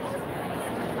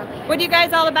 What are you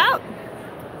guys all about?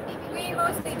 We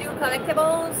mostly do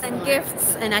collectibles and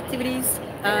gifts and activities.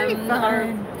 Very fun.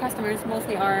 Our customers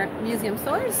mostly are museum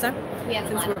stores, since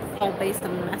we're all based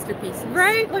on masterpieces.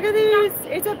 Right, look at these.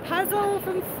 It's a puzzle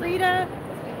from Frida.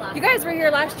 You guys were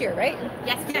here last year, right?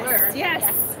 Yes, we were.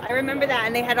 Yes. I remember that.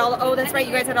 And they had all, oh, that's right.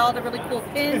 You guys had all the really cool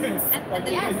pins. And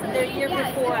the year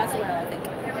before as well, I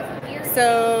think.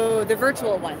 So the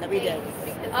virtual one that we did.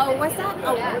 Oh, what's that?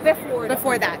 Oh,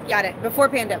 Before that. Got it. Before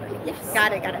pandemic. Yes.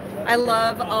 Got it. I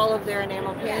love all of their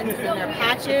enamel pins and their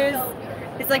patches.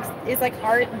 It's like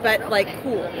art, but like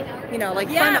cool. You know, like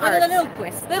fun art. with a little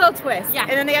twist. Little twist. Yeah.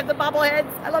 And then they have the bobbleheads.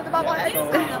 I love the bobbleheads.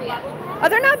 Oh,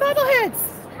 they're not bobbleheads.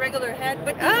 Regular head,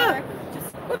 but these Ah. are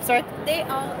just, Oops, sorry. they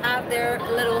all have their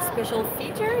little special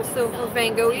features. So for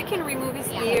Van Gogh, you can remove his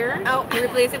ear and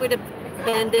replace it with a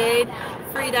Band-Aid.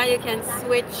 Frida, you can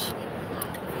switch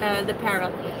the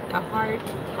parrot with a heart.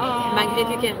 Magnet,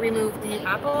 you can remove the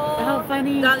apple. Oh,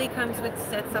 funny. Dolly comes with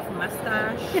sets of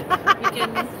mustache. You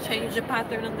can change the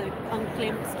pattern on the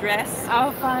Klimp's dress.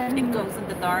 Oh, fun. It goes in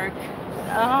the dark.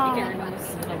 Oh. You can remove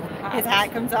his little hat. His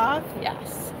hat comes off?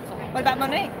 Yes. So What about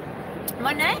Monet?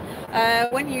 Monet,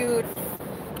 when you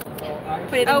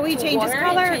put it Oh, he into changes water,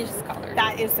 color? it changes color.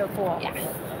 That is so cool. Yeah.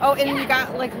 Oh, and you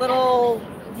got like little...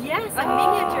 Yes, a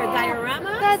miniature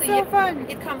diorama. That's so fun.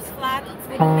 It comes flat. It's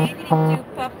wooden made. You need to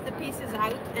pop the pieces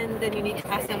out, and then you need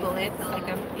to assemble it. Like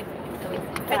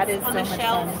it That fits is on so the much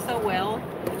shelf fun. so well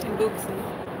in books, and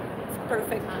it's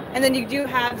perfect. And then you do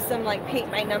have some like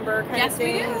paint by number kind of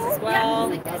things as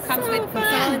well. Yes. It comes with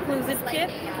an all-inclusive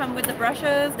kit. Come with the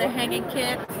brushes, the hanging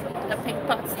kit, the paint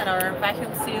pots that are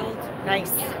vacuum sealed.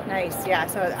 Nice, nice. Yeah.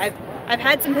 So I've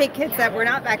had some paint kits that were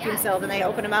not vacuum sealed, and they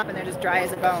open them up and they're just dry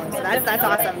as a bone. So that's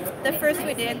awesome. The first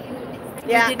we did.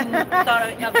 Yeah. We didn't thought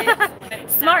of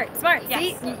it. Smart.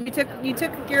 Yes. See, you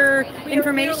took your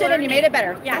information and you made it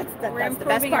better. Yeah, that's the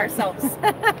best part. ourselves.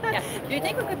 Yeah. Do you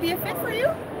think it could be a fit for you?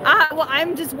 Well,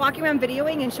 I'm just walking around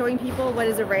videoing and showing people what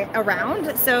is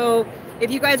around. So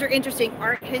if you guys are interested in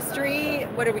art history,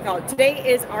 what do we call it? Today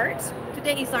is art.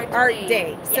 Today is art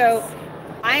day. Yes. So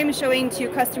I'm showing to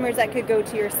customers that could go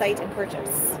to your site and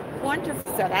purchase.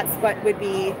 Wonderful. So that's what would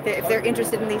be, if they're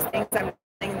interested in these things, I'm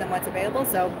telling them what's available.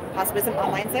 So possibly some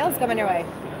online sales coming your way.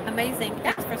 Amazing.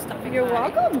 Thanks for stopping You're by.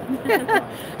 welcome.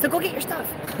 So go get your stuff.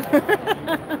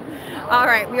 All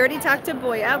right, we already talked to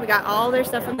Boya. We got all their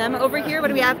stuff from them. Over here, what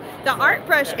do we have? The Art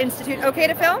Brush Institute. Okay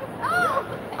to film? Oh,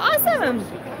 awesome.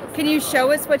 Can you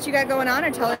show us what you got going on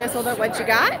or tell us a little bit what you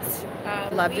got?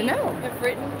 Love to know. We have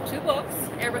written 2 books,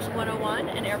 Airbrushing 101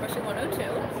 and Airbrushing 102.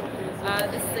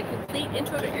 This is a complete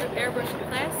intro to airbrushing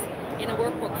class in a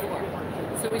workbook form.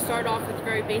 So we start off with the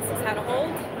very basics, how to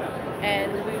hold,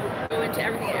 and we go into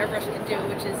everything an airbrush can do,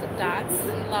 which is dots,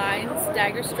 lines,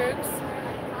 dagger strokes,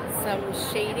 some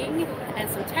shading, and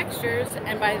some textures.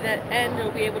 And by the end,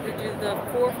 you'll be able to do the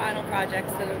 4 final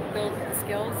projects that will build the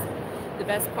skills. The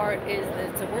best part is that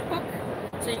it's a workbook,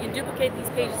 so you can duplicate these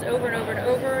pages over and over and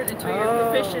over until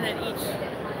you're proficient at each,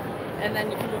 and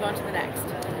then you can move on to the next.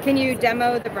 Can you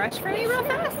demo the brush for me real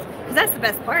fast? Because that's the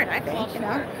best part, I think. Well, you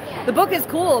know? The book is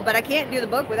cool, but I can't do the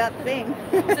book without the thing.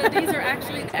 So these are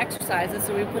actually the exercises,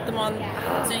 so we put them on,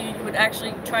 so you would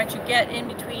actually try to get in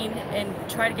between and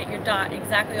try to get your dot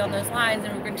exactly on those lines,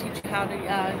 and we're going to teach you how to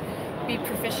be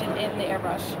proficient in the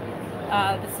airbrush.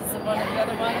 This is one of the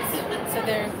other ones, so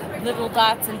there's little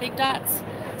dots and big dots,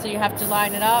 so you have to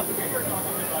line it up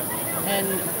and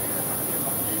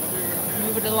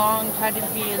move it along, try to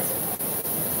be as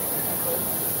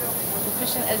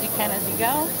proficient as you can as you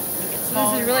go. So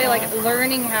this is really like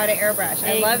learning how to airbrush.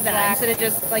 I love that. Instead of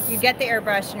just like you get the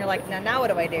airbrush and you're like, now what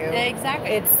do I do?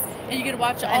 Exactly. And you can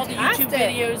watch all the YouTube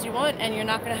videos you want, and you're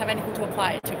not going to have anything to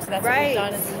apply it to. So that's what we've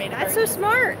done. Is we made it That's so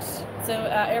smart. So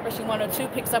Airbrushing 102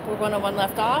 picks up where 101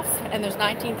 left off, and there's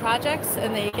 19 projects,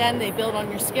 and they build on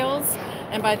your skills,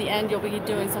 and by the end you'll be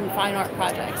doing some fine art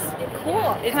projects.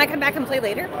 Cool. Can I come back and play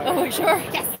later? Oh, sure.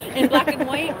 Yes. In black and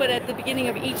white, but at the beginning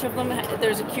of each of them,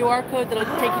 there's a QR code that'll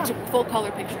take you to full color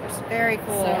pictures. Very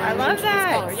cool. So I love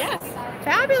that. Color. Yes.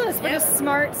 Fabulous. What a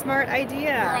smart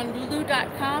idea. We're on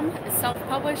Lulu.com. It's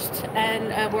self-published,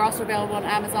 and we're also available on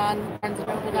Amazon,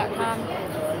 BarnesandNoble.com,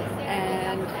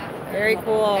 and very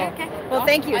cool. Okay. Well,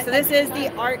 thank you. So this is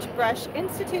the Art Brush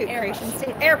Institute. Creation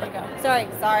State. Airbrush. Sorry.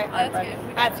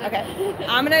 That's okay.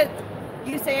 I'm gonna.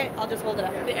 You say it. I'll just hold it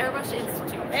up. The Airbrush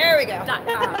Institute. There we go.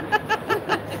 .com.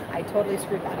 I totally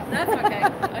screwed that up. That's okay.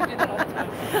 I do that all the time.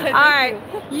 All right.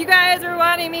 You guys are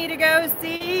wanting me to go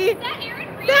see.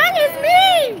 That is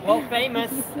me. Well,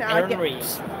 famous Aaron Reed.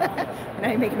 Now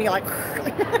you're making me like.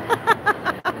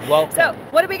 Welcome. So,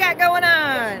 what do we got going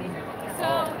on?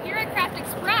 So here at Craft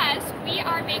Express, we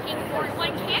are making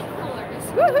 4-in-1 can coolers.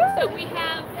 Woohoo! So we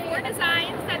have 4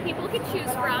 designs that people can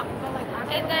choose from,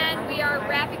 and then we are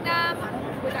wrapping them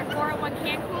with our 4-in-1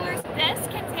 can coolers. This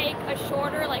can take a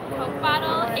shorter, like Coke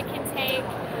bottle. It can take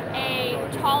a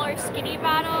taller, skinny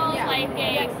bottle, like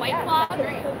a White Claw,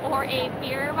 or a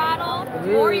beer bottle,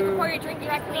 or you can pour your drink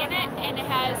directly in it, and it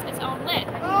has its own lid.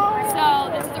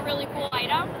 So this is a really cool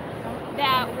item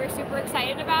that we're super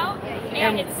excited about,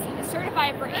 and it's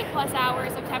certified for 8+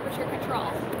 hours of temperature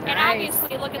control. And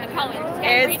obviously, look at the colors.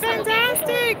 It's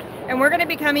fantastic. And we're going to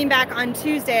be coming back on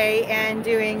Tuesday and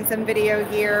doing some video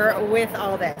here with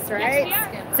all this, right?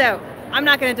 Yes, we are. So I'm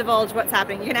not going to divulge what's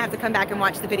happening. You're going to have to come back and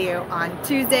watch the video on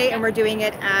Tuesday, and we're doing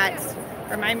it at,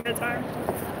 remind me the time?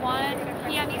 1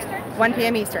 p.m. Eastern. 1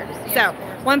 p.m. Eastern. So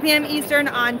 1 p.m. Eastern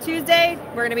on Tuesday.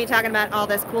 We're going to be talking about all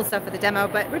this cool stuff for the demo,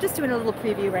 but we're just doing a little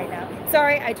preview right now.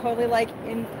 Sorry, I totally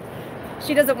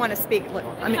she doesn't want to speak. Look,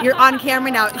 I mean, you're on camera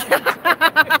now. No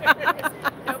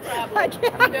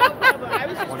problem. No problem. I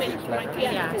was just waiting for my tea.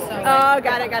 Yeah. Oh,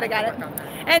 got it.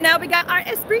 And now we got our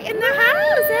Esprit in the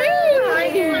house.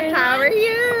 Hey, how are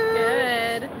you?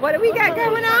 Good. What do we got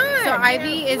going on? So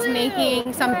Ivy is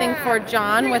making something for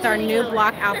John with our new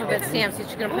block alphabet stamps. She's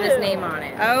going to put his name on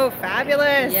it. Oh,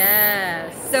 fabulous.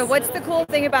 Yes. So what's the cool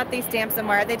thing about these stamps and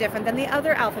why are they different than the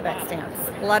other alphabet stamps?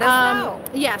 Let us know.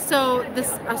 Yeah, so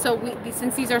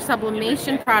since these are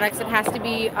sublimation products, it has to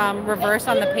be reversed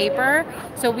on the paper.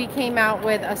 So we came out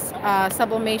with a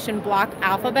sublimation block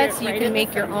alphabet so you can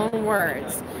make your own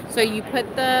words. So you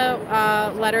put the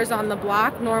letters on the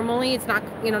block. Normally it's not,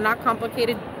 not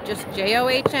complicated, just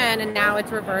J-O-H-N, and now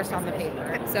it's reversed on the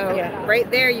paper. So right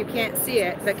there you can't see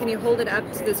it, but can you hold it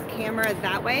up to this camera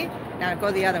that way? Now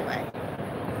go the other way.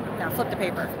 Now flip the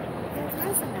paper.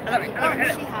 What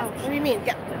do you mean?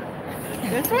 Yeah.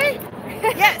 This way?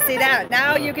 Yeah, see that?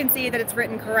 Now you can see that it's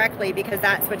written correctly because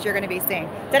that's what you're going to be seeing.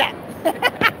 Ta-da!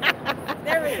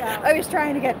 There we go. I was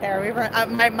trying to get there. We were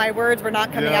my words were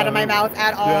not coming out of my mouth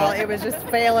at all. It was just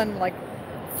failing like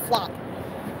flop.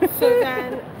 So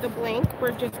then the blank,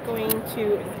 we're just going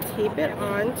to tape it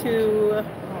onto. Oh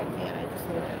man, I just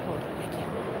need to hold it.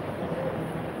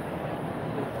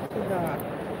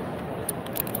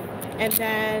 And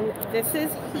then this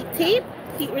is heat tape,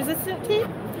 heat resistant tape,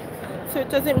 so it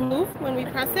doesn't move when we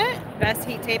press it. Best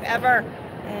heat tape ever.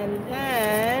 And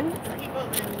then,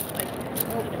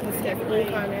 let's get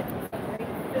ink on it.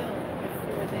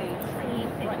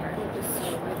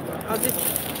 I'll just,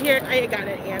 here, I got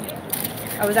it, Ann.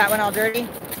 Oh, was that one all dirty?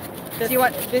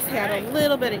 This had a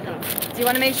little bit of ink. So you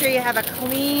want to make sure you have a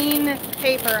clean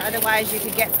paper, otherwise you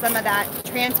could get some of that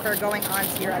transfer going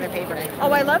onto your other paper.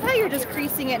 Oh, I love how you're just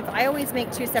creasing it. I always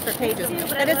make 2 separate pages.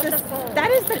 That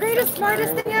is the greatest,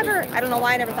 smartest thing ever. I don't know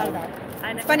why I never thought of that.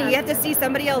 It's funny, you have to see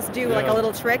somebody else do like a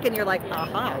little trick and you're like,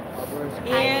 aha.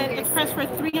 And it's pressed for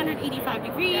 385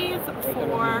 degrees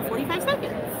for 45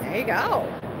 seconds. There you go.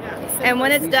 And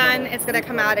when it's done, it's going to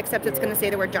come out, except it's going to say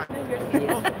the word John.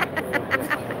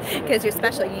 Because you're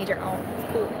special, you need your own.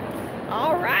 It's cool.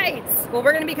 All right. Well,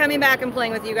 we're going to be coming back and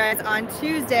playing with you guys on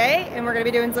Tuesday, and we're going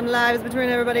to be doing some lives between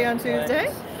everybody on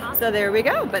Tuesday. So there we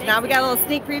go. But now we got a little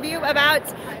sneak preview about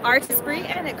Artistry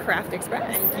and at Craft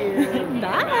Express. Thank you.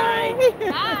 Bye.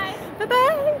 Bye.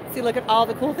 Bye-bye. See, look at all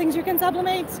the cool things you can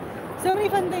sublimate. So many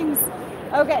fun things.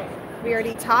 Okay, we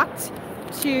already talked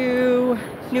to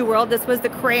New World. This was the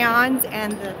crayons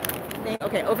and the thing.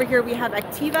 Okay, over here we have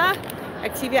Activa.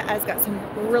 Activa has got some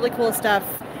really cool stuff.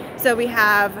 So we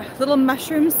have little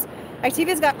mushrooms.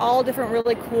 Activa's got all different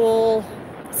really cool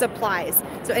supplies.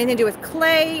 So anything to do with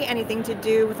clay, anything to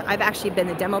do with, I've actually been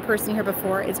the demo person here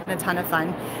before. It's been a ton of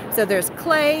fun. So there's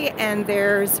clay and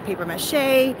there's paper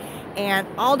mache and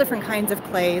all different kinds of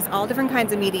clays, all different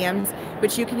kinds of mediums,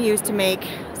 which you can use to make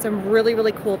some really,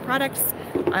 really cool products.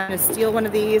 I'm gonna steal one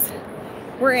of these.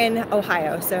 We're in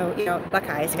Ohio, so,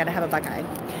 Buckeyes, you gotta have a Buckeye.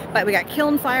 But we got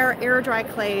kiln fire, air dry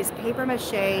clays, paper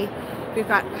mache. We've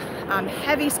got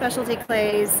heavy specialty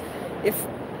clays. If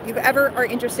you ever are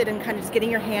interested in kind of just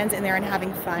getting your hands in there and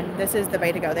having fun, this is the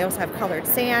way to go. They also have colored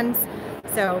sands.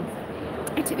 So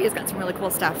Activia's got some really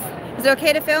cool stuff. Is it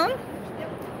okay to film?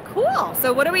 Cool.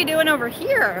 So what are we doing over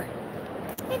here?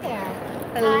 Hey there.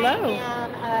 Hello.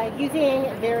 I am using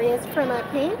various chroma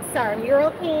paints, our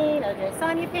mural paint, our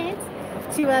Sonia paints,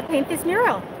 to paint this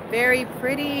mural. Very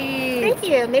pretty. Thank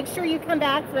you. Make sure you come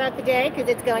back throughout the day because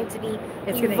it's going to be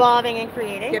evolving and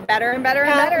creating. Get better and better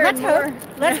and better.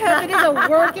 Let's hope it is a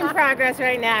work in progress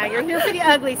right now. You're here for the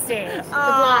ugly stage, the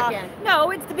blocking.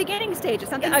 No, it's the beginning stage.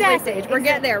 It's not the ugly stage. We're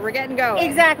getting there. We're getting going.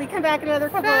 Exactly. Come back another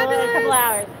couple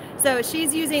hours. So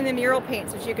she's using the mural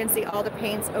paints, which you can see all the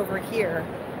paints over here.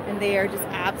 And they are just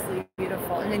absolutely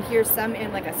beautiful. And then here's some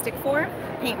in like a stick form,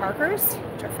 paint markers,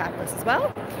 which are fabulous as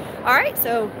well. All right,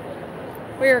 so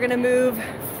we are going to move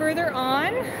further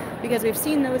on because we've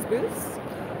seen those booths.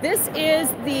 This is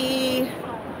the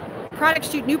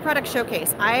new product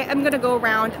showcase. I am going to go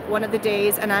around one of the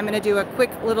days and I'm going to do a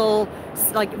quick little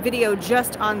video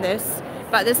just on this.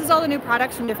 But this is all the new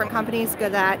products from different companies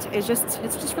that it's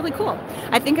just really cool.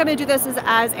 I think I'm going to do this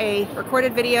as a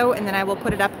recorded video and then I will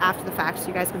put it up after the fact so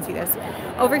you guys can see this.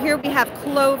 Over here we have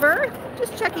Clover.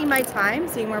 Just checking my time,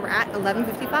 seeing where we're at,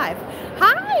 11:55.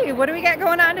 Hi, what do we got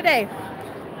going on today?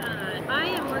 I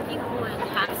am working on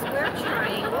half square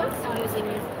triangles using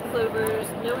Clover's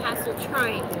No Hassle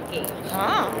Triangle gauge.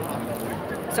 Oh.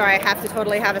 Sorry, I have to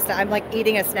totally have a snack. I'm like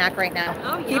eating a snack right now.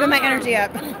 Oh, keeping my energy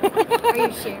up. Are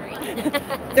you sharing?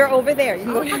 They're over there. You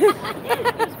can go.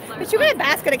 But you got a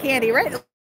basket of candy, right?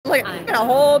 Look, I got a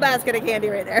whole basket of candy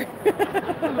right there.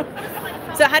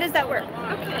 So how does that work?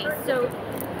 Okay, so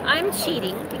I'm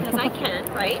cheating because I can,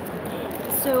 right?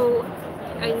 So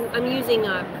I'm using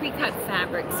pre-cut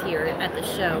fabrics here at the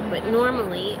show, but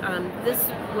normally this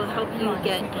will help you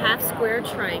get half square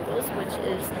triangles, which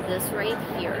is this right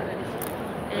here,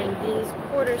 and these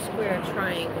quarter square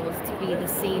triangles to be the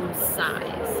same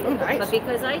size. Oh, nice. But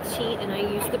because I cheat and I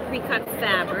use the pre-cut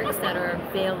fabrics that are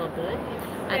available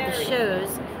at the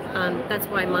shows, that's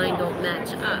why mine don't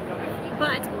match up.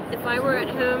 But if I were at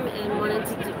home and wanted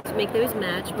to make those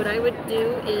match, what I would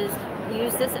do is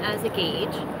use this as a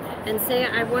gauge and say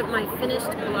I want my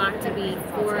finished block to be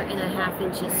 4.5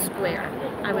 inches square.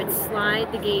 I would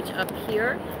slide the gauge up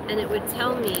here and it would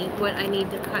tell me what I need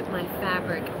to cut my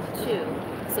fabric to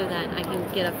so that I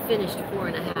can get a finished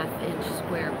 4.5 inch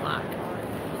square block.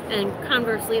 And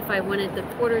conversely, if I wanted the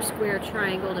quarter square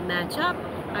triangle to match up,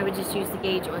 I would just use the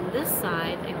gauge on this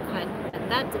side and cut at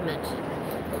that dimension.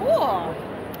 Cool.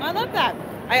 I love that.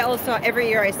 I also, every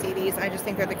year I see these, I just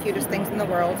think they're the cutest things in the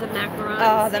world. The macarons.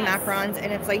 Oh, the macarons.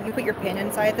 And it's like you put your pin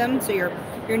inside them, so your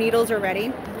needles are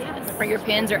ready. Yes. Or your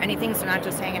pins or anything, so not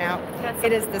just hanging out.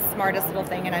 It is the smartest little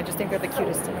thing, and I just think they're the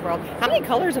cutest in the world. How many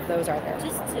colors of those are there?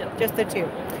 Just 2. Just the 2.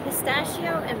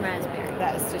 Pistachio and raspberry.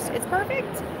 That is just, it's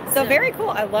perfect. So very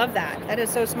cool. I love that. That is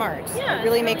so smart. Yeah, it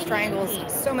really it's makes triangles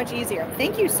so much easier.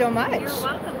 Thank you so much. You're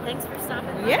welcome. Thanks for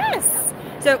stopping by. Yes.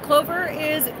 So Clover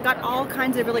is got all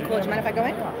kinds of really cool, do you mind if I go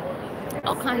in?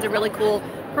 All kinds of really cool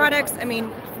products. I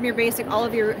mean, from your basic, all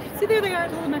of your, see there they are,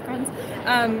 little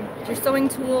macarons. Your sewing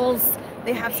tools.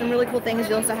 They have some really cool things.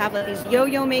 You also have like these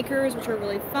yo-yo makers, which are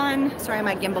really fun. Sorry,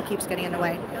 my gimbal keeps getting in the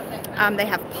way. They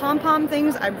have pom-pom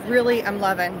things. I really am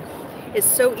loving. It's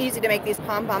so easy to make these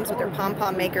pom-poms with their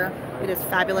pom-pom maker. It is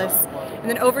fabulous. And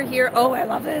then over here, oh, I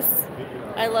love this.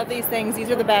 I love these things. These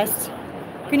are the best.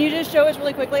 Can you just show us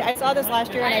really quickly? I saw this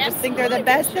last year and I just think they're the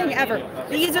best thing ever.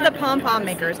 These are the pom-pom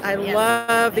makers. I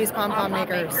love these pom-pom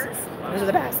makers. Those are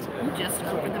the best. You just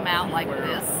open them out like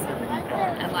this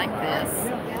and like this.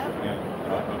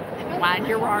 Wind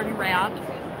your yarn around,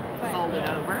 fold it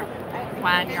over.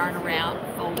 Wind yarn around,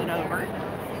 fold it over.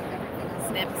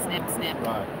 Snip, snip, snip.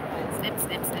 Snip,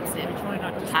 snip, snip,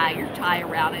 snip. Tie your tie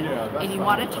around it. And you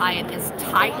want to tie it as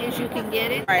tight as you can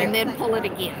get it, and then pull it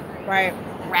again. Right.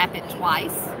 Wrap it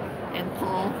twice and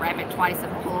pull, wrap it twice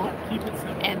and pull,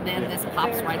 and then this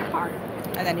pops right apart.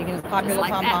 And then you can just pop your little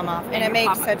like pom-pom that. off. And it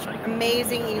makes such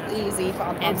amazing, easy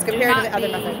pom-poms compared to the other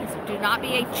methods. Do not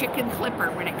be a chicken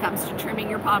clipper when it comes to trimming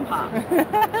your pom-pom.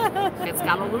 If it's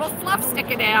got a little fluff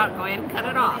sticking out, go ahead and cut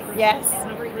it off. Yes.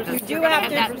 You do have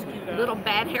to. That little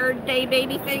bad-haired day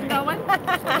baby thing going.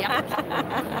 Yep.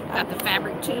 Got the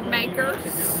fabric tube maker.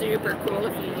 Super cool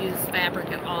if you use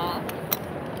fabric at all.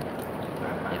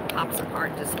 It pops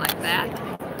apart just like that.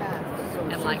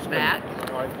 And like that.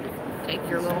 Take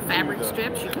your little fabric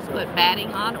strips. You can put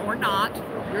batting on or not,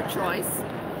 your choice.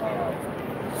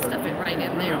 Stuff it right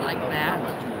in there like that.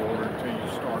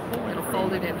 It'll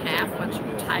fold it in half once you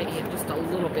tidy it just a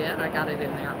little bit. I got it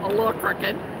in there a little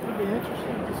crooked.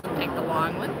 Take the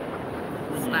long one,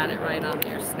 slide it right on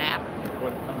there, snap.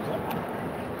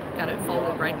 Got it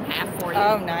folded right in half for you.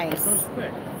 Oh, nice.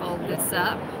 Fold this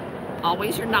up.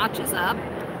 Always your notches up.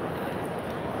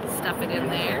 Stuff it in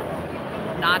there.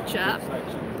 Notch up.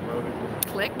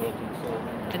 Click,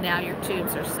 and now your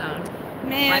tubes are sewn.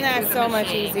 Man, right that's so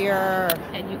much easier.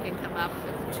 And you can come up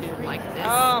with a tube like this.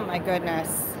 Oh my goodness!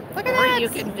 Look at or that.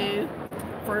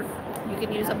 you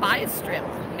can use a bias strip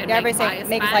and yeah, make everything bias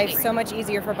makes binding. life so much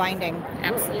easier for binding.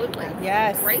 Absolutely.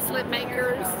 Yes. Bracelet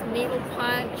makers, needle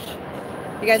punch,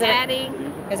 you guys tatting.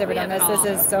 You guys ever done this? This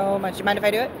is so much. You mind if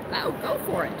I do it? Oh, go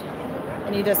for it.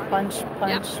 And you just punch.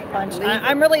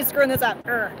 I'm really screwing this up.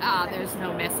 There's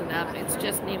no messing up. It's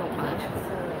just needle punch.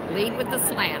 Lead with the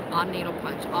slant on needle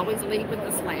punch. Always lead with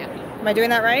the slant. Am I doing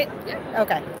that right? Yeah.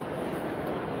 Okay.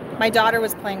 My daughter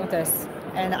was playing with this,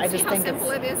 and I just think how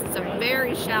simple it is. It's a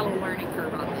very shallow learning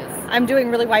curve on this. I'm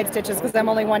doing really wide stitches because I'm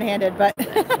only one-handed, but.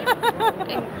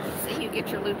 See, you get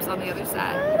your loops on the other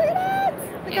side. Look at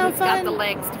that. Look how it's got the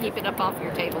legs to keep it up off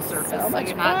your table surface, so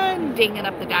you're not dinging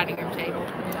up the dining room table.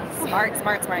 Smart.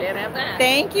 Can't have that.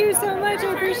 Thank you so much.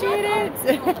 I appreciate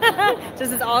it.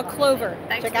 This is all Clover.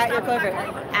 Check out your Clover.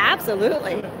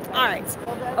 Absolutely. All right.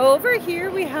 Over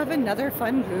here we have another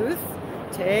fun booth.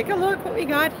 Take a look what we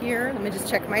got here. Let me just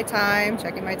check my time.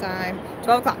 Checking my time.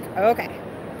 12 o'clock. Okay.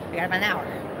 We got about an hour.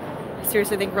 I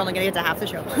seriously think we're only going to get to half the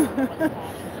show.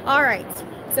 All right.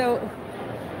 So,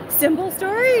 Symbol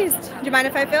Stories. Do you mind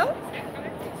if I film?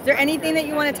 Is there anything that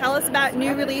you want to tell us about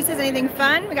new releases? Anything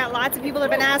fun? We got lots of people that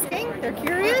have been asking. They're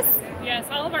curious. Yes,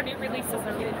 all of our new releases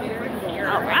are here.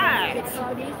 All right.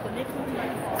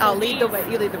 I'll lead the way.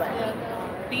 You lead the way.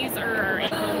 These are our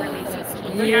in-home releases.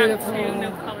 Beautiful. We have 2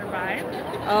 no color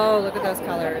vibes. Oh, look at those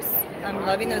colors. I'm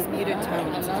loving those muted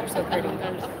tones. They're so pretty.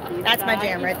 That's my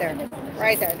jam right there.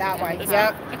 Right there, that one.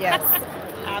 Yep, yes.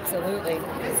 Absolutely.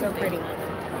 So pretty.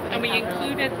 And we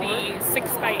included the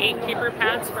 6x8 paper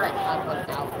pads for.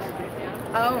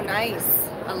 Oh, nice.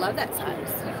 I love that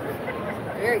size.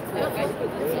 Very cool. A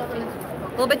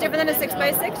little bit different than a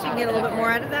 6x6. You can get a little bit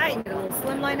more out of that. You can get a little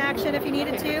slimline action if you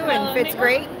needed to, and fits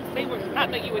great. They were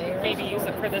not that you would maybe use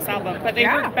it for this album, but they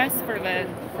work best for the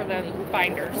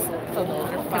binders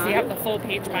because you have the full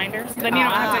page binders. Then you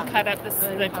don't have to cut up the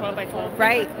 12x12.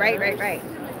 Right.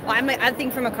 Well, I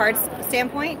think from a card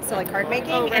standpoint, so like card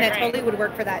making, and it totally would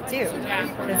work for that too.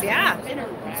 Yeah.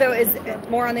 So is it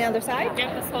more on the other side?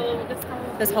 Yeah,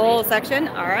 this whole section.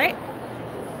 All right.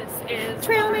 This is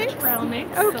trail mix.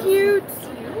 Oh, so cute.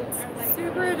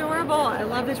 Super adorable. I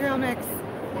love the trail mix.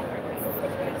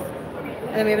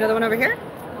 And then we have another one over here.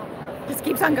 Just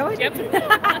keeps on going. Yep.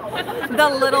 The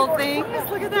little things.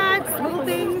 Look at that. Little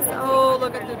things. Oh,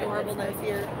 look at the adorableness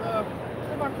here.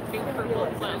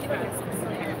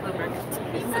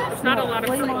 There's not a lot of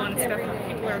purple and stuff.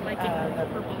 People are liking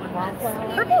purple and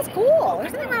Purple's cool.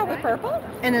 There's nothing wrong with purple.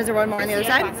 And is there one more on the other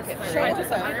side?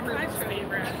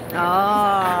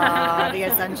 Oh, the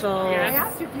essentials.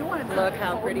 Yes. Look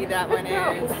how pretty that one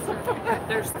is.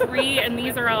 There's 3, and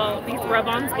these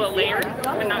rub-ons will layer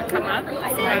and not come up.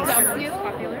 Popular.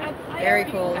 Very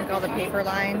cool. Look at all the paper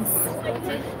lines.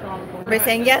 Everybody's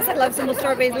saying, yes, I love Simple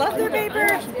Strawberries. Love their paper.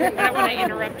 I don't want to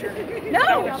interrupt her.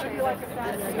 No.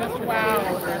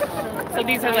 Wow. So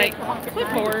these are like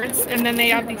clipboards, and then they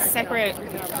have these separate. So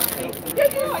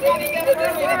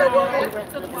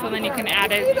then you can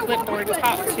add a clipboard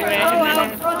top to it,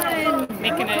 and then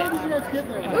making it a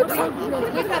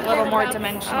little more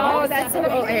dimensional. Oh, that's so.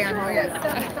 Oh, hang on. Oh, yes.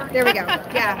 There we go.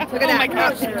 Yeah. Look at that. Oh my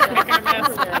gosh, you're making a mess.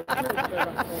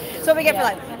 So we get for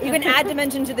life. You can add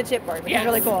dimension to the chipboard, which is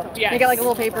really cool. Yes. You get like a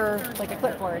little paper, like a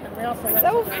clipboard.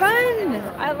 So fun.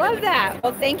 I love that.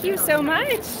 Well, thank you so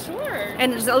much. Sure.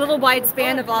 And there's a little wide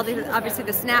span of all the, obviously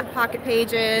the Snap Pocket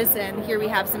pages, and here we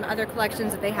have some other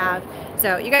collections that they have.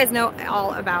 So you guys know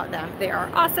all about them. They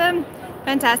are awesome.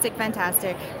 Fantastic,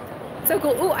 fantastic. So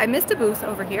cool. Oh, I missed a booth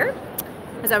over here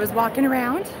as I was walking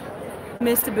around.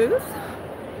 Missed a booth.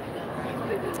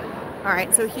 All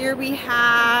right, so here we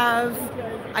have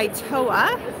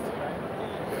Itoya.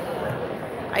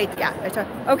 Itoya.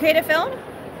 Okay to film?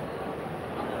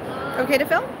 Okay to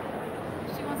film?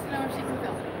 She wants to know if she can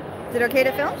film. Is it okay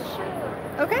to film?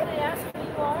 Okay. Can I ask who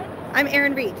you are? I'm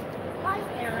Erin Reed. Hi,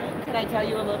 Erin. Can I tell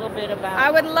you a little bit about...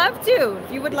 I would love to. If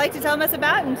you would like to tell us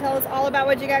about and tell us all about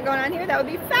what you got going on here, that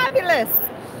would be fabulous.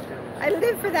 I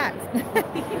live for that.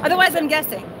 Otherwise, I'm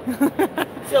guessing.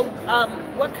 So,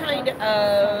 what kind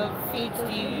of feeds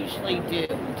do you usually do?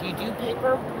 Do you do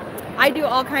paper? I do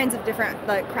all kinds of different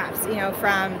crafts, you know,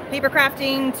 from paper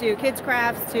crafting to kids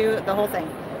crafts to the whole thing.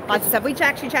 Lots of stuff. We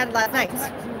actually chatted last night.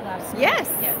 Yes,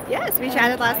 we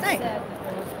chatted last night.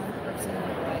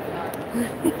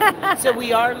 So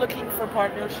we are looking for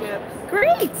partnerships.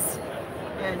 Great.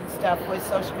 And stuff with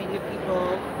social media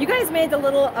people. You guys made the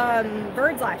little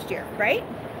birds last year, right?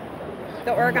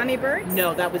 The origami birds?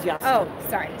 No, that was yesterday. Oh,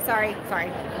 sorry.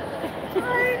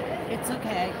 It's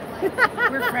okay.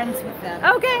 We're friends with them.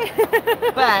 Okay.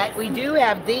 But we do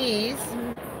have these.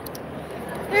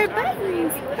 They're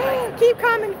buttons. Keep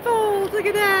calm and fold. Look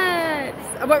at that.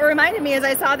 What reminded me is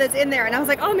I saw this in there and I was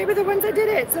like, oh, maybe the ones that did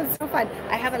it. So it's so fun.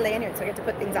 I have a lanyard so I get to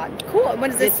put things on. Cool.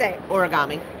 What does this say?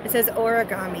 Origami. It says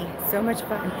origami. So much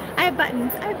fun. I have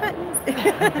buttons.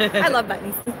 I love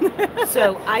buttons.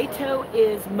 So Ito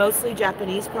is mostly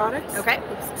Japanese products. Okay.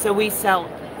 So we sell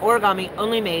origami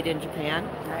only made in Japan.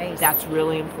 Nice. That's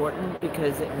really important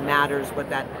because it matters what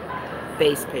that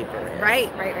base paper is. Right.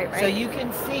 So you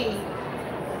can see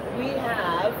we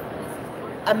have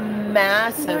a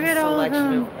massive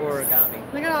selection of origami.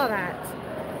 Look at all that.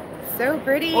 So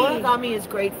pretty. Origami is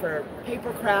great for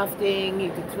paper crafting.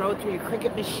 You can throw it through your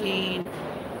Cricut machine.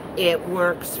 It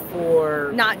works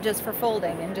for... Not just for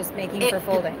folding and just making for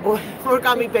folding.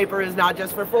 Origami paper is not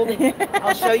just for folding.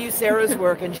 I'll show you Sarah's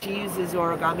work, and she uses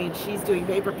origami, and she's doing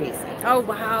paper piecing. Oh,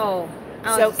 wow.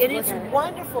 So it is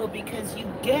wonderful because you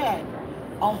get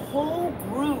a whole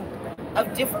group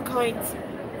of different kinds,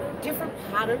 different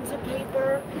patterns of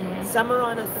paper. Some are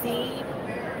on a theme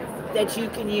that you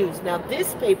can use. Now,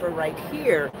 this paper right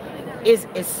here is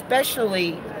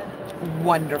especially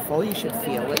wonderful. You should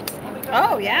feel it.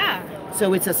 Oh, yeah.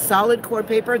 So it's a solid core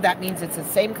paper. That means it's the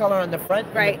same color on the front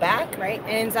and the back. Right,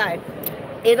 and inside.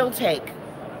 It'll take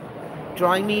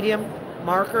drawing medium,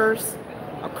 markers,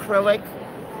 acrylic,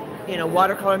 you know,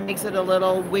 watercolor makes it a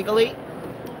little wiggly.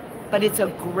 but it's a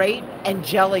great, and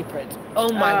jelly print.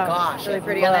 Oh my gosh, really it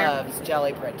pretty on there. loves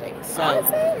jelly printing. So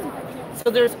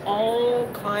there's all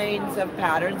kinds of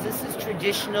patterns. This is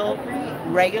traditional,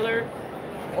 regular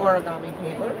origami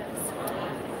paper.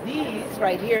 These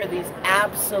right here, these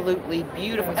absolutely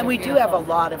beautiful, and we do have a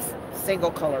lot of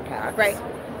single color packs. Right.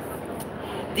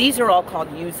 These are all called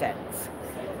Uzens,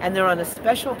 and they're on a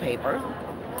special paper.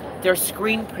 They're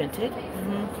screen printed,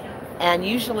 and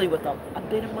usually with a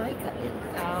bit of mica in it.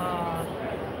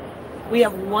 We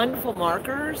have wonderful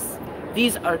markers.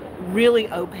 These are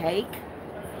really opaque.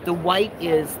 The white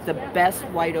is the best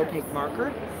white opaque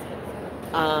marker.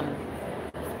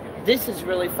 This is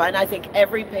really fun. I think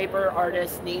every paper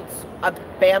artist needs a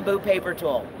bamboo paper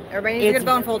tool. Everybody needs a good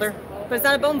bone folder. But it's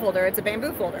not a bone folder, it's a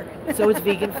bamboo folder. So it's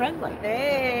vegan friendly.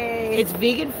 Hey! It's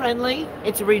vegan friendly.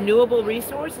 It's a renewable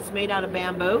resource. It's made out of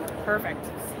bamboo. Perfect.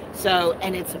 So,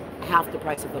 and it's half the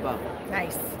price of the bone.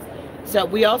 Nice. So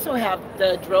we also have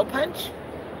the drill punch,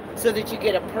 so that you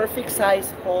get a perfect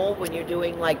size hole when you're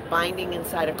doing like binding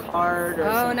inside a card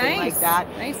or something like that.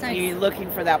 Nice. You're looking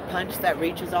for that punch that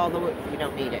reaches all the way. You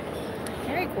don't need it.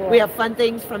 Very cool. We have fun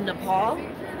things from Nepal.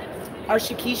 Our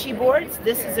shikishi boards.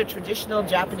 This is a traditional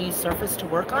Japanese surface to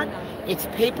work on. It's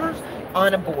paper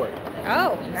on a board.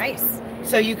 Oh, nice.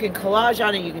 So you can collage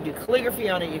on it. You can do calligraphy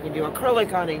on it. You can do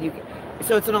acrylic on it.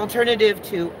 So it's an alternative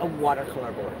to a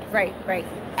watercolor board. Right.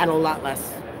 And a lot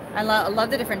less. I love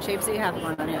the different shapes that you have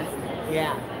going on here.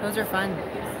 Yeah. Those are fun.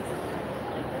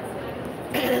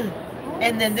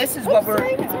 And then this is what we're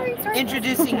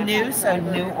introducing new. So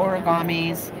new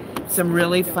origamis, some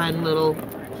really fun little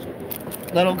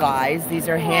guys. These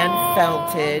are hand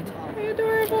felted.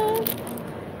 Adorable.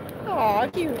 Aw,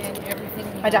 cute. And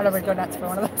everything. My daughter would go nuts for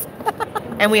one of those.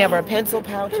 And we have our pencil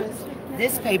pouches.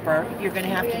 This paper, you're going to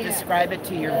have to describe it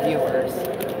to your viewers.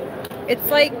 It's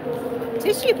like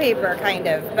tissue paper, kind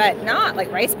of, but not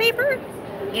like rice paper.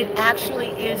 It actually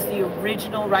is the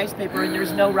original rice paper, and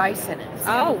there's no rice in it.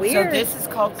 Oh, weird. So this is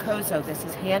called kozo. This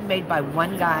is handmade by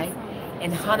one guy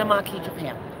in Hanamaki,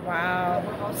 Japan.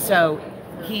 Wow. So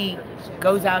he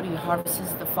goes out, he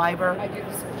harvests the fiber,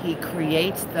 he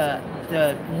creates the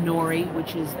nori,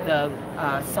 which is the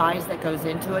size that goes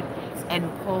into it, and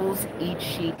pulls each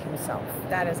sheet himself.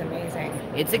 That is amazing.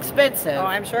 It's expensive. Oh,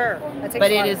 I'm sure.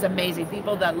 But it is amazing.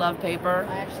 People that love paper,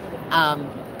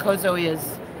 kozo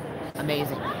is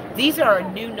amazing. These are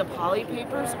our new Nepali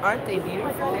papers. Aren't they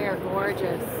beautiful? They are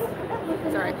gorgeous.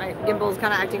 Sorry, my gimbal's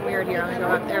kind of acting weird here. I'm going to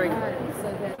go up. There we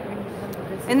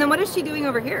go. And then what is she doing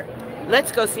over here?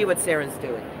 Let's go see what Sarah's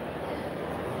doing.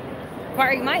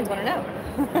 Inquiring minds want to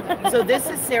know. So this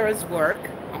is Sarah's work.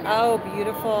 Oh,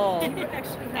 beautiful.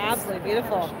 Absolutely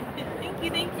beautiful.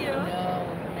 Thank you.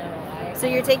 So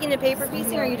you're taking the paper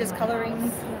piecing, or are you just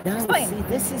coloring? No, Explain. see,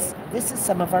 this is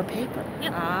some of our paper.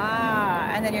 Yep. Ah,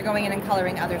 and then you're going in and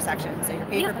coloring other sections. So you're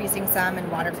paper piecing some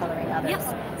and watercoloring others.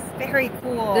 Yep. Very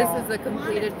cool. This is a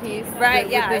completed piece. Right,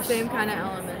 with yeah. the same kind of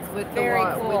elements with Very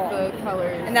the cool. with the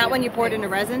colors. And that one you poured into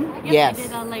resin? Yes. I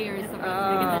did layers of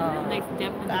Oh, nice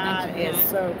depth and that dimension is to it.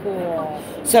 so cool.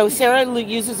 So Sarah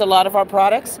uses a lot of our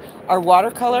products, our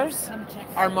watercolors,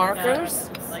 our markers,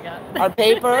 our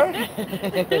paper.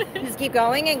 Just keep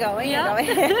going and going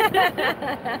and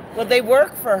going. Well, they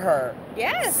work for her.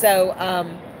 Yes. So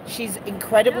she's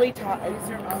incredibly talented.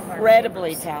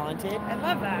 I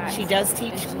love that. She does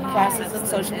teach classes on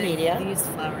social media. These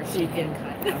flowers she can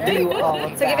do all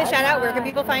of that. So give a shout out. Where can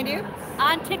people find you?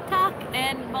 On TikTok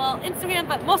and Instagram,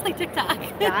 but mostly TikTok.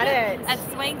 Got it. At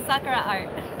Swing Sakura Art.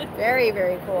 Very,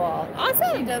 very cool.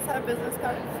 Awesome. She does have business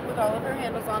cards with all of her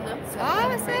handles on them. So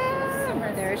Awesome.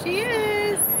 There she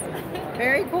is.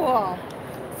 Very cool.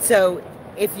 So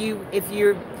if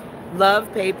you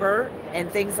love paper and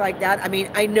things like that, I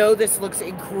mean, I know this looks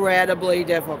incredibly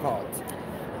difficult.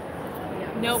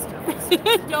 Nope.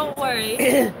 Don't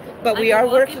worry. But we are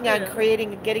working on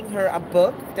getting her a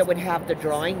book that would have the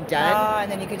drawing done.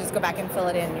 And then you could just go back and fill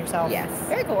it in yourself. Yes.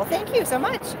 Very cool. Thank you so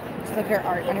much. Just look at her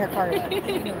art on her card.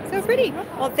 So pretty.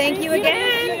 Well, thank you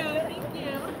again.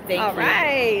 Thank All you.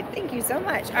 right. Thank you so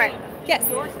much. All right. Yes.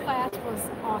 Your class was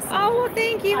awesome. Oh, well,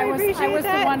 thank you. I appreciate I was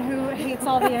that. the one who hates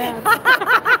all the ads.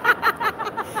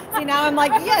 See, now I'm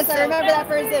like, yes, I remember that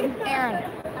person. Erin,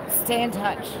 stay in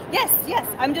touch. Yes.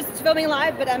 I'm just filming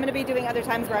live, but I'm going to be doing other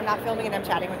times where I'm not filming and I'm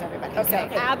chatting with everybody. Okay.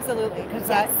 So, absolutely. Because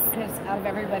out of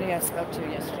everybody I spoke to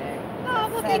yesterday, Oh,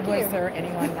 well, thank you. was there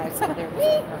anyone nice? There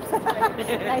was one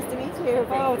person. Nice to meet you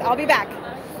both. I'll be back.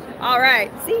 All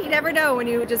right. See, you never know when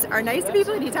you just are nice to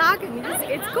people and you talk and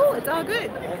it's cool. It's all good.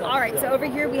 All right. So over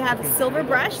here we have Silver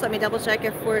Brush. Let me double check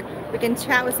if we can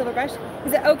chat with Silver Brush.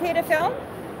 Is it okay to film?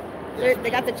 They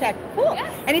got the check. Cool.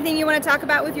 Yes. Anything you want to talk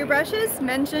about with your brushes?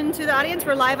 Mention to the audience.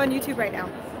 We're live on YouTube right now.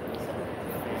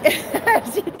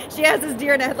 she has this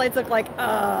deer in the headlights look like,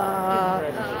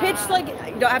 pitch, like,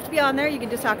 you don't have to be on there. You can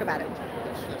just talk about it.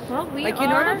 Well, we like are...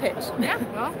 your normal pitch. Yeah,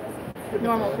 well,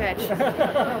 normal pitch.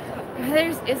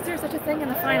 Is there such a thing in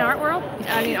the fine art world?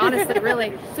 I mean, honestly,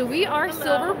 really. So we are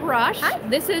Silver Brush. Hi.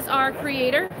 This is our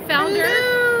creator, founder.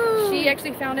 Hello. She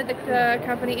actually founded the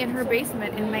company in her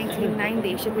basement in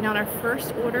 1990, shipping out our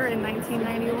first order in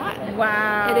 1991.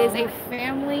 Wow. It is a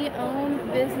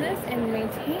family-owned business and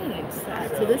maintains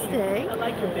to this day.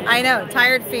 I know,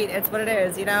 tired feet. It's what it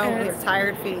is, you know? We have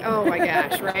tired feet. Oh my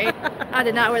gosh, right? I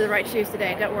did not wear the right shoes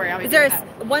today. Don't worry. Is there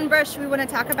one brush we want to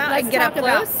talk about? Let's get up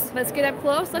close. Let's get up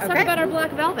close. Let's talk about our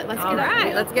black velvet. Let's get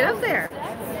up. Let's get up there.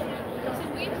 So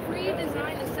we've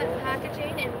redesigned the set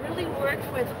packaging and really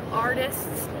worked with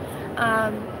artists.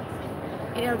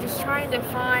 You know, just trying to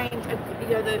find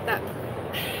that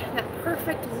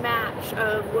perfect match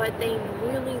of what they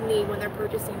really need when they're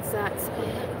purchasing sets.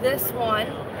 This one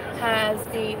has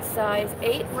the size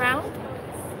 8 round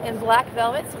in black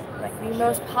velvet, like the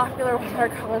most popular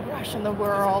watercolor brush in the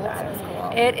world. That is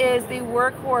cool. It is the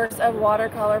workhorse of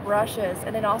watercolor brushes,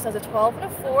 and it also has a 12 and a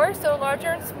 4, so larger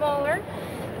and smaller.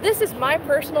 This is my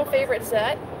personal favorite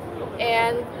set,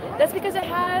 and that's because it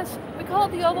has, we call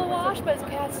it the oval wash, but its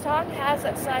cat's tongue has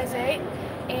that size 8,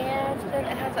 and then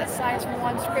it has that size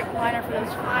 1 script liner for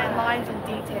those fine lines and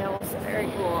details.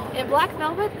 Very cool. In black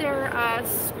velvet, they're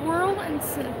squirrel and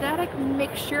synthetic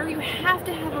mixture. You have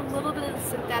to have a little bit of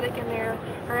synthetic in there,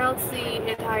 or else the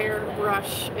entire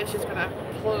brush is just gonna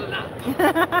pull up.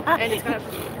 And it's gonna.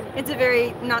 It's a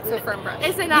very not so firm brush.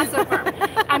 It's a not so firm.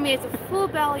 I mean, it's a full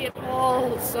belly. It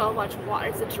holds so much water.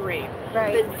 It's a dream.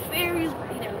 Right. But very,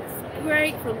 it's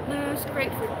great for loose,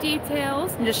 great for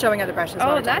details. I'm just showing other brushes.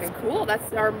 Oh, that's cool.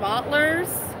 That's our mottlers.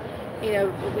 You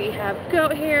know, we have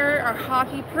goat hair, our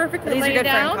hockey, perfectly laid down. These are good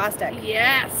for encaustic.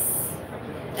 Yes.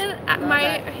 And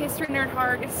my history nerd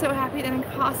heart is so happy that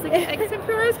encaustic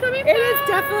extempore is coming back. It is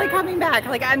definitely coming back.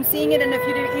 Like, I'm seeing it in a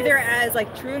few, either as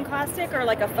like true encaustic or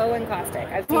like a faux encaustic.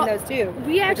 I've seen those too.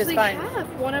 We actually have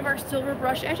one of our silver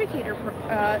brush educator.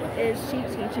 She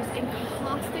teaches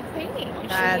encaustic painting.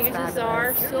 She uses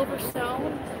our silver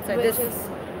stone, which is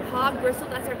hog bristle.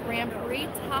 That's our Grand Prix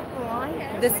top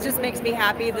line. This just makes me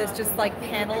happy. This just like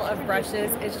panel of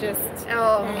brushes is just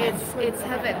it's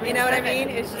heaven. You know what I mean?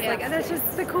 It's just like, and that's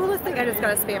just the coolest thing. I just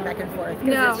gotta spam back and forth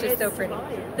because it's just so pretty.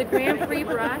 The Grand Prix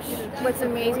brush. What's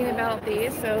amazing about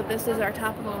these? So this is our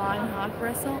top of the line hog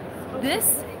bristle.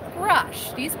 This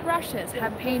brush, these brushes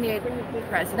have painted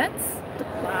presidents.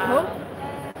 Wow.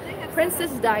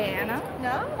 Princess Diana.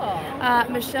 No.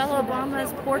 Michelle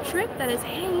Obama's portrait that is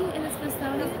hanging in the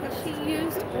Smithsonian.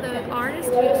 The artist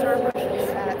used our brushes.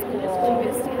 That's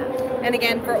cool. And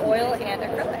again, for oil and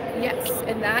acrylic. Yes,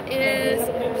 and that is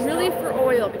really for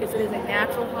oil because it is a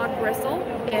natural hog bristle.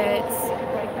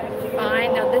 It's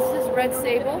fine. Now this is Red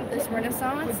Sable, this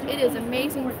Renaissance. It is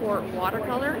amazing for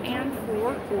watercolor and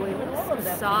for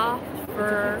oils. Soft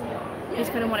fur. You're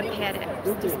just gonna want to pat it.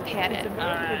 Just pat it.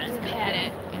 Just pat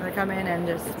it. I'm gonna come in and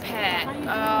just pat.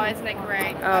 Oh, isn't it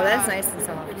great? Oh, that's nice and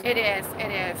soft. It is.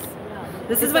 It is.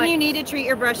 This is when you need to treat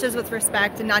your brushes with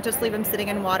respect and not just leave them sitting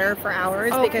in water for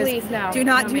hours. Oh, because please, no. Do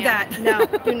not do that. No,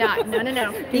 do not. No, no,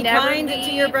 no. Be kind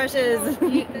to your brushes.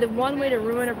 The one way to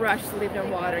ruin a brush is to leave it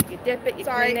in water. You dip it, you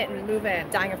clean it, and move in.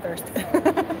 Dying of thirst.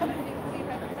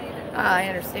 I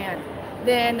understand.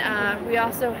 Then we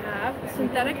also have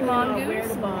synthetic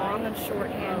mongoose, long and short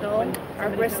handle. Our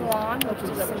Bristlon, which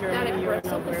is a synthetic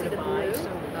bristle, you see the blue.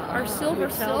 Our silver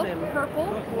silk,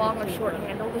 purple, long and short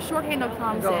handle. The short handle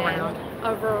comes in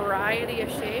a variety of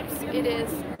shapes. It is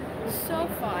so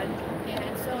fun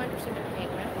and so interesting to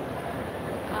paint with.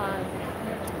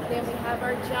 Then we have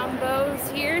our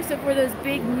jumbos here. So for those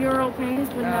big mural paintings,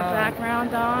 putting that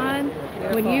background on.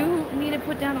 When you need to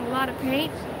put down a lot of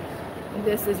paint,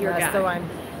 this is your guy. That's the one.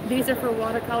 These are for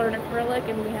watercolor and acrylic,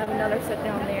 and we have another set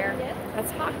down there.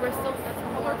 That's hot bristles. That's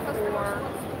more for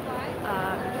oils.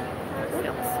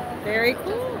 Very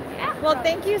cool. Well,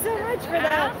 thank you so much for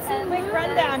that quick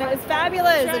rundown. It was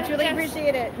fabulous. I truly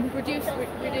appreciate it. Reduce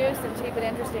and keep it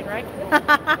interesting, right?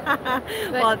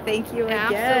 Well, thank you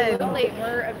again. Absolutely.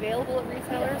 We're available at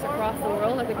retailers across the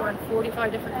world. I think we're in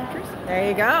 45 different countries. There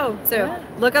you go. So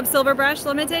look up Silver Brush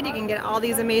Limited. You can get all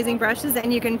these amazing brushes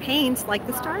and you can paint like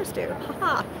the stars do.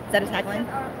 Haha. Is that a tagline?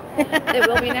 It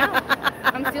will be now.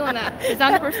 I'm stealing that because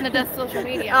I'm the person that does social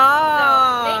media.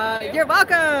 Oh, so, you're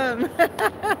welcome.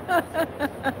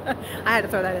 I had to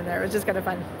throw that in there. It was just kind of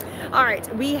fun. All right,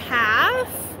 we have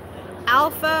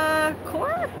Alpha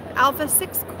Core? Alpha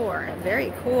 6 Core.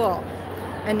 Very cool.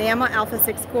 Enamel Alpha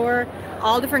 6 Core.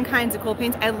 All different kinds of cool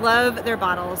paints. I love their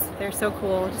bottles. They're so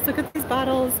cool. Just look at these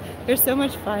bottles. They're so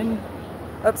much fun.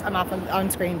 Oops, I'm off on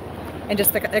screen. And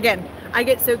just again, I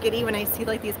get so giddy when I see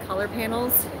like these color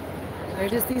panels. They're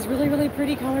just these really, really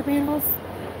pretty color panels.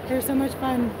 They're so much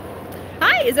fun.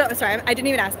 Hi, sorry, I didn't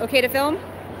even ask. Okay to film?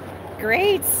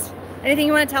 Great. Anything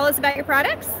you want to tell us about your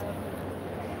products?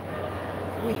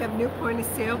 We have new point of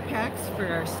sale packs for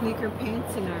our sneaker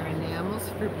paints and our enamels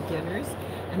for beginners.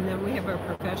 And then we have our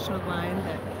professional line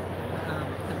that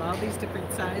have all these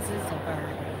different sizes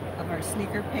of our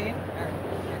sneaker paint,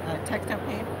 our textile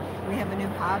paint. We have a new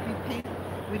hobby paint.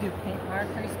 We do paint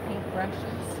markers, paint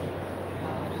brushes.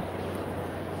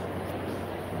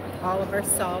 All of our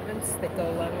solvents that go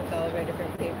along with all of our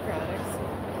different paint products.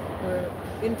 We're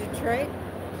in Detroit.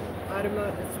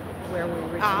 Automotive is where we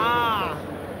originally came.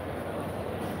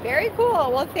 Very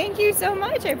cool. Well, thank you so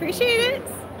much. I appreciate it.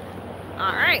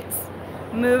 All right.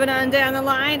 Moving on down the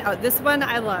line. Oh, this one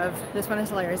I love. This one is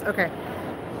hilarious. Okay.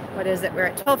 What is it? We're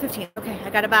at 12:15. Okay, I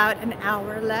got about an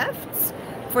hour left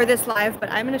for this live,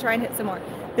 but I'm going to try and hit some more.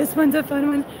 This one's a fun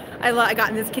one. I got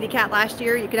in this kitty cat last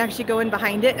year. You can actually go in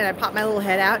behind it, and I pop my little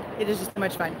head out. It is just so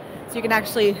much fun. So you can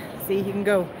actually see, you can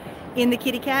go in the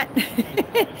kitty cat.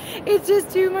 It's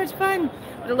just too much fun.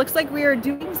 But it looks like we are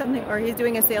doing something, or he's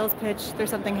doing a sales pitch. There's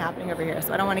something happening over here,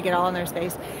 so I don't want to get all in their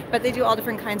space. But they do all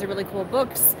different kinds of really cool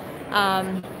books.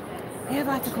 They have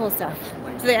lots of cool stuff.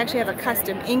 So they actually have a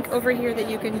custom ink over here that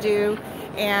you can do,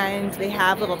 and they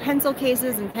have little pencil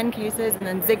cases and pen cases, and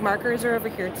then Zig markers are over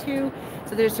here too.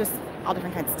 So there's just all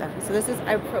different kinds of stuff. So this is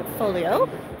our portfolio.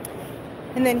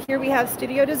 And then here we have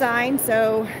studio design.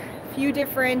 So a few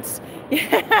different,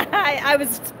 I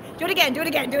was, do it again.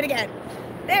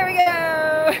 There we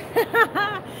go.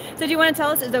 So do you want to tell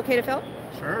us, is it okay to film?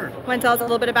 Sure. Want to tell us a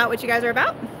little bit about what you guys are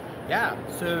about? Yeah,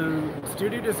 so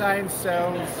Studio Design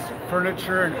sells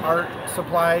furniture and art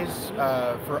supplies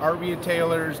for art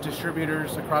retailers,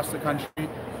 distributors across the country.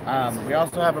 We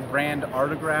also have a brand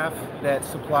Artograph that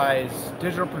supplies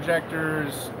digital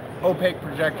projectors, opaque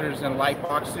projectors, and light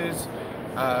boxes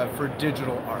for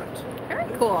digital art.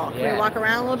 Very cool. Can we walk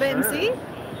around a little bit and see?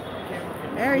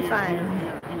 Very fun.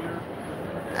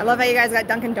 I love how you guys got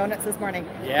Dunkin' Donuts this morning.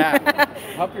 Yeah,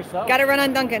 help yourself. Got to run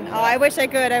on Dunkin'. Oh, I wish I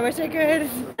could.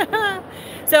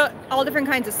 So all different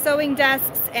kinds of sewing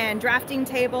desks and drafting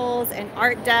tables and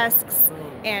art desks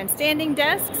and standing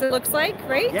desks, it looks like,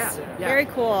 right? Yeah. Very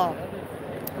cool.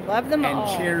 I love them all.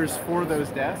 And chairs for those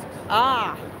desks.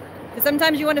 Because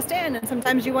sometimes you want to stand and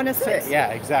sometimes you want to sit. Yeah,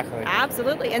 exactly.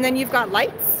 Absolutely. And then you've got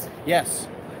lights. Yes.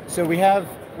 So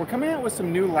we're coming out with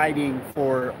some new lighting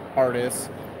for artists.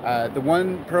 The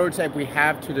one prototype we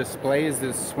have to display is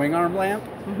this swing arm lamp.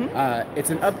 It's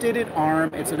an updated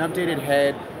arm, it's an updated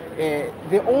head.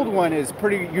 The old one is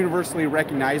pretty universally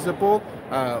recognizable.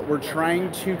 We're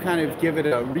trying to kind of give it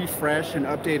a refresh and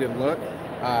updated look.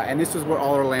 And this is what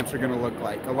all our lamps are going to look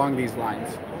like along these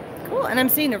lines. Cool, and I'm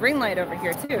seeing a ring light over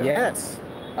here too. Yes.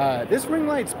 This ring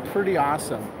light's pretty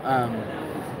awesome.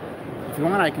 If you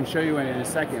want, I can show you in a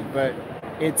second, but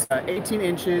it's 18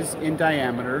 inches in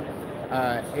diameter.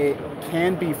 It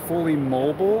can be fully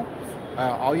mobile.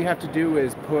 All you have to do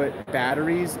is put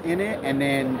batteries in it, and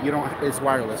then it's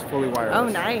wireless, fully wireless. Oh,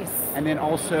 nice. And then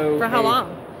also for how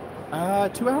long?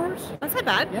 2 hours. That's not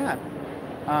bad. Yeah.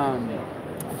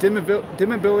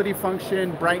 Dimmability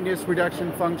function, brightness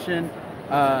reduction function.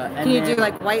 Can you do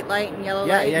like white light and yellow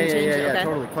light? Yeah, and change it? Okay.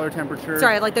 Totally. Color temperature.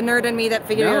 Sorry, like the nerd in me that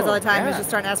videos all the time is just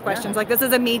starting to ask questions. Like, this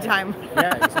is a me time.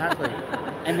 Yeah, exactly.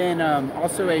 And then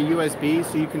also a USB,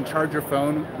 so you can charge your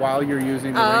phone while you're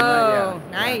using the ring light.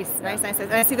 Nice.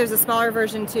 And I see there's a smaller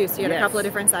version too, so you got a couple of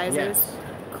different sizes. Yes.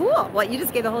 Cool. Well, you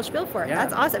just gave the whole spiel for it. Yeah.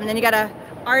 That's awesome. And then you got a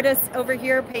artist over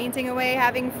here painting away,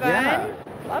 having fun. Yeah.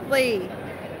 Lovely.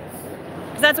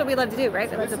 Because that's what we love to do, right?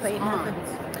 We love to play and have fun.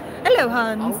 Hello,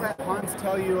 Hans. I'll let Hans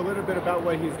tell you a little bit about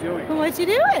what he's doing. What you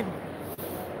doing?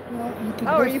 Well, you can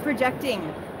are you projecting?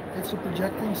 It's a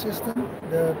projecting system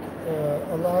that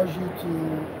allows you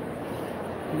to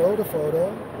load a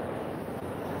photo.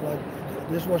 Like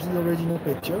this was the original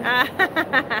picture.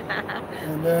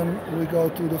 And then we go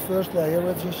to the first layer,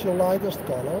 which is your lightest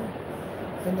color.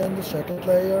 And then the second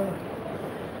layer,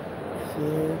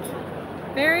 third.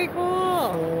 Very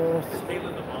cool. Fourth,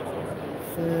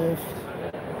 fifth.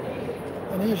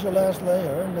 And here's your last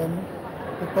layer, and then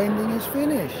the painting is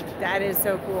finished. That is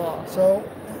so cool. So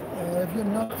if you're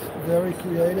not very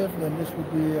creative, then this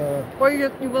would be... or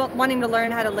you're wanting to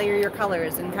learn how to layer your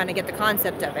colors and kind of get the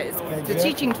concept of it. It's a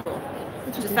teaching tool,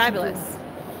 which is fabulous.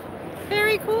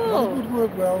 Very cool. But it would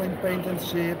work well in paint and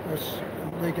sip, as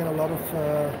they get a lot of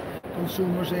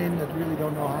consumers in that really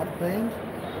don't know how to paint.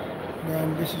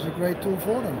 Then this is a great tool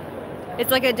for them.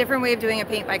 It's like a different way of doing a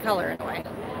paint by color in a way.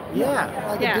 Yeah,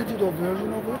 like a digital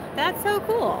version of it. That's so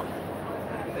cool.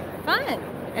 Fun.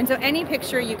 And so any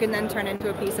picture you can then turn into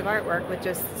a piece of artwork with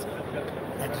just...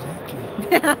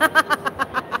 Exactly.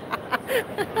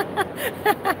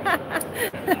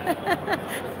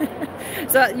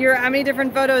 So how many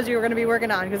different photos you were going to be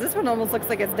working on? Because this one almost looks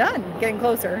like it's done, getting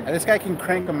closer. And this guy can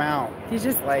crank them out. He's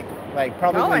just like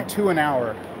probably going. like 2 an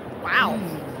hour. Wow.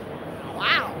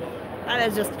 Wow. That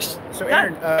is just... So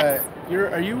Aaron,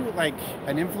 are you like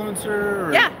an influencer?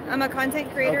 Or? Yeah, I'm a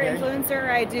content creator, Okay. influencer.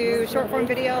 I do short form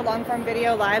video, long form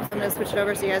video, lives. I'm gonna switch it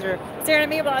over so you guys are staring at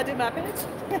me while I do my pitch.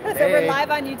 So we're live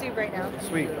on YouTube right now.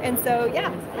 Sweet. And so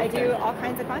yeah, I do all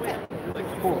kinds of content.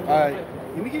 Cool.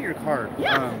 Let me get your card.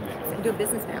 Yeah. I'm doing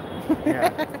business now.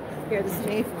 Yeah. Here, this is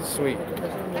me. Sweet.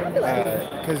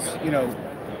 Because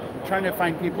trying to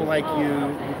find people like you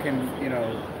who can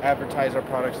advertise our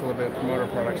products a little bit, promote our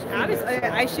products a little bit. Obviously,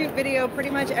 I shoot video pretty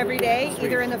much every day,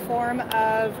 either in the form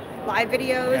of live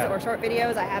videos or short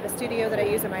videos. I have a studio that I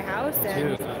use in my house,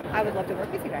 and I would love to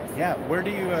work with you guys. Yeah. Where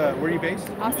are you based?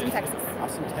 Austin, Texas.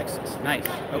 Austin, Texas. Nice.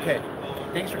 Okay.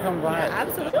 Thanks for coming by. Yeah,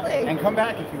 absolutely. And come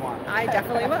back if you want. I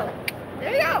definitely will.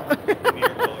 There you go.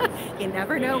 You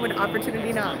never know when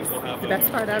opportunity knocks. The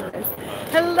best part ever is.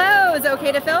 Hello, is it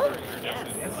okay to film? Yes.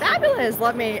 Fabulous.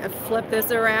 Let me flip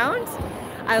this around.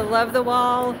 I love the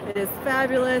wall. It is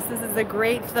fabulous. This is a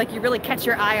great, you really catch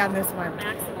your eye on this one.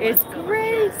 It's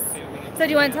great. So do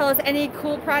you want to tell us any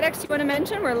cool products you want to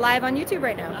mention? We're live on YouTube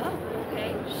right now. Oh,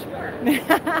 okay, sure.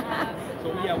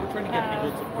 So yeah, we're trying to get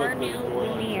people to Four new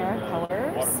Uniart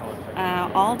colors,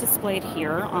 all displayed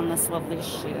here on this lovely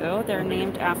shoe. They're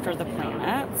named after the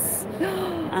planets.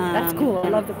 That's cool. I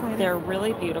love the planets. They're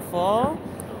really beautiful.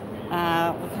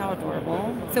 Look how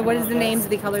adorable. So what is the names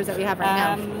of the colors that we have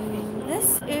right now?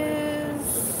 This is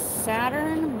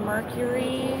Saturn,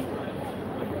 Mercury,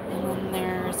 and then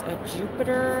there's a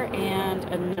Jupiter and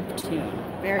a Neptune.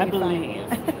 Very I believe.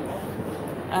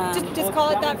 Just call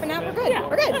it that for now. We're good. Yeah.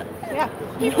 We're good. Yeah.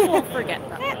 People won't forget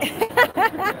that.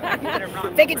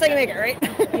 Fake it till you make it, right?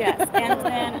 Yes. And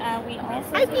then we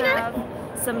also have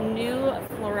some new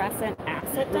fluorescent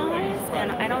acid dyes.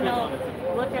 And I don't know,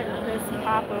 look at this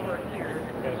pop over here.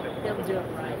 They'll do it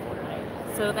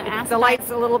right. So the acid The light's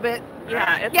a little bit.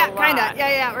 Yeah, it's yeah, a kind of. lot.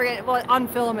 Yeah. We're gonna, well, on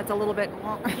film, it's a little bit.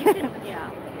 Yeah.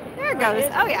 There it goes.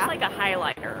 Oh yeah. It's like a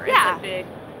highlighter. Yeah. It's a big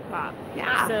pop.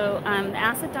 Yeah. So the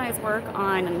acid dyes work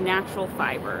on natural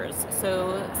fibers.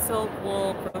 So silk,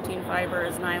 wool, protein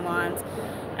fibers, nylons.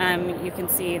 You can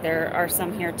see there are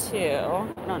some here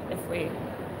too. Not if we.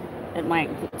 It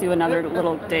might do another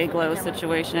little day glow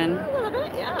situation. A little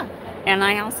bit, yeah. And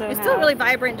I also It's have, still really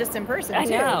vibrant just in person, I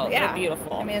too. know, Yeah. they're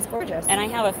beautiful. I mean, it's gorgeous. And I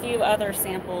have a few other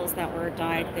samples that were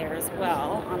dyed there as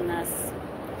well on this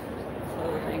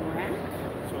clothing rack.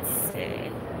 Let's see. Let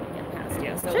me get past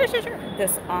you. So Sure.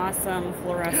 This awesome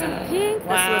fluorescent pink.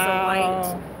 Wow. This was a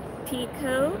white pea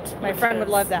coat. My friend would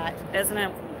love that. Isn't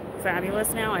it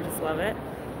fabulous now? I just love it.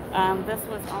 This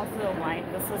was also white.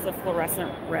 This was a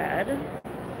fluorescent red.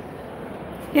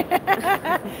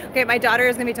 Okay, my daughter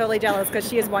is gonna be totally jealous because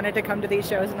she has wanted to come to these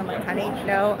shows, and I'm like, honey,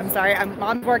 no, I'm sorry,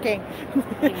 mom's working.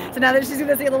 So now that she's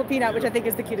gonna see a little peanut, which I think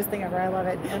is the cutest thing ever. I love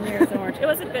it. And here's orange. It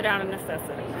was a bit out of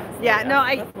necessity. Yeah, no,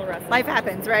 fluorescent. life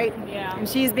happens, right? Yeah. And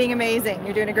she's being amazing.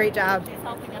 You're doing a great job. She's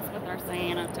helping us with our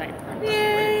cyanotype.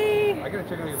 Yay!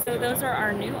 So those are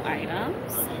our new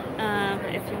items.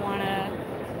 If you want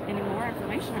any more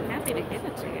information, I'm happy to give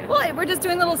it to you. Well, we're just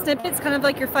doing little snippets, kind of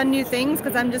like your fun new things,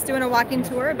 because I'm just doing a walking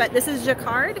tour. But this is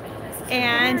Jacquard,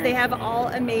 and they have all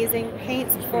amazing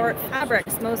paints for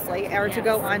fabrics mostly, or to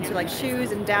go onto like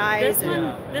shoes and dyes.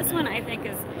 This one I think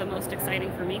is the most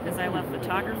exciting for me because I love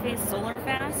photography, solar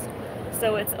fast.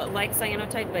 So it's like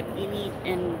cyanotype, but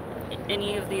in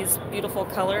any of these beautiful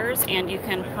colors, and you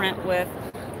can print with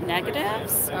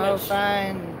negatives. Oh,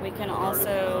 fun! We can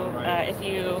also, if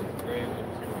you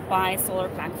buy solar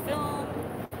pack film,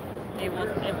 it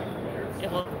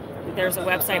will. There's a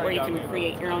website where you can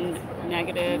create your own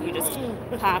negative. You just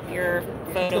pop your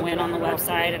photo in on the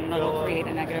website, and it'll create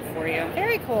a negative for you.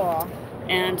 Very cool.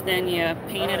 And then you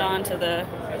paint it onto the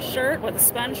shirt with a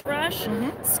sponge brush,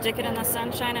 stick it in the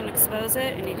sunshine and expose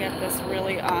it, and you get this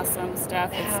really awesome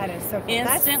stuff. That is so cool.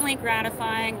 Instantly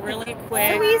gratifying, really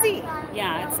quick. So easy.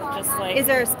 Yeah, it's just like... Is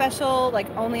there a special, like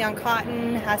only on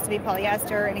cotton, has to be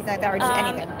polyester, anything like that, or just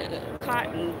anything?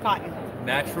 Cotton. Cotton.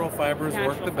 Natural fibers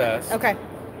work the best. Okay.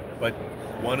 But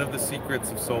one of the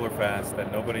secrets of solar fast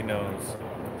that nobody knows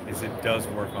is it does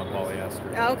work on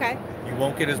polyester. Oh, okay. You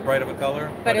won't get as bright of a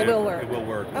color, But it will work. It will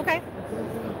work. Okay.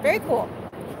 Very cool.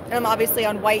 And obviously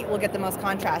on white we'll get the most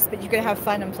contrast, but you can have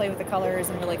fun and play with the colors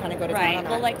and really kind of go to town on Right.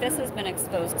 that. Well, like this has been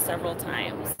exposed several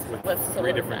times with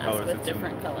three different colors. With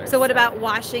different colors. So what about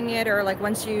washing it, or like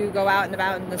once you go out and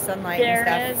about in the sunlight There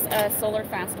and is stuff? a solar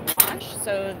fast wash.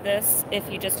 So this,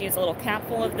 if you just use a little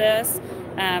capful of this,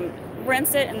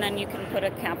 rinse it, and then you can put a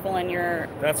capful in your.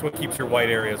 That's what keeps your white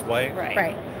areas white.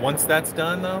 Right. Once that's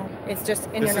done, though, it's just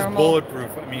in this your is normal.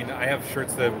 bulletproof. I mean, I have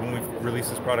shirts that when we released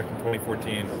this product in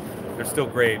 2014, they're still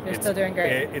great. They're still doing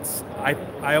great.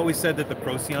 I always said that the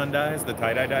Procyon dyes, the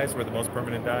tie-dye dyes, were the most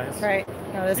permanent dyes. Right.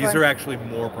 No, this These one. are actually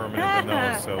more permanent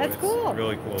than those, so That's it's cool.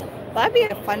 really cool. Well, that'd be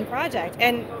a fun project,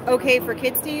 and okay for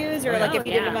kids to use, or like if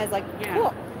you did them as like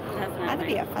cool. That'd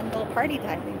be a fun little party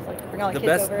time. Like bring all the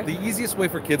kids over. The easiest way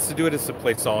for kids to do it is to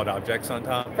place solid objects on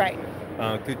top. Right.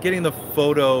 Getting the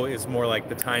photo is more like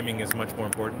the timing is much more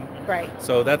important. Right.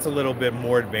 So that's a little bit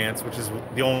more advanced, which is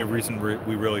the only reason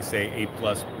we really say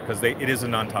 8+, because it is a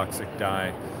non-toxic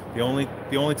dye. The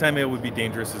only time it would be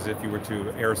dangerous is if you were to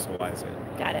aerosolize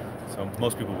it. Got it. So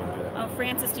most people wouldn't do that. Oh,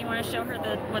 Francis, do you want to show her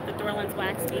what the Dorland's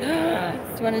wax medium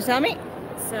Do you want to tell me?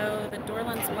 So the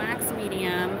Dorland's wax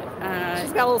medium.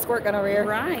 She's got a little squirt gun over here.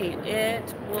 Right. It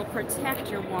will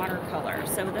protect your watercolor.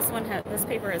 So this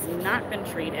paper has not been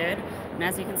treated, and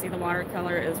as you can see, the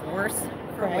watercolor is worse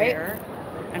for wear.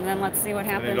 And then let's see what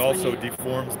happens. And it also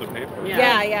deforms the paper.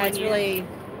 Yeah, it's really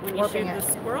when you shoot the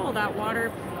swirl, that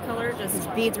watercolor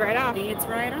just beads right off. Beads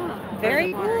right off.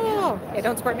 Very cool. Yeah,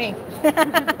 don't squirt me. All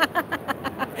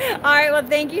right, well,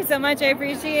 thank you so much. I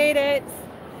appreciate it.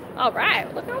 All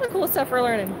right, look at all the cool stuff we're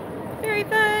learning. Very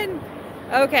fun.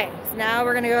 Okay, so now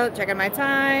we're gonna go check on my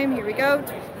time. Here we go.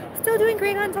 Still doing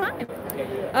great on time.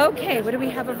 Okay, what do we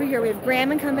have over here? We have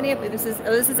Graham and Company. I believe this is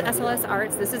SLS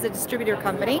Arts. This is a distributor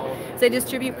company. So they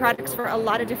distribute products for a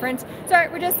lot of different. Sorry,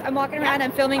 I'm walking around.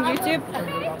 I'm filming YouTube.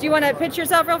 Do you want to pitch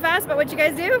yourself real fast about what you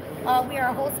guys do? We are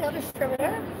a wholesale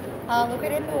distributor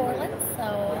located in New Orleans.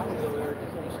 So.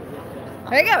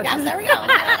 There you go. Yes, there we go.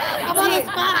 I'm on the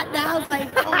spot now. It's like,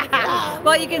 oh my God.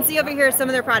 Well, you can see over here some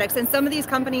of their products, and some of these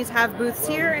companies have booths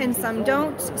here and some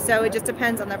don't, so it just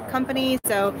depends on the company.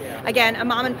 So again, a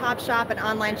mom and pop shop, an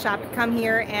online shop could come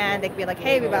here and they could be like,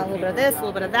 hey, we bought a little bit of this, a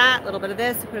little bit of that, a little bit of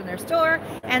this to put in their store,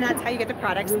 and that's how you get the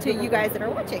products to you guys that are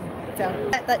watching.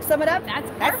 So let's sum it up. That's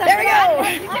there we go.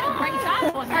 You did a great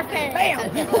job. Okay. Bam.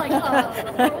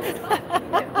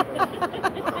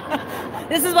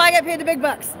 This is why I get paid the big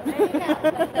bucks.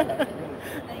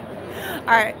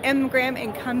 All right, M. Graham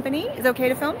and Company. Is it okay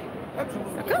to film?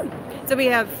 Absolutely. Oh, cool. So we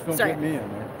have. Don't Sorry. get me in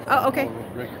there. Oh, okay. I'll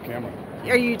break your camera.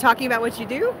 Are you talking about what you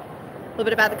do? A little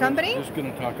bit about the company? Just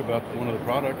going to talk about one of the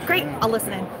products. Great. Yeah. I'll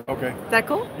listen in. Okay. Is that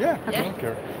cool? Yeah. Okay. I don't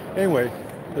care. Anyway,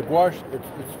 the gouache,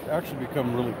 it's actually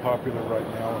become really popular right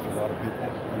now with a lot of people.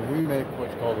 And we make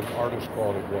what's called an artist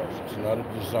quality gouache. It's not a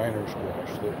designer's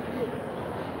gouache that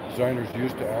designers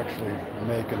used to actually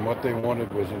make, and what they wanted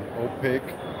was an opaque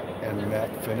and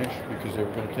matte finish because they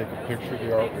were going to take a picture of the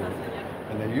artwork.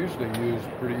 And they usually use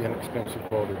pretty inexpensive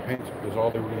quality paints because all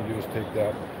they were going to do is take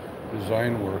that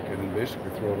design work and then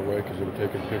basically throw it away because they were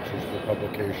taking pictures for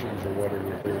publications or whatever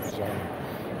they were designing.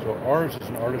 So ours is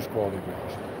an artist quality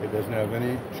gouache. It doesn't have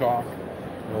any chalk,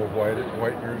 no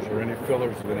whiteners or any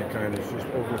fillers of any kind. It's just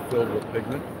overfilled with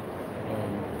pigment.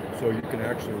 So you can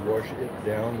actually wash it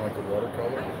down like a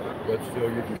watercolor, but still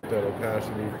you can get that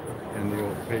opacity and the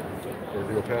opaque, or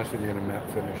the opacity and a matte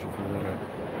finish if you want to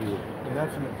do it. And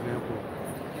that's an example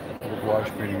of a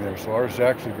gouache painting there. So ours is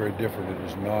actually very different. It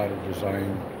is not a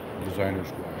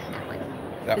designer's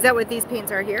gouache. Is that what these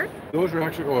paints are here? Those are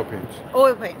actually oil paints.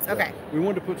 Oil paints, okay. We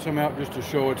wanted to put some out just to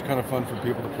show it's kind of fun for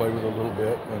people to play with a little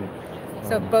bit. And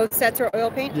so both sets are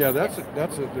oil paint? Yeah, they're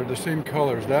the same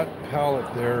colors. That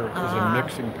palette there is a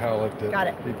mixing palette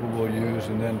that people will use,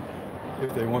 and then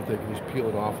if they want, they can just peel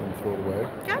it off and throw it away.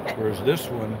 Got it. Whereas this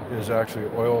one is actually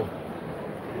oil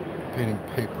painting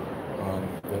paper.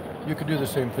 But you could do the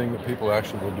same thing that people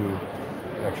actually will do,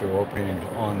 actual oil paintings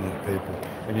on the paper.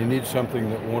 And you need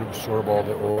something that won't absorb all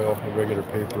the oil, the regular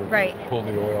paper. Right. Pull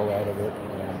the oil out of it.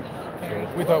 So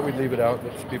we thought we'd leave it out,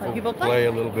 let people play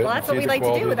a little bit. Well, that's what we like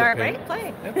to do with art, right?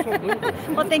 Play.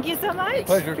 Absolutely. Well, thank you so much.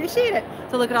 Pleasure. Appreciate it.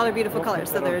 So look at all their beautiful colors.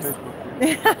 So there's.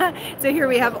 So here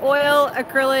we have oil,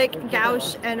 acrylic,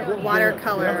 gouache, and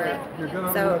watercolor.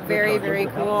 So very, very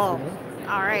cool.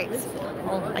 All right.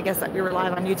 Well, I guess that we were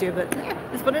live on YouTube, but yeah,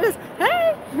 that's what it is.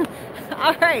 Hey.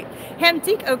 All right.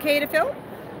 Hemtique, okay to film?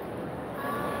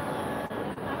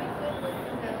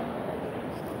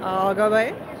 I'll go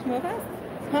by. Move fast.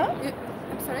 Huh?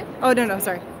 I'm sorry? Oh, no,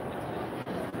 sorry.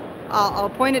 I'll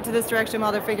point it to this direction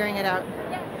while they're figuring it out.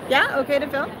 Yeah, okay to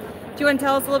film. Do you want to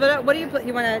tell us a little bit about, what do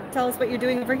you want to tell us what you're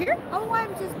doing over here? Oh,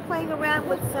 I'm just playing around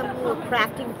with some little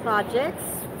crafting projects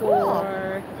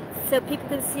for, so people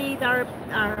can see our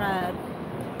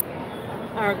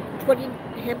 20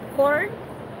 hemp cord.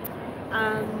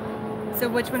 So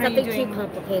which one are you doing? Something too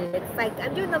complicated. It's like,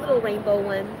 I'm doing a little rainbow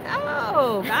one.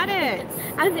 Oh, got it.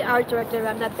 I'm the art director.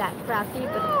 I'm not that crafty,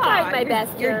 but I'm trying my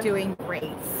best. You're doing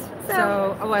great.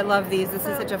 So, oh, I love these. This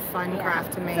is such a fun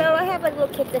craft to make. So I have like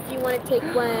little kits if you want to take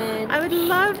one. I would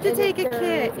love to take a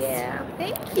kit. Yeah.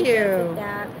 Thank you.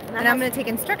 And I'm going to take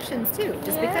instructions too,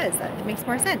 just because that makes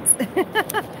more sense.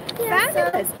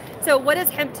 Fabulous. So what is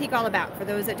Hemptique all about, for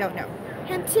those that don't know?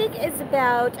 Hemptique is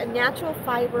about a natural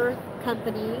fiber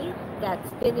company that's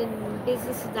been in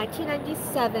business since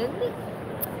 1997.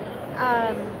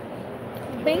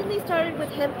 Mainly started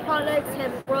with hemp products,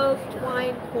 hemp rope,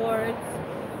 twine, cords,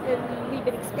 and we've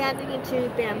been expanding into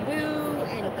bamboo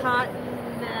and cotton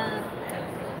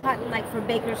like for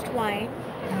baker's twine.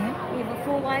 We have a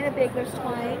full line of baker's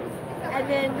twine. And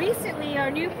then recently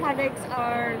our new products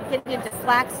are getting into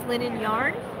flax linen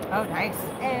yarn. Oh, nice.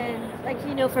 And like,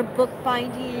 you know, for book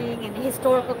binding and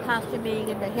historical costuming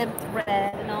and the hemp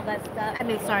thread and all that stuff. I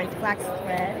mean, sorry, flax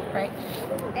thread. Right.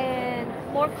 And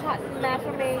more cotton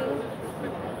macrame.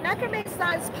 Macrame is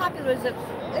not as popular as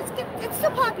it's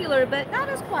still popular, but not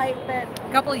as quite. But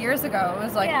a couple of years ago, it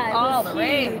was like all the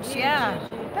rage. Yeah.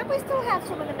 But we still have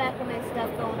some of the macrame stuff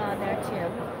going on there too.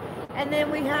 And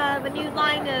then we have a new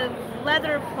line of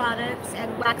leather products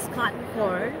and wax cotton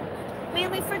cord,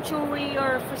 mainly for jewelry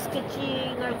or for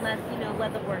stitching or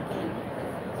leather working.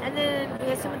 And then we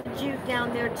have some of the jute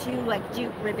down there too, like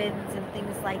jute ribbons and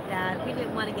things like that. We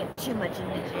didn't want to get too much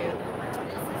into jute.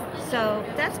 So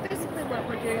that's basically what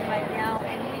we're doing right now.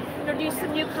 And we introduced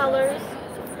some new colors.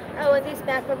 Oh, and these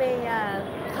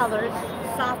macrame colors,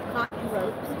 soft cotton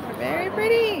ropes. Very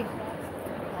pretty.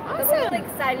 Awesome. We're really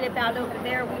excited about over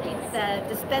there. We need the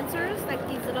dispensers, like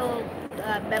these little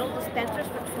metal dispensers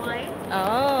for twine.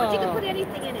 Oh. But you can put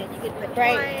anything in it. You can put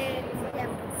twine and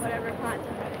whatever cotton.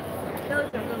 Those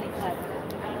are really clever.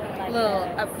 Like little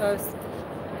up close.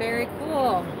 Very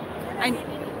cool.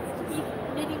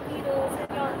 Knitting needles and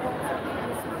yarn.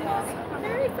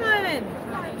 Very fun.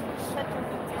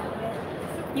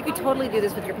 You could totally do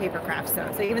this with your paper crafts though.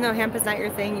 So even though hemp is not your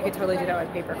thing, you could totally do that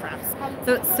with paper crafts.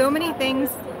 So many things.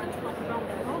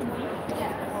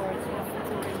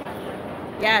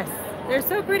 Yes, they're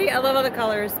so pretty. I love all the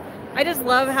colors. I just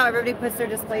love how everybody puts their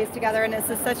displays together, and it's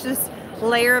just such this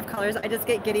layer of colors. I just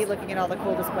get giddy looking at all the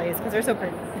cool displays because they're so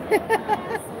pretty.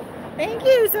 Thank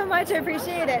you so much. I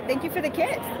appreciate it. Thank you for the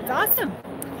kit. It's awesome.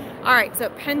 All right, so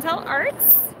Pentel Arts.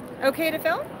 Okay to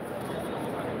film?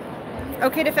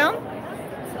 Okay to film?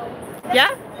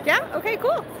 Yeah? Yeah? Okay,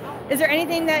 cool. Is there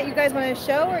anything that you guys want to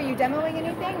show? Are you demoing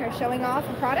anything or showing off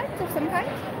a product of some kind?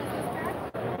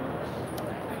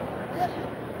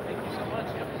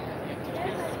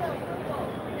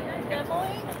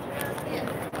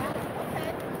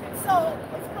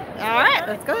 All right,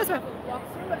 let's go this way.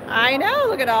 I know,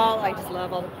 look at all, I just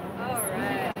love all the... All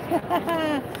right.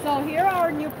 So here are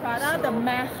our new product, the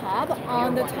matte hub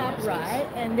on the top right,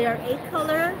 and they're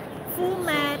 8-color, full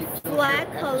matte,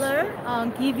 flat color,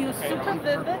 give you super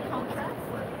vivid contrast.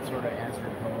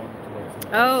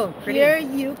 Oh, pretty. Here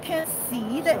you can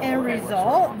see the end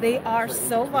result. They are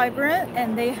so vibrant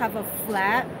and they have a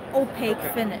flat, opaque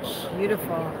finish.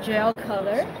 Beautiful. Gel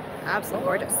color. Absolutely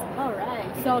gorgeous. All right.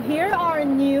 So here are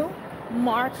new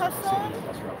marker foam.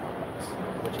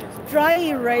 Dry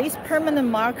erase permanent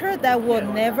marker that will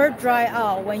never dry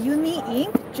out. When you need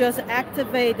ink, just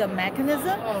activate the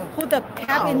mechanism, put the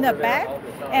cap in the back,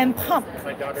 and pump.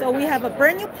 So we have a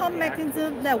brand new pump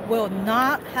mechanism that will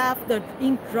not have the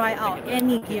ink dry out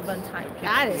any given time.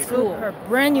 That is cool. Super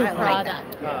brand new I like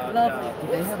product.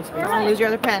 Lovely. Don't lose your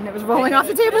other pen. It was rolling off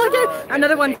the table again.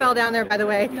 Another one fell down there, by the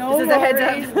way. No this is worries. a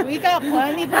heads up. We got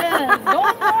plenty pens.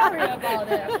 Don't worry about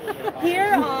it.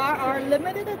 Here are our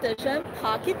limited edition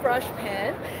pocket brush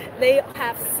pen. They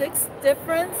have 6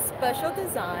 different special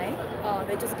designs.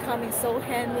 They just come in so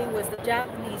handy with the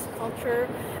Japanese culture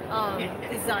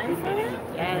design for it.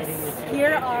 Yes.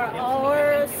 Here are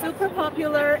our super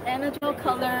popular Energel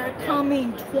color,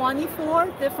 coming 24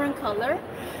 different color.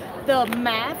 The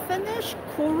matte finish,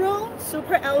 Kuro,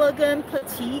 super elegant,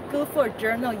 petite, good for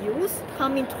journal use.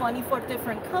 Come in 24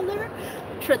 different color,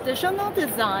 traditional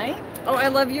design. Oh, I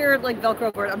love your like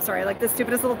Velcro board. I'm sorry, like the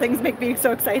stupidest little things make me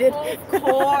so excited. Of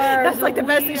course. That's like the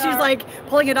best. She's like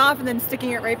pulling it off and then sticking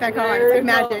it right back on. It's like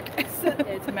magic.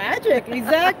 It's magic,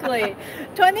 exactly.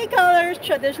 20 colors,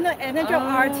 traditional energy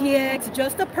RTX,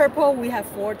 just the purple. We have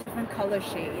 4 different color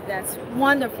shades. That's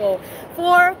wonderful.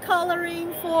 For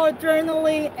coloring, for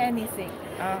journaling, anything.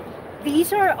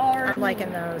 These are our... I'm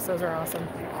liking those. Those are awesome.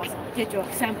 Awesome. Get your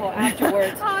sample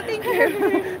afterwards. Oh, thank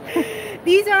you.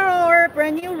 These are our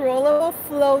brand new rollable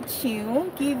flow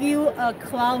tune. Give you a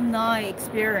cloud9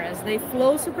 experience. They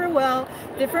flow super well,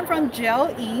 different from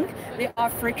gel ink. They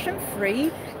are friction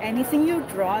free. Anything you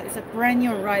draw is a brand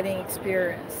new writing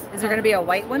experience. Is there going to be a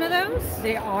white one of those?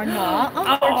 They are not,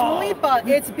 unfortunately, but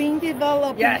it's being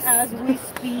developed as we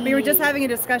speak. We were just having a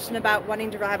discussion about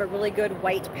wanting to have a really good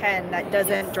white pen that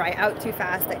doesn't dry out too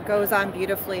fast, that goes on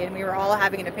beautifully, and we were all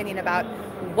having an opinion about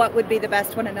what would be the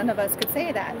best one, and none of us could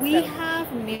say that. We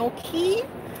have Milky,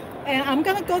 and I'm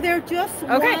gonna go there just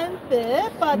one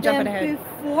bit, but then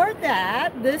before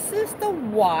that, this is the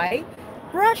white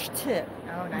brush tip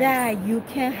that you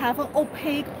can have an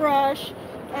opaque brush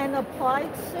and apply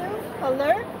to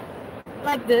color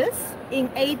like this in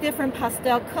 8 different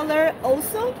pastel color.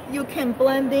 Also, you can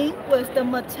blend in with the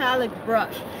metallic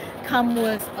brush. Come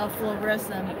with a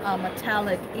fluorescent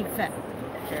metallic effect.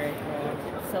 Very cool.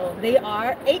 So they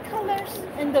are 8 colors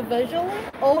individually,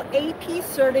 all AP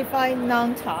certified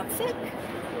non-toxic.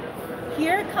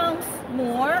 Here comes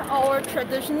more our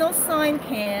traditional sign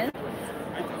pen.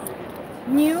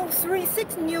 New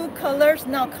 6 new colors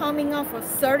now coming up with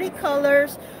 30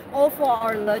 colors, all for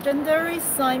our legendary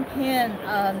sign pen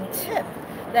tip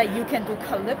that you can do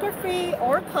calligraphy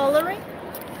or coloring.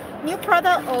 New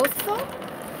product also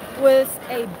with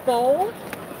a bold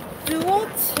dual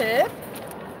tip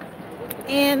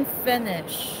and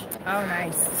finish. Oh,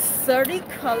 nice. 30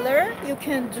 color. You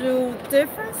can do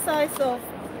different size of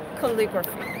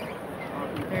calligraphy.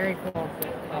 Very cool.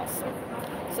 Awesome.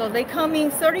 So they come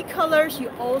in 30 colors. You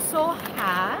also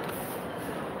have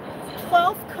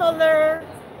 12 color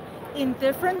in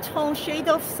different tone shade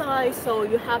of size. So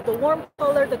you have the warm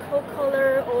color, the cold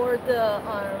color, or the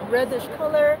reddish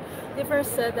color. Different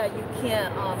set that you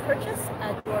can purchase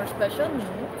at your special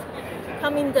need.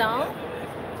 Coming down,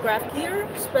 graph gear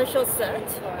special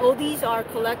set. All these are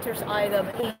collector's items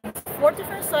in 4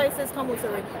 different sizes. Come with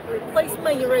a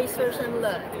replacement erasers and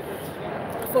lead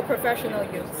for professional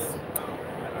use.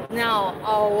 Now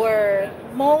our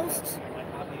most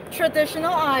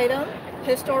traditional item,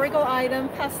 historical item,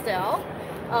 pastel,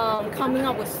 coming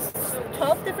up with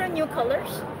 12 different new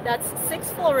colors. That's 6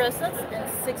 fluorescents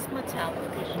and 6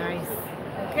 metallic. Nice.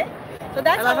 Okay. So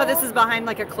that's I love how this is behind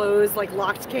like a closed, like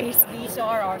locked case. These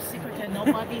are our secret and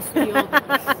nobody steals.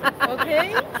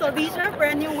 Okay, so these are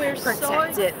brand new. We're so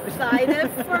excited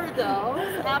for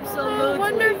those. Absolutely. Oh,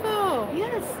 wonderful.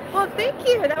 Yes. Well, thank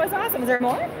you. That was awesome. Is there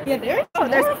more? Yeah, there's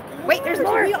there's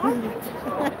more.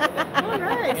 All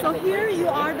right. So here you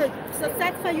are. So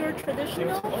satisfy your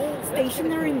traditional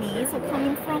stationery needs. So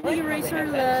coming from the eraser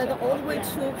lead all the way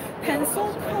to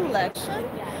pencil collection,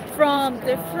 from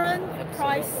different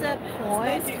price set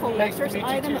points, collector's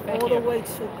item, all the way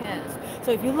to pens.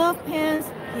 So if you love pens,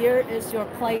 here is your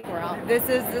playground. This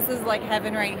is like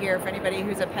heaven right here for anybody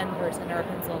who's a pen person or a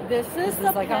pencil. This is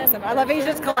like awesome. I love he's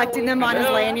just collecting them on his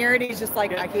lanyard. He's just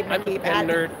like, I keep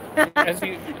nerd, as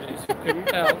you couldn't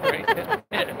tell, right?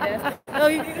 Yes. So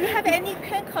if you have any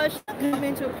pen question, come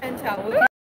into a pen tower.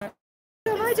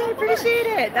 So much, I appreciate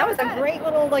it. That was a great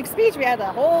little like speech. We had the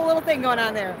whole little thing going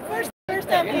on there. First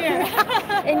time here.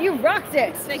 And you rocked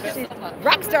it. Thank you so much.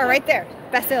 Rock star right there.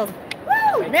 Best sales.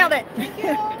 Woo! Nailed it. Thank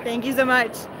you. Thank you so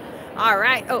much. All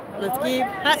right. Oh, let's keep.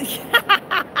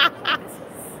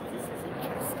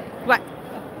 What?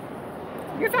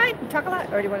 You're fine. You talk a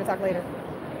lot. Or do you want to talk later?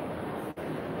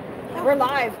 We're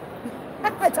live.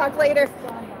 Talk later.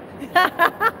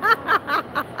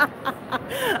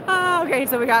 Oh, okay,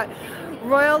 so we got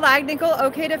Royal Lag-Nickel,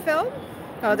 okay to film?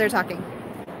 Oh, they're talking.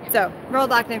 So, Royal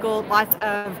Lag-Nickel, lots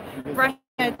of brush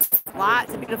sets,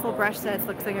 lots of beautiful brush sets.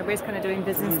 Looks like everybody's kind of doing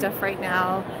business stuff right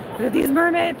now. Look at these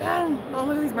mermaid, oh,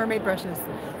 look at these mermaid brushes.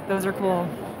 Those are cool.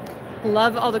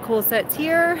 Love all the cool sets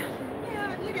here.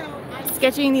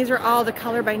 Sketching, these are all the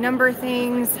color by number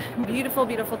things. Beautiful,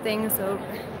 beautiful things. So,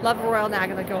 love Royal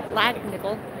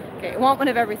Lag-Nickel. Okay, want one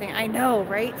of everything. I know,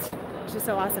 right? It's just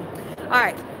so awesome. All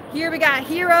right, here we got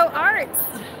Hero Arts.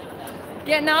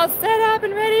 Getting all set up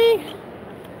and ready.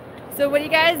 So what are you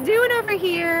guys doing over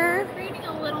here? We're creating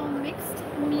a little mixed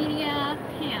media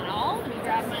panel. Let me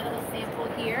grab my little sample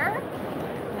here.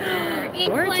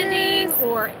 ink blending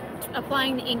or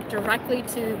applying the ink directly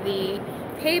to the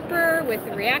paper with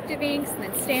the reactive inks, and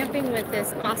then stamping with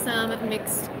this awesome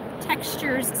mixed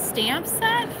textures stamp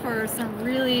set for some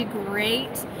really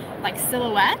great like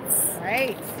silhouettes.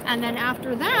 Right. And then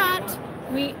after that,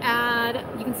 we add,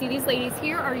 you can see these ladies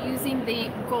here are using the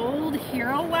gold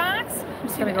hero wax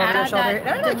to add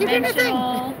that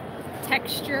dimensional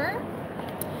texture.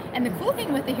 And the cool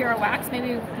thing with the hero wax,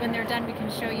 maybe when they're done we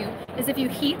can show you, is if you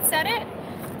heat set it,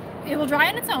 it will dry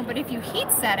on its own, but if you heat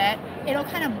set it, it'll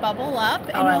kind of bubble up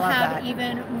and you'll have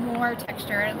even more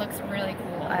texture, and it looks really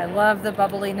cool. I love the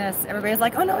bubbliness. Everybody's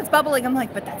like, oh no, it's bubbling. I'm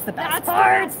like, but that's the best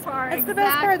part. That's the best part. That's the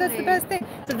best part. That's the best thing.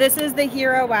 So this is the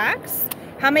hero wax.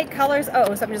 How many colors?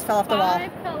 Oh, something just fell off the wall.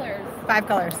 5 colors. 5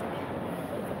 colors.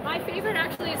 My favorite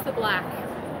actually is the black.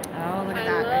 Oh, look at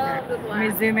I that right love there. the Let me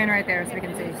black. zoom in right there so we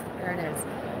can see. There it is.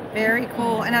 Very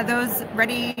cool. And are those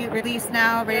ready, released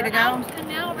now, ready to go? Out and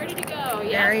now ready to go.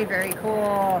 Yeah. Very, very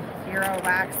cool. Hero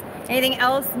wax. Anything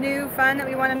else new, fun that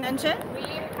we want to mention? We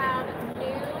have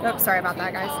new. Oops, sorry about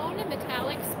that, guys. Two-tone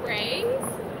metallic sprays.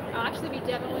 I'll actually be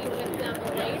demoing with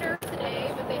them later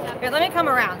today, but they have. Here, let me come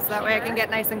around so that way I can get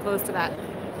nice and close to that.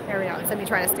 There we go. Instead of me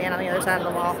trying to stand on the other side of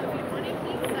the wall.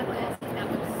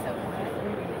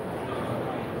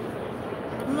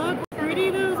 Look how pretty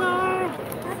those are.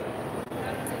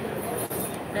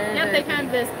 Yep, they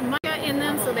have this mica in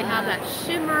them, so they have that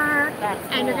shimmer,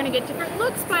 and you're going to get different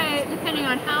looks by depending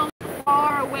on how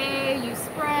far away you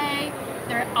spray.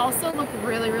 They also look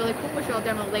really, really cool, which I'll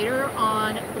demo later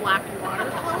on black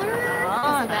watercolor.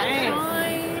 Oh, that nice.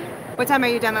 shine. What time are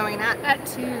you demoing that? At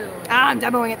 2. Ah, I'm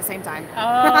demoing at the same time.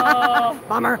 Oh.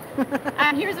 Bummer.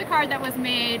 And here's a card that was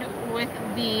made with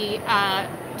the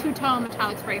two-tone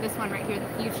metallic spray. This one right here, the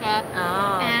fuchsia.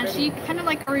 Oh, and pretty. she kind of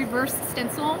like a reverse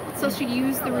stencil. So she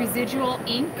used the residual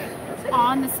ink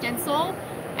on the stencil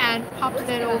and popped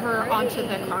it over onto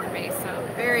the card base. So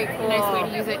very cool. Nice way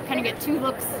to use it. Kind of get 2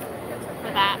 looks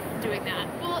for that, doing that.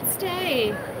 Will it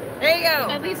stay? There you go.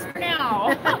 At least for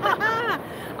now.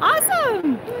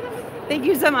 Awesome. Thank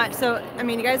you so much. So, I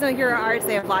mean, you guys know Hero Arts,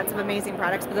 they have lots of amazing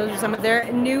products, but those are some of their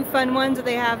new fun ones that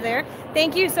they have there.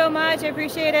 Thank you so much. I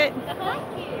appreciate it.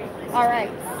 All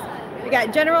right. We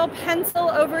got General Pencil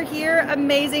over here.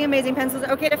 Amazing, amazing pencils.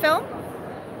 Okay to film?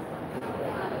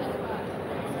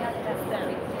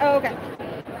 Oh, okay.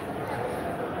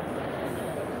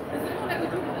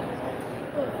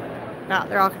 No,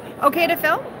 they're all okay to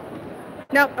film?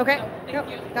 Nope. Okay. Nope.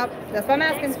 Nope. That's what I'm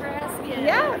asking.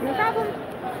 Yeah, no problem.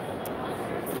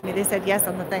 I mean, they said yes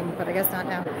on the thing, but I guess not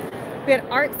now. We had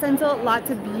Art Stencil, lots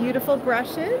of beautiful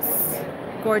brushes.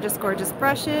 Gorgeous, gorgeous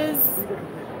brushes.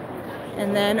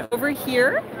 And then over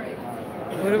here,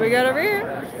 what do we got over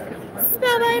here?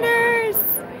 Spellbinders!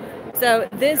 So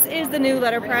this is the new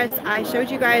letterpress. I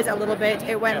showed you guys a little bit.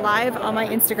 It went live on my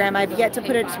Instagram. I've yet to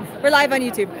put it, we're live on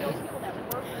YouTube.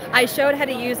 I showed how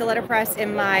to use the letterpress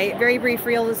in my very brief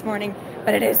reel this morning,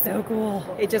 but it is so cool.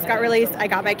 It just got released. I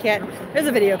got my kit. There's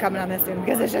a video coming on this soon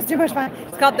because it's just too much fun.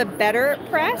 It's called the Better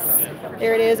Press.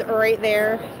 There it is right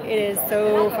there. It is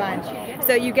so fun.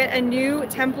 So you get a new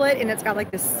template and it's got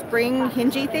like this spring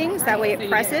hingy things. That way it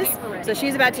presses. So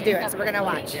she's about to do it. So we're gonna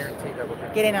watch.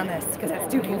 Get in on this because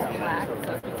it's too cool.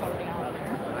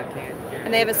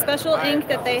 And they have a special ink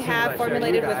that they have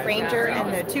formulated with Ranger,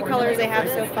 and the 2 colors they have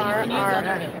so far are,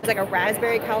 it's like a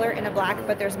raspberry color and a black,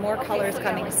 but there's more colors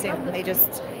coming soon. They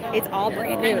just, it's all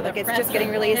brand new. Like, it's just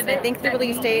getting released. I think the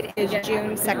release date is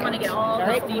June 2nd. All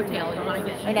right?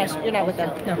 I know, you're not with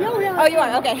them. No. Oh, you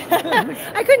are? Okay.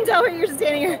 I couldn't tell where you were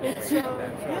standing here.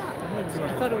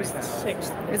 I thought it was the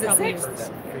 6th. Is it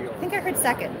 6th? I think I heard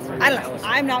 2nd. I don't know.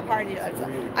 I'm not part of it.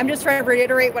 I'm just trying to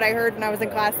reiterate what I heard when I was in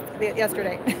class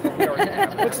yesterday.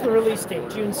 What's the release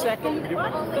date? June 2nd?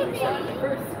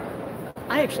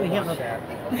 I actually have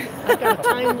I've got a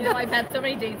time. You know, I've had so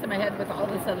many dates in my head with all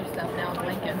this other stuff now. I'm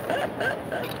blinking.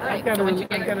 I've got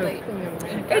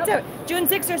It's June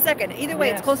 6th or 2nd. Either way,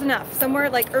 it's close enough. Somewhere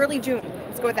like early June.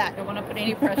 Let's go with that. Don't want to put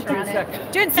any pressure on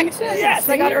it. June 2nd. Yes,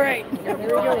 I got it right. There we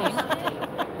go.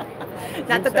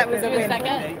 Not that that was a win.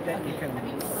 That you can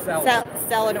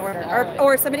Sell an order.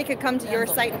 Or somebody could come to your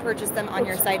site and purchase them on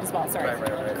your site as well. Sorry.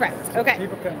 Right. Correct. Okay.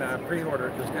 People can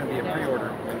pre-order. There's going to be a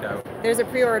pre-order window. There's a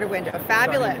pre-order window.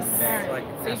 Fabulous.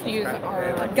 So you can use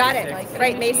our Got it.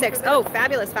 Right, May 6th. Oh,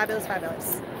 fabulous, fabulous,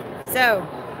 fabulous. So.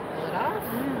 Pull it off.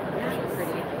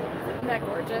 Isn't that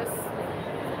gorgeous?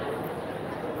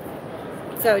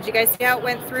 So did you guys see how it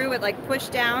went through? It like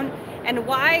pushed down And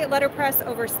why letterpress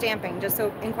over stamping? Just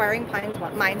so inquiring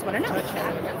minds want to know.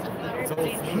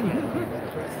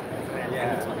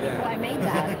 I made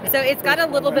that. So it's got a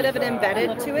little bit of an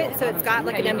embedded to it. So it's got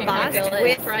like an embossed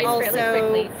with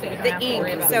also the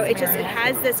ink. So it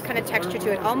has this kind of texture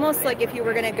to it, almost like if you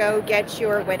were going to go get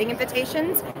your wedding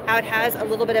invitations, how it has a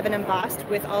little bit of an embossed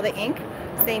with all the ink.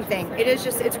 Same thing.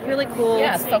 It's really cool.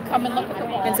 Yeah, so come and look at the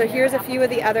wall. And so here's a few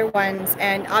of the other ones.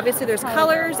 And obviously there's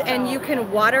colors, and you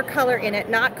can watercolor in it.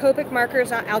 Not Copic markers,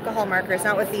 not alcohol markers,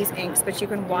 not with these inks, but you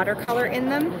can watercolor in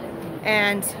them.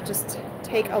 And just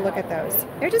take a look at those.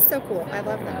 They're just so cool. I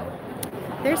love them.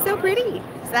 They're so pretty.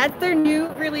 So that's their new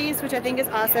release, which I think is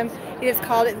awesome. It is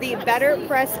called the Better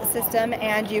Press System,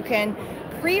 and you can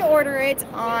pre-order it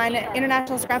on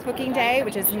International Scrapbooking Day,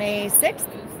 which is May 6th.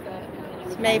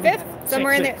 May 5th,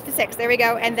 somewhere in there, the 6th, there we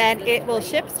go. And then it will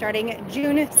ship starting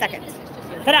June 2nd.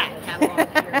 Ta-da!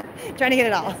 Trying to get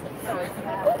it all.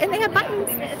 Oh, and they have buttons.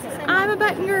 I'm a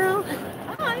button girl.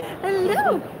 Hi.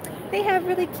 Hello. They have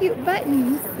really cute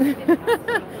buttons.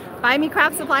 Buy me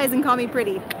craft supplies and call me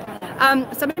pretty.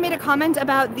 Somebody made a comment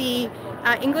about the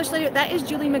English lady. That is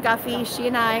Julie McGuffey. She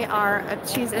and I are,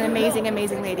 she's an amazing,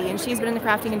 amazing lady, and she's been in the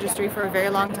crafting industry for a very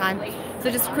long time. So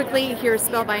just quickly, here's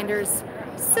Spellbinders.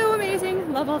 So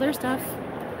amazing. Love all their stuff.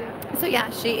 So yeah,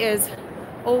 she is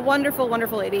a wonderful,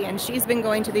 wonderful lady, and she's been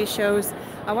going to these shows,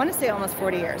 I want to say almost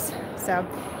 40 years. So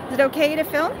is it okay to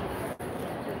film?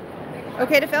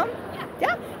 Okay to film?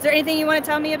 Yeah. Is there anything you want to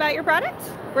tell me about your product?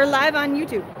 We're live on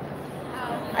YouTube.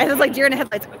 I was like deer in the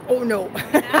headlights. Oh no.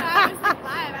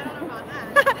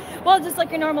 Well, just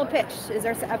like your normal pitch. Is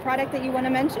there a product that you want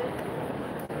to mention?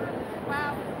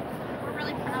 Well, we're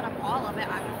really proud of all of it,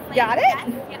 obviously. Got it?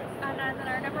 Yes. And then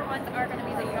our number ones are going to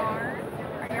be the yarn,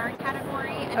 our yarn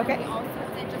category. And okay. Then we also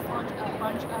did just launch a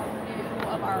bunch of new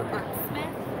of our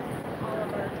Artsmith. All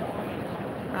of our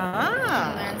drawings.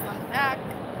 Ah. And there's on the back,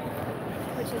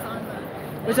 which is on the...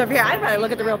 Which over here, I'd rather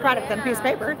look at the real product than a piece of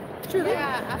paper. Truly.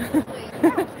 Yeah,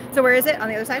 absolutely. So where is it? On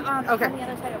the other side? Okay. On the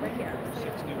other side over here.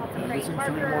 So great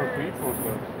markers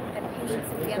and patience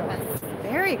and canvas.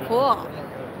 Very cool.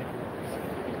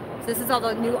 So this is all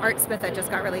the new Artsmith that just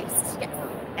got released. Yes.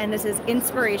 And this is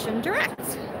Inspiration Direct.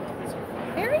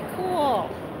 Very cool.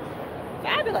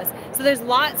 Fabulous. So there's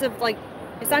lots of, like,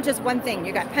 it's not just one thing.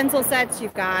 You've got pencil sets,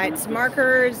 you've got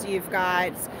markers, you've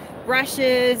got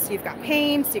brushes, you've got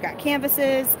paints, you've got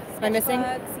canvases. Am I missing?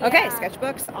 Yeah. Okay,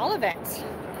 sketchbooks, all of it.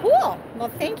 Cool.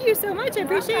 Well, thank you so much. I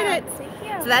appreciate it. Thank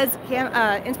you. So that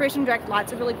is Inspiration Direct.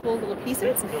 Lots of really cool little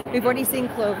pieces. We've already seen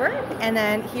Clover. And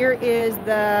then here is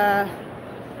the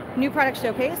new product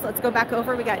showcase. Let's go back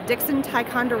over. We got Dixon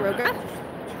Ticonderoga.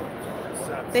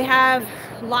 They have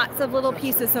lots of little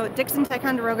pieces. So Dixon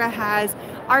Ticonderoga has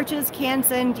Arches,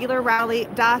 Canson, Dealer Rowley,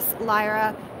 Das,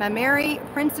 Lyra, Mameri,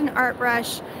 Princeton Art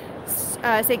Brush,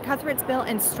 St. Cuthbert's Bill,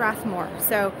 and Strathmore.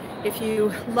 So if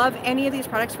you love any of these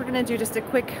products, we're going to do just a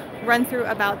quick run through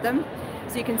about them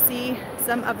so you can see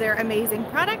some of their amazing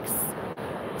products.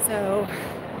 So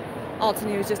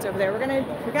Altenew is just over there.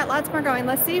 We got lots more going.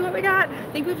 Let's see what we got.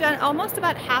 I think we've done almost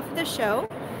about half of the show.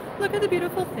 Look at the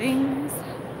beautiful things.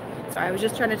 Sorry, I was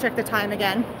just trying to check the time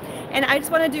again. And I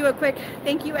just want to do a quick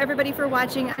thank you everybody for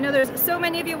watching. I know there's so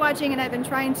many of you watching, and I've been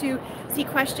trying to see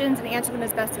questions and answer them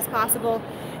as best as possible.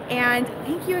 And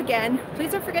thank you again.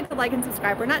 Please don't forget to like and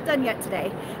subscribe. We're not done yet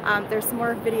today. There's some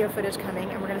more video footage coming,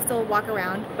 and we're going to still walk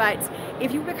around. But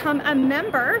if you become a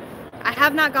member, I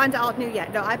have not gone to Altenew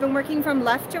yet. No, I've been working from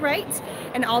left to right,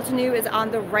 and Altenew is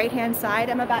on the right-hand side.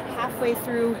 I'm about halfway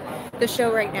through the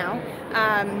show right now,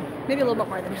 maybe a little bit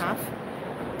more than half.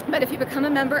 But if you become a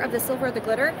member of the Silver or the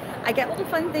Glitter, I get little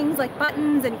fun things like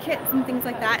buttons and kits and things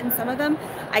like that, and some of them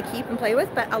I keep and play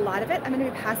with, but a lot of it I'm going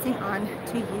to be passing on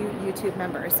to you YouTube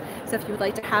members. So if you would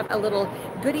like to have a little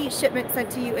goodie shipment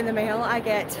sent to you in the mail, I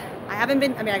got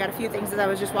a few things as I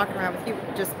was just walking around with you,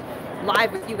 just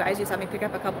live with you guys. You saw me pick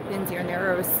up a couple pins here and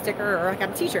there, or a sticker, or I got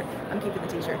a t-shirt. I'm keeping the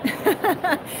t-shirt.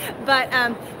 But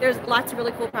there's lots of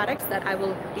really cool products that I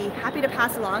will be happy to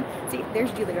pass along. See,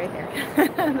 there's Julie right there.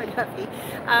 McGuffey.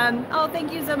 Oh,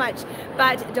 thank you so much.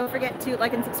 But don't forget to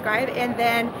like and subscribe. And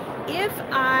then if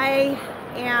I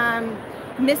am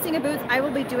missing a booth, I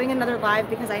will be doing another live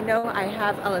because I know I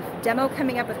have a demo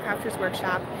coming up with Crafters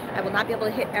Workshop. I will not be able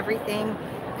to hit everything,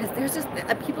 because there's just,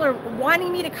 people are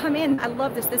wanting me to come in. I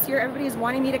love this. This year, everybody is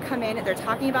wanting me to come in. They're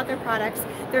talking about their products.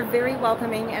 They're very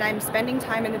welcoming, and I'm spending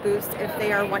time in the booths if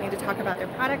they are wanting to talk about their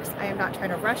products. I am not trying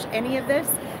to rush any of this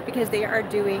because they are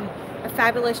doing a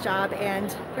fabulous job,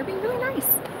 and they're being really nice.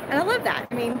 And I love that.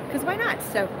 I mean, because why not?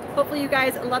 So hopefully you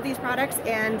guys love these products,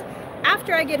 and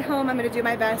after I get home, I'm going to do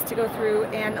my best to go through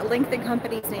and link the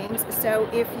company's names. So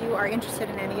if you are interested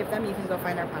in any of them, you can go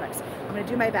find their products. I'm going to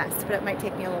do my best, but it might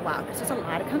take me a little while because there's a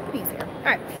lot of companies here. All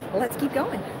right, well, let's keep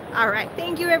going. All right,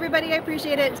 thank you, everybody. I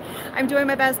appreciate it. I'm doing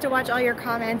my best to watch all your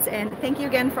comments, and thank you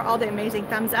again for all the amazing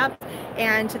thumbs up.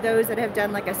 And to those that have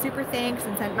done like a super thanks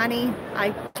and sent money,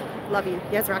 I love you.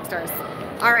 Yes, rock stars.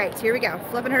 All right, here we go.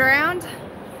 Flipping it around.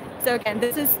 So again,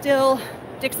 this is still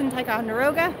Dixon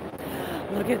Ticonderoga.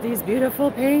 Look at these beautiful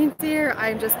paints here.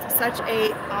 I'm just such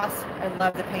a awesome. I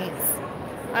love the paints.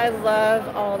 I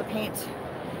love all the paint.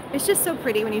 It's just so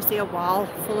pretty when you see a wall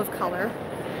full of color.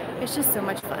 It's just so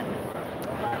much fun.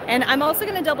 And I'm also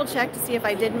going to double check to see if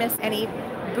I did miss any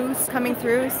booths coming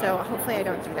through, so hopefully I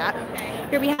don't do that.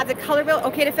 Here we have the color wheel.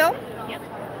 Okay to film? Yep.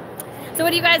 So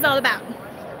what are you guys all about?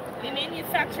 We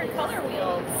manufacture color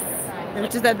wheels.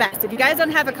 Which is the best. If you guys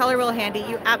don't have a color wheel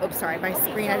handy, oops, sorry, my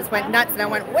screen, I just went nuts and I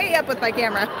went way up with my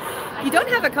camera. If you don't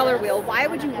have a color wheel, why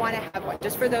would you want to have one?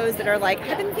 Just for those that are like,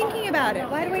 I've been thinking about it.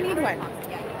 Why do I need one?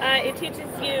 It teaches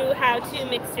you how to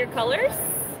mix your colors.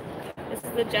 This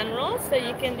is the general, so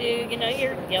you can do,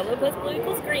 your yellow plus blue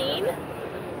equals green.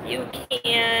 You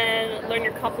can learn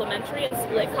your complementary and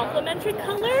split complementary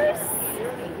colors.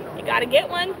 You gotta get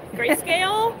one.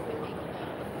 Grayscale.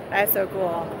 That's so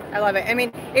cool. I love it. I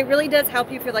mean, it really does help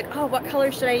you feel like, oh, what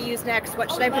color should I use next? What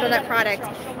should I put on that product?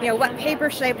 What paper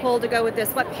should I pull to go with this?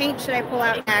 What paint should I pull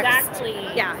out next? Exactly.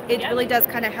 Yeah, it really does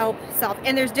kind of help self.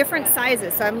 And there's different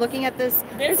sizes. So I'm looking at this.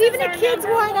 This There's even is a our kid's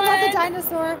number one. I love the one.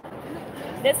 dinosaur.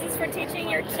 This is for teaching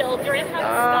your children how to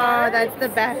start. Oh, that's the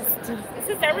best. This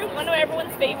is one of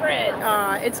everyone's favorites.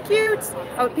 It's cute.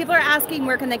 Oh, people are asking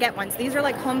where can they get ones. These are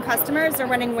like home customers. They're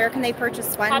running where can they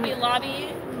purchase one? Hobby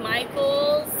Lobby,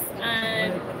 Michael's,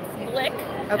 Blick.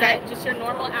 Okay. Just your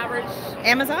normal average.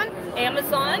 Amazon?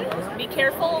 Amazon. Be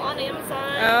careful on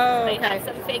Amazon. Oh, They okay. have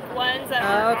some fake ones that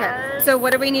are ours. So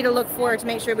what do we need to look for to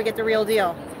make sure we get the real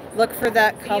deal? Look for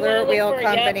that Color Wheel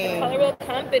Company. Yeah, the Color Wheel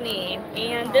Company.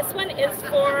 And this one is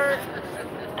for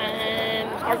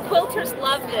our quilters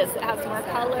love this. It has more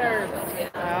colors.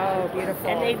 Oh, beautiful.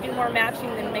 And they do more matching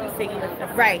than mixing with the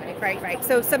Right.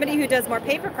 So somebody who does more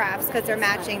paper crafts because they're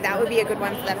matching, that would be a good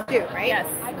one for them too, right? Yes.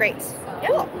 Great.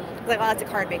 Cool. Like lots of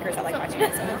card makers, I like watching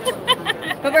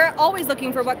this. But we're always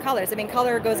looking for what colors. I mean,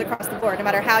 color goes across the board, no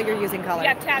matter how you're using color.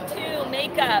 Yeah, tattoo,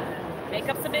 makeup.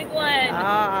 Makeup's a big one.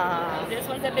 This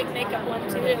one's a big makeup one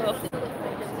too.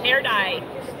 Hair dye.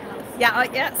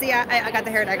 Yeah, see, I got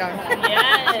the hair dye going.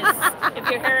 Yes. If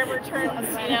your hair ever turns,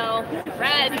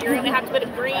 red, you're going to have to put a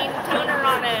green toner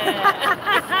on it.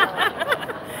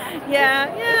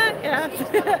 Yeah.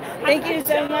 Thank you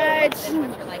so much.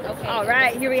 All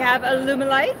right, here we have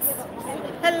Illumilights.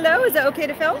 Hello, is it okay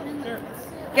to film? Sure.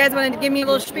 You guys want to give me a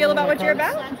little spiel about what you're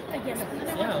about?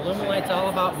 Yeah, Illumilight's all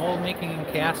about mold making and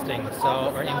casting,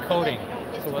 or encoding.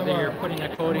 So whether you're putting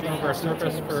a coating over a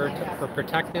surface for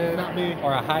protective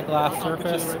or a high gloss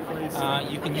surface,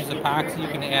 you can use epoxy. You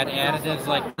can add additives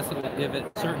like this that will give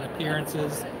it certain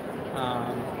appearances,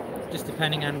 just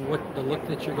depending on what the look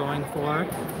that you're going for.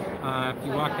 If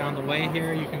you walk down the way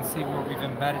here, you can see where we've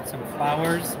embedded some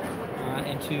flowers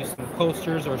into some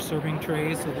coasters or serving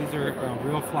trays. So these are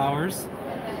real flowers.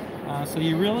 So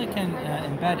you really can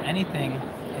embed anything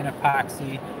in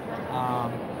epoxy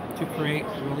to create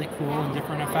really cool and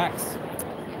different effects.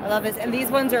 I love this. And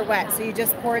these ones are wet, so you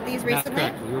just poured these recently?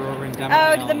 That's correct. We were over in Demco.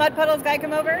 Oh, did the Mud Puddles guy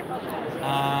come over?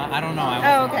 I don't know.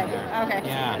 Okay.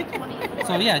 Yeah.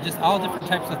 So yeah, just all different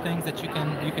types of things that you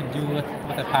can do with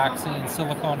epoxy and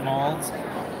silicone molds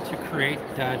to create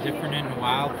different and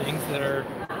wild things that are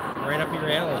right up your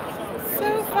alley.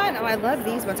 So fun. Oh, I love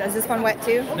these ones. Is this one wet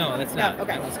too? No, that's not. No,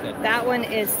 okay. That one's good. That one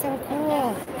is so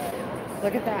cool.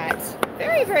 Look at that.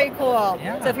 Very, very cool.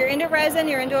 Yeah. So if you're into resin,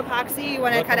 you're into epoxy, you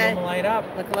want to kind of light up.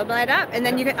 Look a little light up. And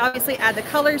then you can obviously add the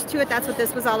colors to it. That's what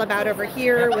this was all about over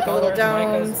here with the little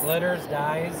domes. Micas, glitters,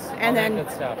 dyes, and all then that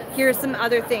good stuff. Here's some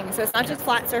other things. So it's not just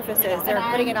flat surfaces. They're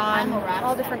putting it on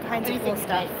all different kinds of cool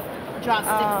stuff.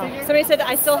 Somebody said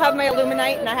I still have my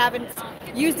Illuminite and I haven't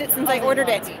used it since I ordered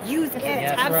it. Use it.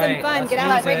 Yes, have right. some fun. Let's Get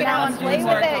out, use break it. it out, and Let's play use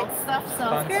with it. it.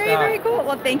 Fun Very, stuff. very cool.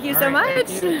 Well, thank you so much.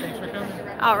 Thank you. Thanks for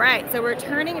coming. All right, so we're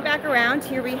turning it back around.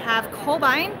 Here we have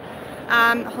Holbein.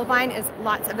 Holbein is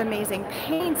lots of amazing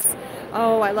paints.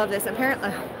 Oh, I love this.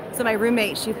 Apparently, so my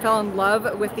roommate, she fell in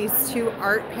love with these two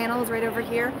art panels right over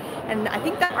here. And I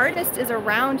think that artist is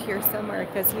around here somewhere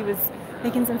because he was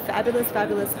making some fabulous,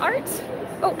 fabulous art.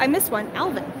 Oh, I missed one.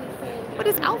 Alvin. What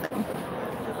is Alvin?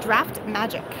 Draft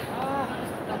Magic.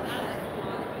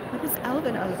 What is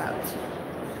Alvin all about?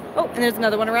 Oh, and there's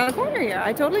another one around the corner here.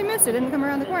 I totally missed it. It didn't come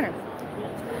around the corner.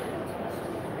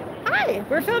 Hi,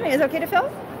 we're filming. Is it okay to film?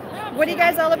 What are you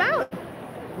guys all about?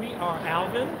 We are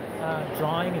Alvin,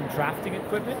 drawing and drafting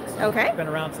equipment. Okay. Been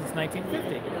around since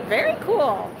 1950. Very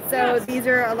cool. So these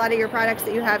are a lot of your products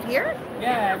that you have here?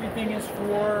 Yeah, everything is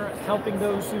for helping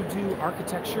those who do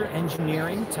architecture,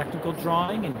 engineering, technical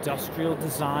drawing, industrial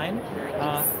design,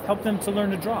 help them to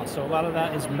learn to draw. So a lot of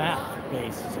that is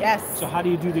math-based. Yes. So how do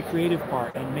you do the creative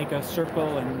part and make a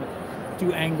circle and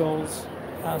do angles?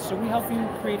 So we help you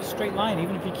create a straight line,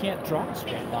 even if you can't draw a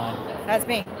straight line. That's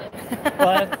me.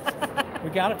 But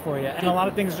we got it for you. And a lot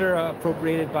of things are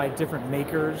appropriated by different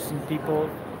makers and people.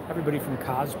 Everybody from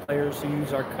cosplayers who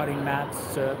use our cutting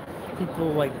mats to people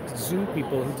like zoo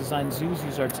people who design zoos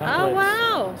use our templates. Oh,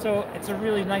 wow. So it's a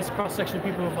really nice cross-section of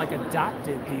people who've like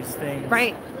adopted these things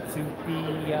to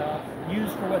be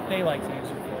used for what they like to use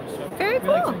it for. So Very we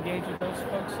like to cool. engage with those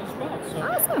folks as well. So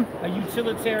Awesome. A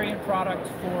utilitarian product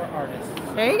for artists.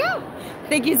 There you go.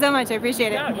 Thank you so much. I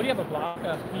appreciate it. Yeah, what do you have, a blog?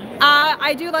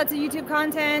 I do lots of YouTube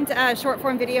content, short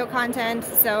form video content.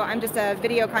 So I'm just a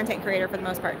video content creator for the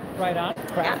most part. Right on.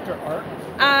 Craft or art?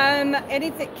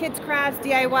 Anything, kids crafts,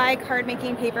 DIY, card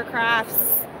making, paper crafts,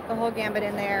 the whole gambit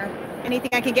in there. Anything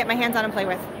I can get my hands on and play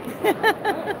with.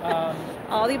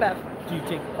 All the above. Do you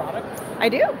take products? I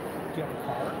do. Do you have a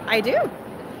car? I do.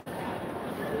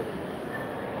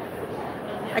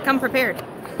 I come prepared.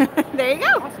 There you go.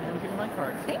 Awesome. Let me give you my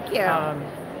card. Thank you.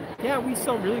 Yeah, we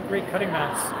sell really great cutting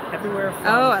mats everywhere. From,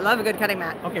 Oh, I love a good cutting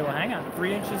mat. Okay, well, hang on.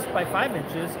 3 inches by 5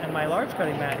 inches, and my large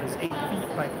cutting mat is 8 feet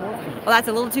by 4 feet. Well, that's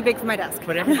a little too big for my desk.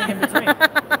 But everything in between.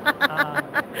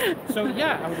 So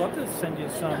yeah, I would love to send you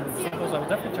some samples. I would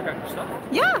definitely check out your stuff.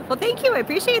 Yeah, well, thank you. I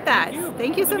appreciate that.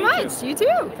 Thank you so much. You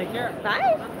too. Take care.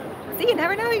 Bye. See, you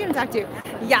never know who you're going to talk to.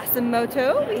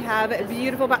 Yasumoto, we have a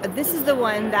beautiful, this is the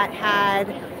one that had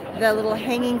the little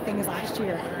hanging things last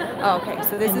year. Oh, okay,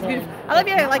 so this is beautiful. I love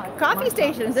you, like coffee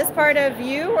station. Is this part of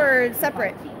you or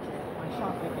separate?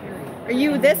 Are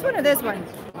you this one or this one?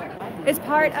 It's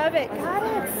part of it. Got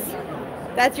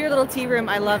it. That's your little tea room.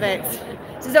 I love it.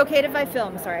 Is it okay if I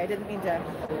film? Sorry, I didn't mean to.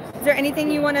 Is there anything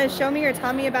you want to show me or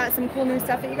tell me about some cool new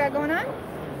stuff that you got going on?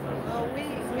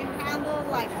 We handle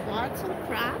like arts and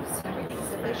crafts,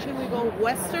 especially we go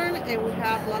Western and we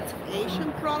have lots of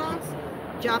Asian products,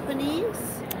 Japanese.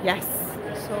 Yes.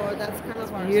 So that's kind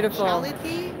of our beautiful.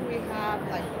 specialty. We have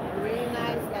like really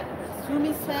nice like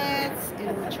sumi sets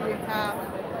in which we have,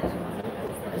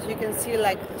 as you can see,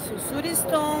 like susuri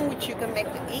stone, which you can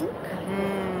make the ink.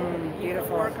 Beautiful. You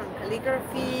can work on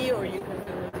calligraphy, or you can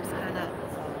do this kind of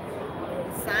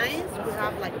designs. We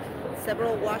have like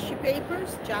several washi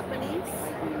papers, Japanese.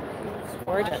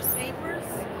 Gorgeous. Washi papers.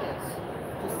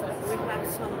 We have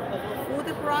some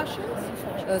food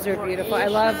brushes. Those are beautiful. I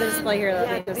love the display here.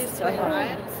 Yeah, That this is way,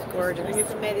 right? gorgeous.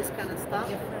 We've made this kind of stuff.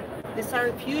 These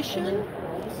are fusion,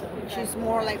 which is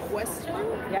more like Western,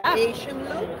 Asian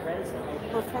look.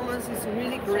 Performance is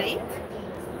really great.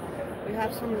 We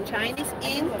have some Chinese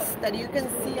inks that you can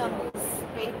see on these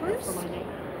papers.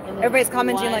 Everybody's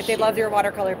commenting like they love your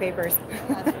watercolor papers.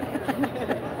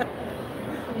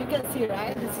 You can see,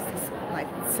 right? This is this, like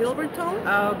silver tone.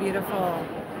 Oh, beautiful.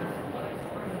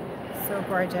 So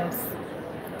gorgeous.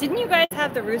 Didn't you guys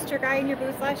have the rooster guy in your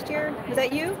booth last year? Was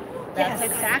that you? That's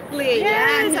exactly.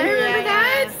 Yes, I remember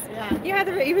that. Yeah. You had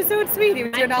the. He was so sweet. He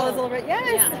was doing all his little.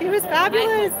 Yes, he was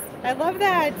fabulous. I love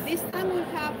that. This time we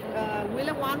have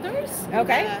Willa Wonders.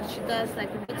 Okay. She does like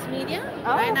mixed media.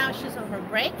 Oh. Right now she's on her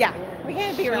break. Yeah, we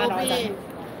can't be around all the She'll time.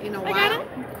 be in a I while. got it.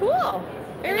 Cool.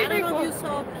 Very, I very don't know cool. if you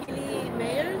saw Keely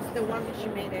Mayers, the one that she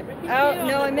made everything. Oh, video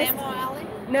no, on I the missed. Demo Alley.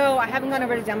 No, I haven't gone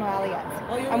over to Demo Alley yet.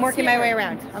 Oh, you I'm will working see my her. way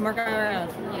around.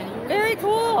 Very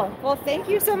cool. Well, thank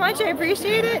you so much. I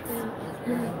appreciate it.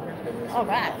 All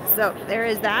right. So there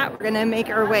is that. We're gonna make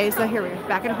our way. So here we're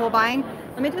back in Holbein.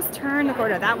 Let me just turn the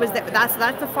corner. That was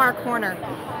that's the far corner.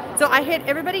 So I hit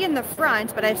everybody in the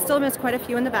front, but I still missed quite a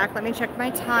few in the back. Let me check my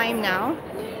time now.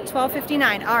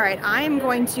 12:59. All right. I am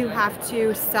going to have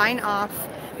to sign off.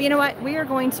 But you know what? We're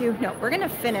going to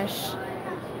finish.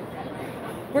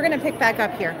 We're gonna pick back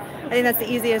up here. I think that's the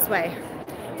easiest way.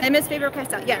 Did I miss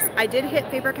Faber-Castell? Yes, I did hit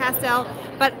Faber-Castell,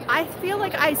 but I feel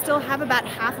like I still have about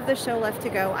half of the show left to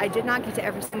go. I did not get to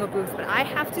every single booth, but I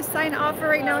have to sign off for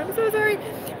right now. I'm so sorry,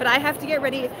 but I have to get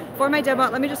ready for my demo.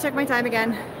 Let me just check my time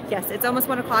again. Yes, it's almost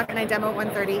 1 o'clock and I demo at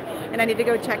 1:30, and I need to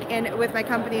go check in with my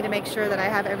company to make sure that I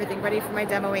have everything ready for my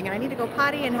demoing, and I need to go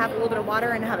potty and have a little bit of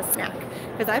water and have a snack,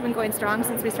 because I've been going strong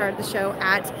since we started the show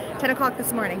at 10 o'clock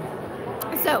this morning.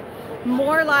 So,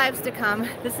 more lives to come.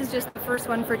 This is just the first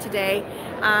one for today.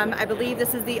 I believe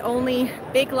this is the only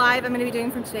big live I'm going to be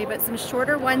doing from today, but some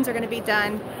shorter ones are going to be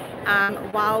done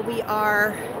while we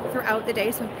are throughout the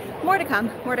day. So more to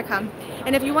come, more to come.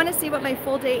 And if you want to see what my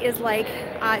full day is like,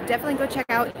 definitely go check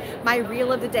out my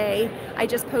reel of the day. I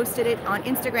just posted it on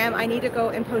Instagram. I need to go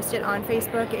and post it on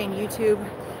Facebook and YouTube.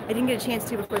 I didn't get a chance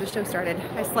to before the show started.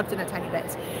 I slept in a tiny bit.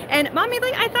 And Mommy,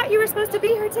 like, I thought you were supposed to be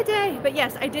here today. But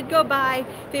yes, I did go by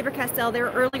Faber-Castell. They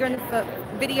were earlier in the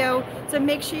video. So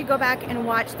make sure you go back and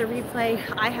watch the replay.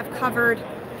 I have covered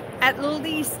at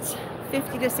least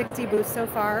 50 to 60 booths so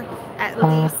far, at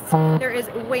least. There is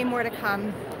way more to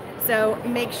come. So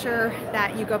make sure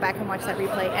that you go back and watch that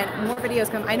replay and more videos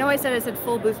come. I know I said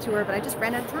full booth tour, but I just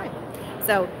ran out of time.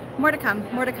 So more to come,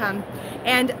 more to come.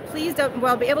 And please don't,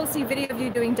 well, be able to see video of you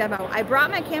doing demo. I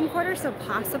brought my camcorder, so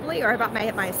possibly, or I brought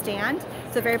my stand,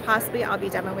 so very possibly I'll be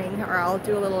demoing, or I'll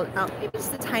do a little, maybe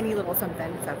just a tiny little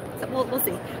something. So we'll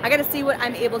see. I got to see what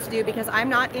I'm able to do because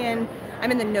I'm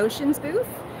in the Notions booth.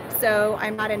 So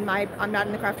I'm not in the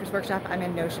Crafters Workshop, I'm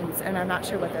in Notions, and I'm not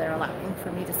sure what they're allowing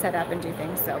for me to set up and do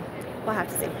things, so we'll have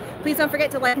to see. Please don't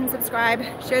forget to like and subscribe,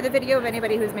 share the video of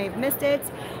anybody who may have missed it,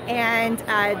 and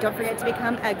don't forget to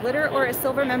become a glitter or a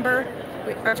silver member,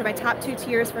 which are my top 2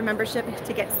 tiers for membership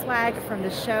to get swag from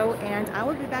the show, and I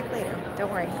will be back later.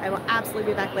 Don't worry, I will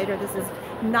absolutely be back later. This is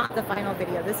not the final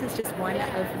video, this is just one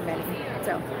of many.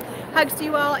 So hugs to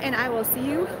you all, and I will see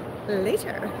you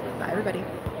later. Bye everybody.